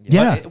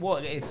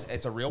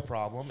 It's a real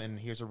problem, and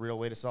here's a real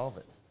way to solve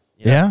it.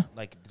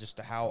 Like just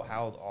how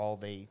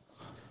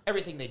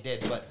everything they did.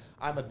 But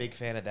I'm a big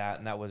fan of that,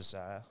 and that was.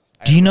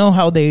 Do you know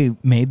how they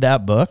made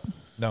that book?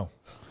 No.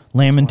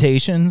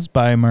 Lamentations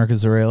by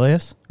Marcus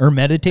Aurelius, or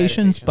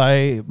Meditations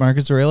by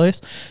Marcus Aurelius.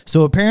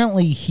 So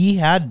apparently he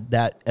had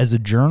that as a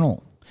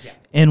journal. Yeah.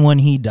 And when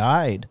he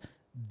died,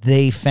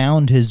 they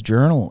found his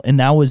journal, and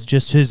that was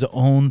just his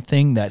own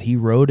thing that he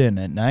wrote in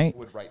at night.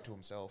 Would write to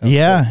himself.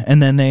 Yeah,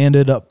 and then they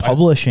ended up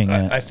publishing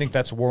it. I think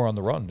that's War on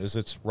the Run.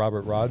 It's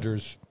Robert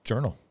Rogers'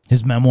 journal.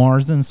 His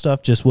memoirs and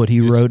stuff, just what he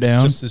wrote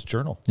down. Just his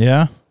journal.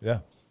 Yeah.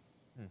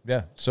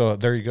 Yeah. So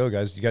there you go,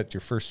 guys. You got your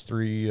first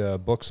 3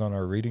 books on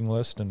our reading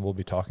list, and we'll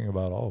be talking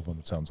about all of them,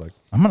 it sounds like.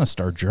 I'm going to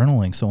start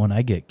journaling, so when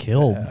I get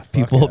killed,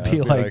 people will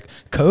be like,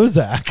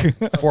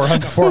 Kozak.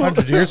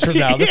 400 years from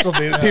now, people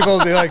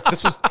will be like,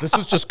 this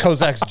was just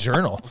Kozak's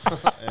journal.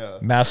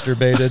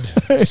 Masturbated,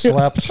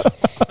 slept.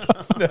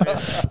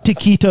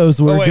 Taquitos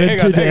were good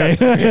today.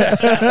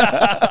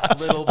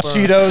 Little bird.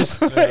 Cheetos,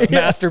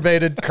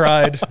 masturbated,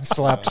 cried,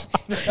 slept.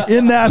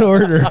 In that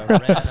order.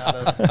 Ran out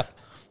of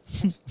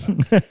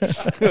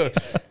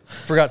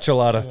Forgot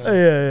chilada.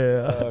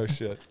 Yeah. Oh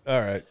shit! All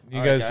right, you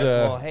All right, guys.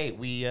 well, hey,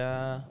 we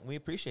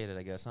appreciate it,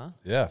 I guess, huh?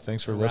 Yeah,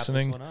 thanks for We'll wrap this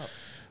listening. one up.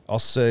 I'll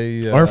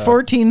say Our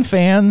 14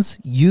 fans,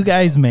 you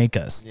guys make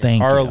us.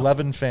 Thank our you.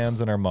 11 fans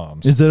and our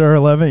moms. Is it our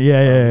 11?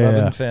 Yeah.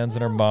 11 fans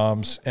and our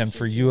moms, and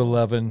for you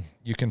 11,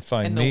 you can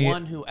find And me. the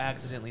one who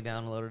accidentally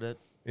downloaded it.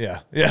 Yeah,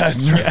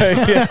 that's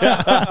right.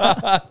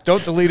 Yeah.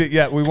 Don't delete it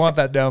yet. We want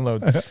that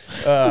download.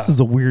 This is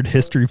a weird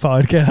history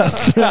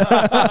podcast.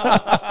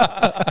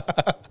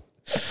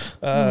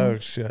 Oh,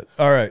 shit.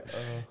 All right.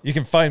 You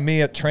can find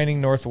me at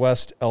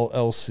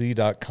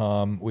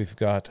trainingnorthwestllc.com. We've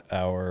got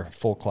our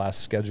full class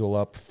schedule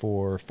up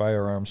for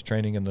firearms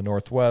training in the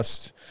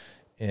Northwest.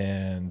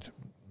 And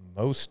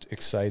most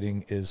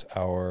exciting is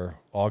our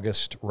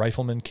August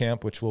rifleman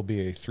camp, which will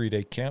be a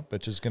 3-day camp,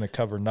 which is going to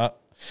cover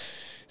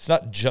it's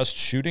not just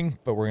shooting,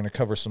 but we're going to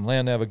cover some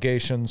land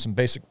navigation, some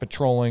basic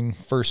patrolling,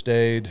 first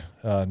aid,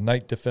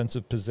 night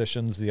defensive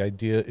positions. The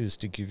idea is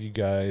to give you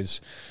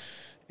guys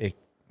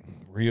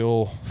we're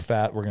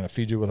going to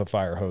feed you with a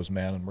fire hose,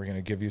 man, and we're going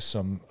to give you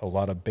a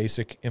lot of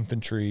basic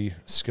infantry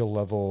skill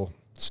level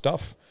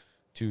stuff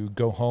to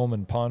go home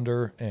and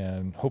ponder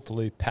and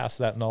hopefully pass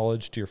that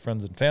knowledge to your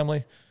friends and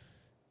family.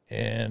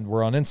 And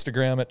we're on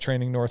Instagram at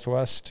Training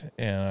Northwest.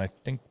 And I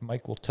think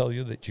Mike will tell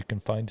you that you can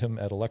find him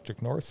at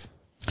Electric North.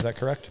 Is that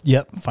correct?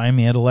 Yep. Find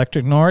me at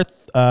Electric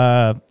North.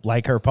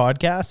 Like our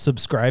podcast,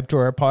 subscribe to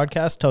our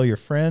podcast, tell your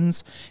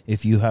friends.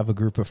 If you have a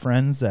group of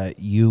friends that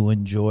you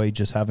enjoy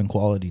just having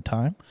quality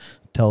time,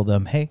 tell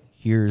them, hey,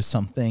 here's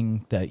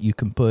something that you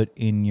can put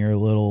in your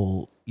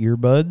little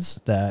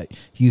earbuds that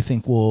you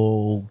think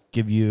will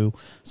give you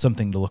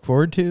something to look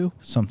forward to,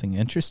 something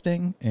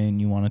interesting,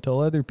 and you want to tell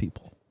other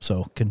people.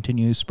 So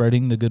continue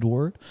spreading the good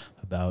word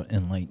about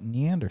Enlightened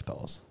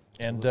Neanderthals.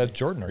 And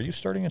Jordan, are you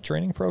starting a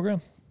training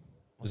program?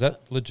 Is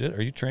that legit?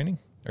 Are you training?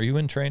 Are you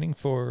in training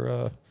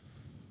for?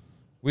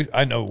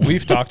 I know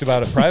we've talked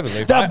about it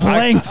privately. That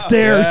blank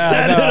stare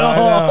said it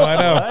all. I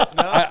know.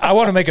 I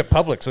want to make it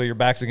public so your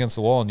back's against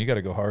the wall and you got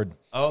to go hard.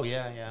 Oh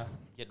yeah.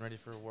 Getting ready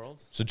for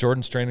Worlds. So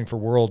Jordan's training for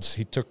Worlds.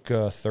 He took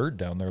third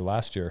down there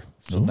last year.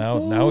 So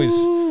now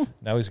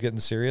he's getting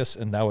serious,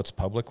 and now it's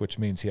public, which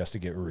means he has to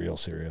get real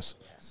serious.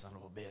 Yeah, son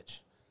of a bitch.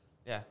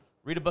 Yeah,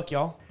 read a book,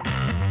 y'all.